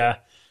be, a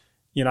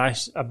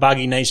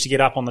buggy needs to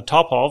get up on the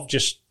top of,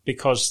 just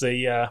because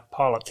the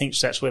pilot thinks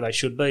that's where they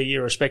should be,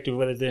 irrespective of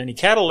whether there's any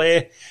cattle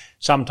there.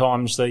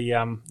 Sometimes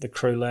the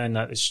crew learn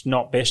that it's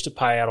not best to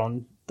pay out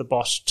on the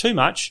boss too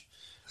much.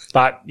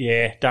 But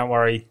yeah, don't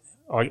worry,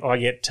 I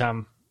get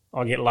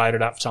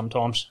loaded up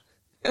sometimes.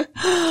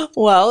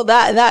 Well,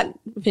 that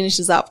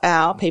finishes up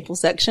our people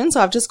section.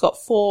 So I've just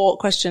got 4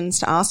 questions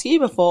to ask you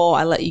before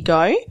I let you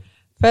go.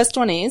 First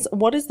one is,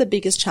 what is the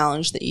biggest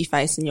challenge that you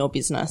face in your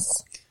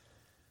business?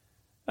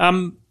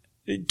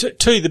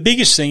 The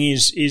biggest thing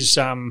is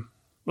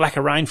lack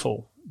of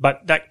rainfall,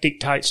 but that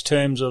dictates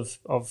terms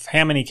of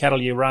how many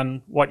cattle you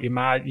run, what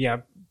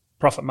your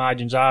profit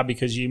margins are,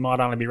 because you might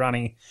only be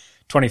running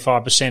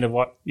 25% of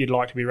what you'd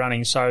like to be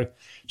running. So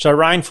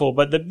rainfall.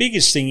 But the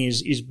biggest thing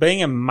is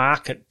being a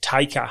market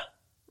taker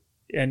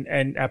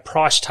and a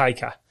price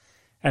taker,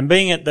 and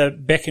being at the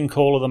beck and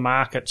call of the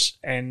markets.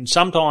 And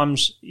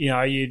sometimes,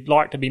 you'd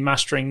like to be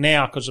mustering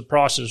now because the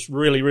price is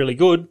really, really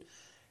good.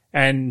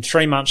 And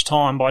 3 months'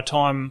 time, by the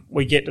time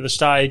we get to the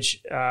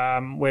stage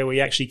where we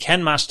actually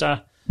can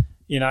muster,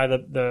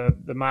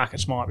 the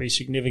markets might be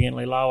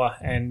significantly lower,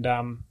 and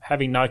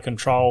having no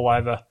control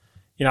over.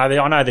 I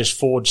know there's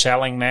forward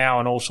selling now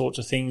and all sorts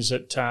of things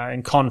that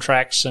in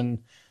contracts and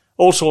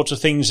all sorts of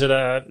things that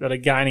are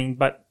gaining,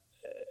 but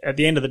at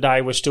the end of the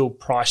day, we're still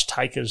price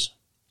takers.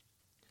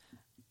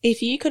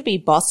 If you could be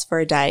boss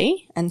for a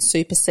day and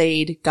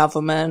supersede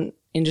government,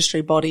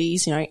 industry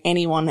bodies,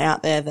 anyone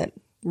out there that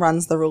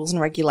runs the rules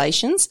and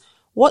regulations,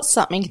 what's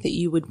something that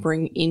you would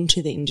bring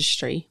into the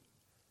industry?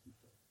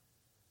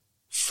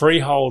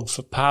 Freehold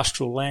for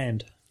pastoral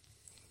land.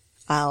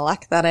 I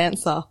like that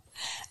answer.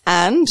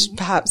 And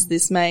perhaps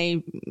this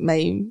may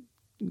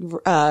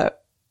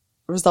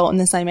result in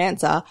the same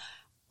answer.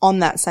 On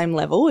that same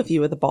level, if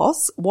you were the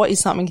boss, what is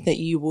something that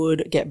you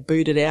would get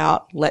booted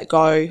out, let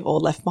go, or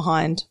left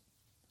behind?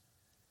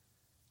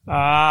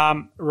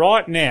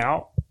 Right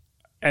now,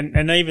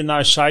 and even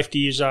though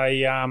safety is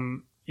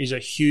a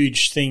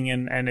huge thing,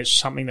 and it's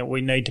something that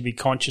we need to be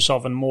conscious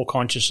of, and more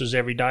conscious as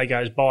every day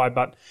goes by,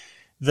 but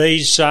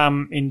these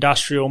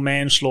industrial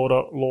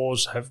manslaughter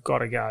laws have got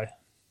to go.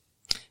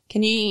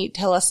 Can you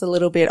tell us a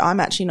little bit? I'm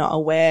actually not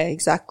aware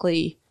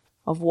exactly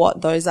of what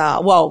those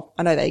are. Well,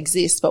 I know they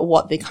exist, but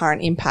what the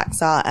current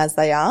impacts are as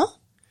they are,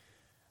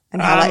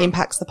 and how that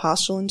impacts the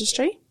pastoral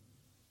industry?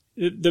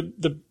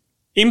 The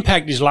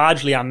impact is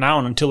largely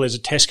unknown until there's a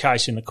test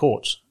case in the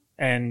courts,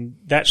 and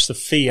that's the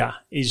fear,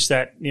 is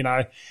that,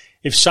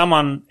 if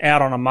someone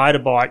out on a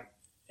motorbike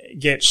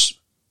gets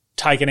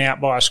taken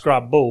out by a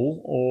scrub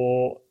bull,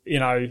 or,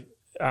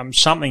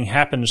 something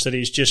happens that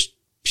is just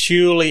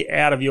purely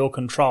out of your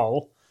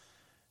control,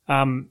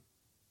 and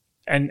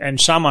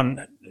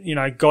someone,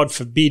 God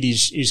forbid,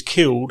 is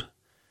killed,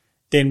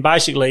 then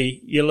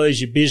basically you lose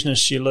your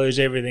business, you lose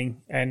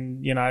everything.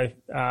 And,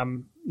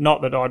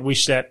 not that I'd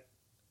wish that,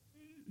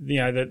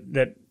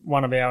 that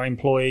one of our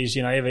employees,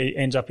 ever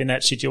ends up in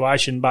that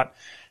situation, but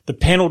the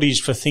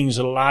penalties for things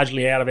that are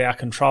largely out of our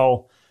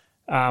control,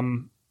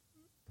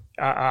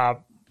 are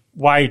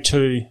way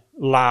too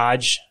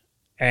large,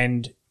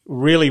 and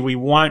really we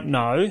won't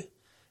know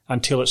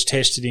until it's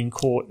tested in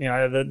court.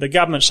 The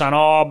government's saying,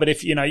 but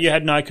if, you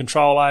had no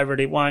control over it,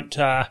 it won't,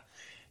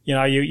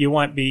 you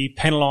won't be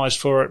penalised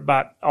for it.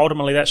 But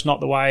ultimately that's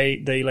not the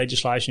way the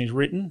legislation is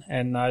written,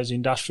 and those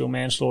industrial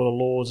manslaughter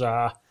laws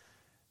are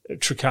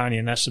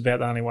draconian. That's about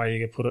the only way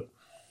you can put it.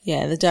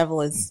 Yeah, the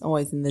devil is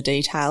always in the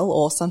detail,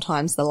 or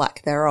sometimes the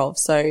lack thereof.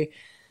 So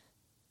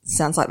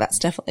sounds like that's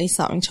definitely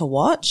something to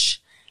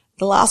watch.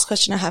 The last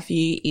question I have for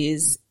you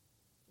is,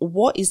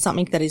 what is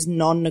something that is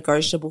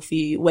non-negotiable for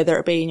you, whether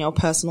it be in your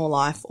personal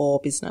life or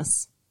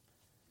business?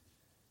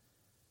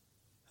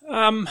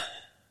 I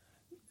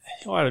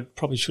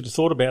probably should have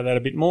thought about that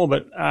a bit more,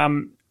 but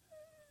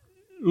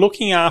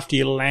looking after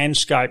your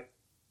landscape,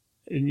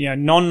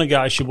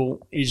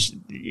 non-negotiable is,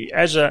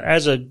 as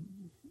an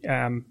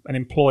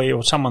employee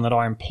or someone that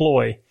I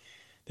employ,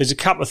 there's a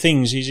couple of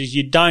things. Is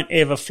you don't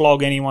ever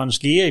flog anyone's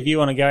gear. If you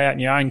want to go out in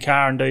your own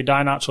car and do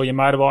donuts, or your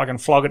motorbike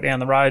and flog it down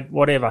the road,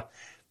 whatever.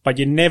 But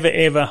you never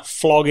ever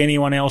flog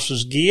anyone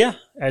else's gear,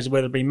 as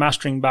whether it be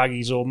mustering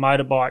buggies or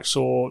motorbikes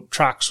or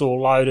trucks or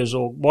loaders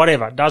or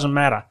whatever. It doesn't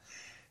matter.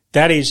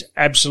 That is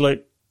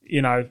absolute,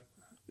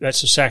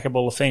 that's a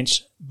sackable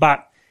offence.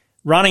 But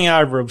running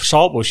over a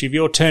saltbush, if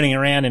you're turning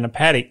around in a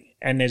paddock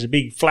and there's a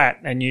big flat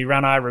and you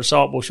run over a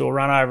saltbush or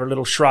run over a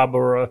little shrub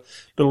or a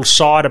little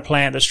cider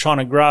plant that's trying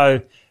to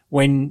grow,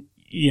 when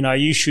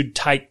you should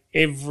take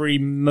every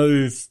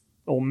move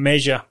or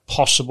measure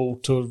possible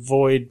to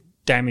avoid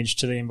damage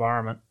to the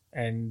environment,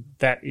 and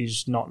that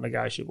is not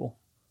negotiable.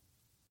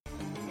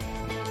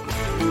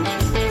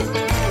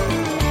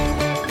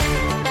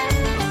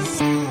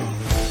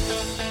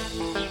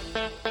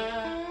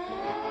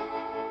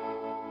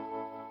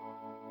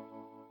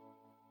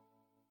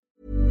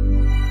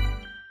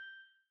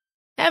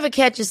 Ever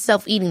catch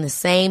yourself eating the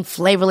same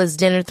flavorless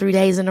dinner 3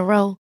 days in a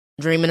row?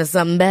 Dreaming of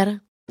something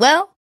better?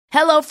 Well,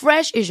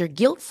 HelloFresh is your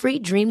guilt-free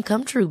dream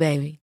come true,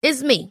 baby.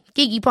 It's me,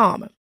 Keke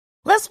Palmer.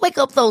 Let's wake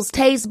up those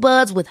taste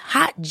buds with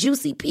hot,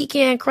 juicy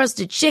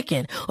pecan-crusted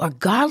chicken or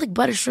garlic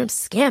butter shrimp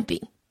scampi.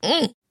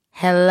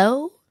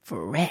 Hello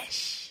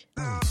Fresh.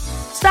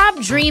 Stop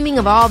dreaming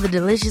of all the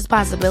delicious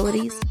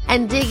possibilities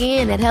and dig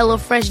in at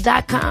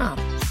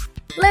HelloFresh.com.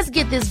 Let's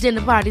get this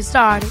dinner party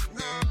started.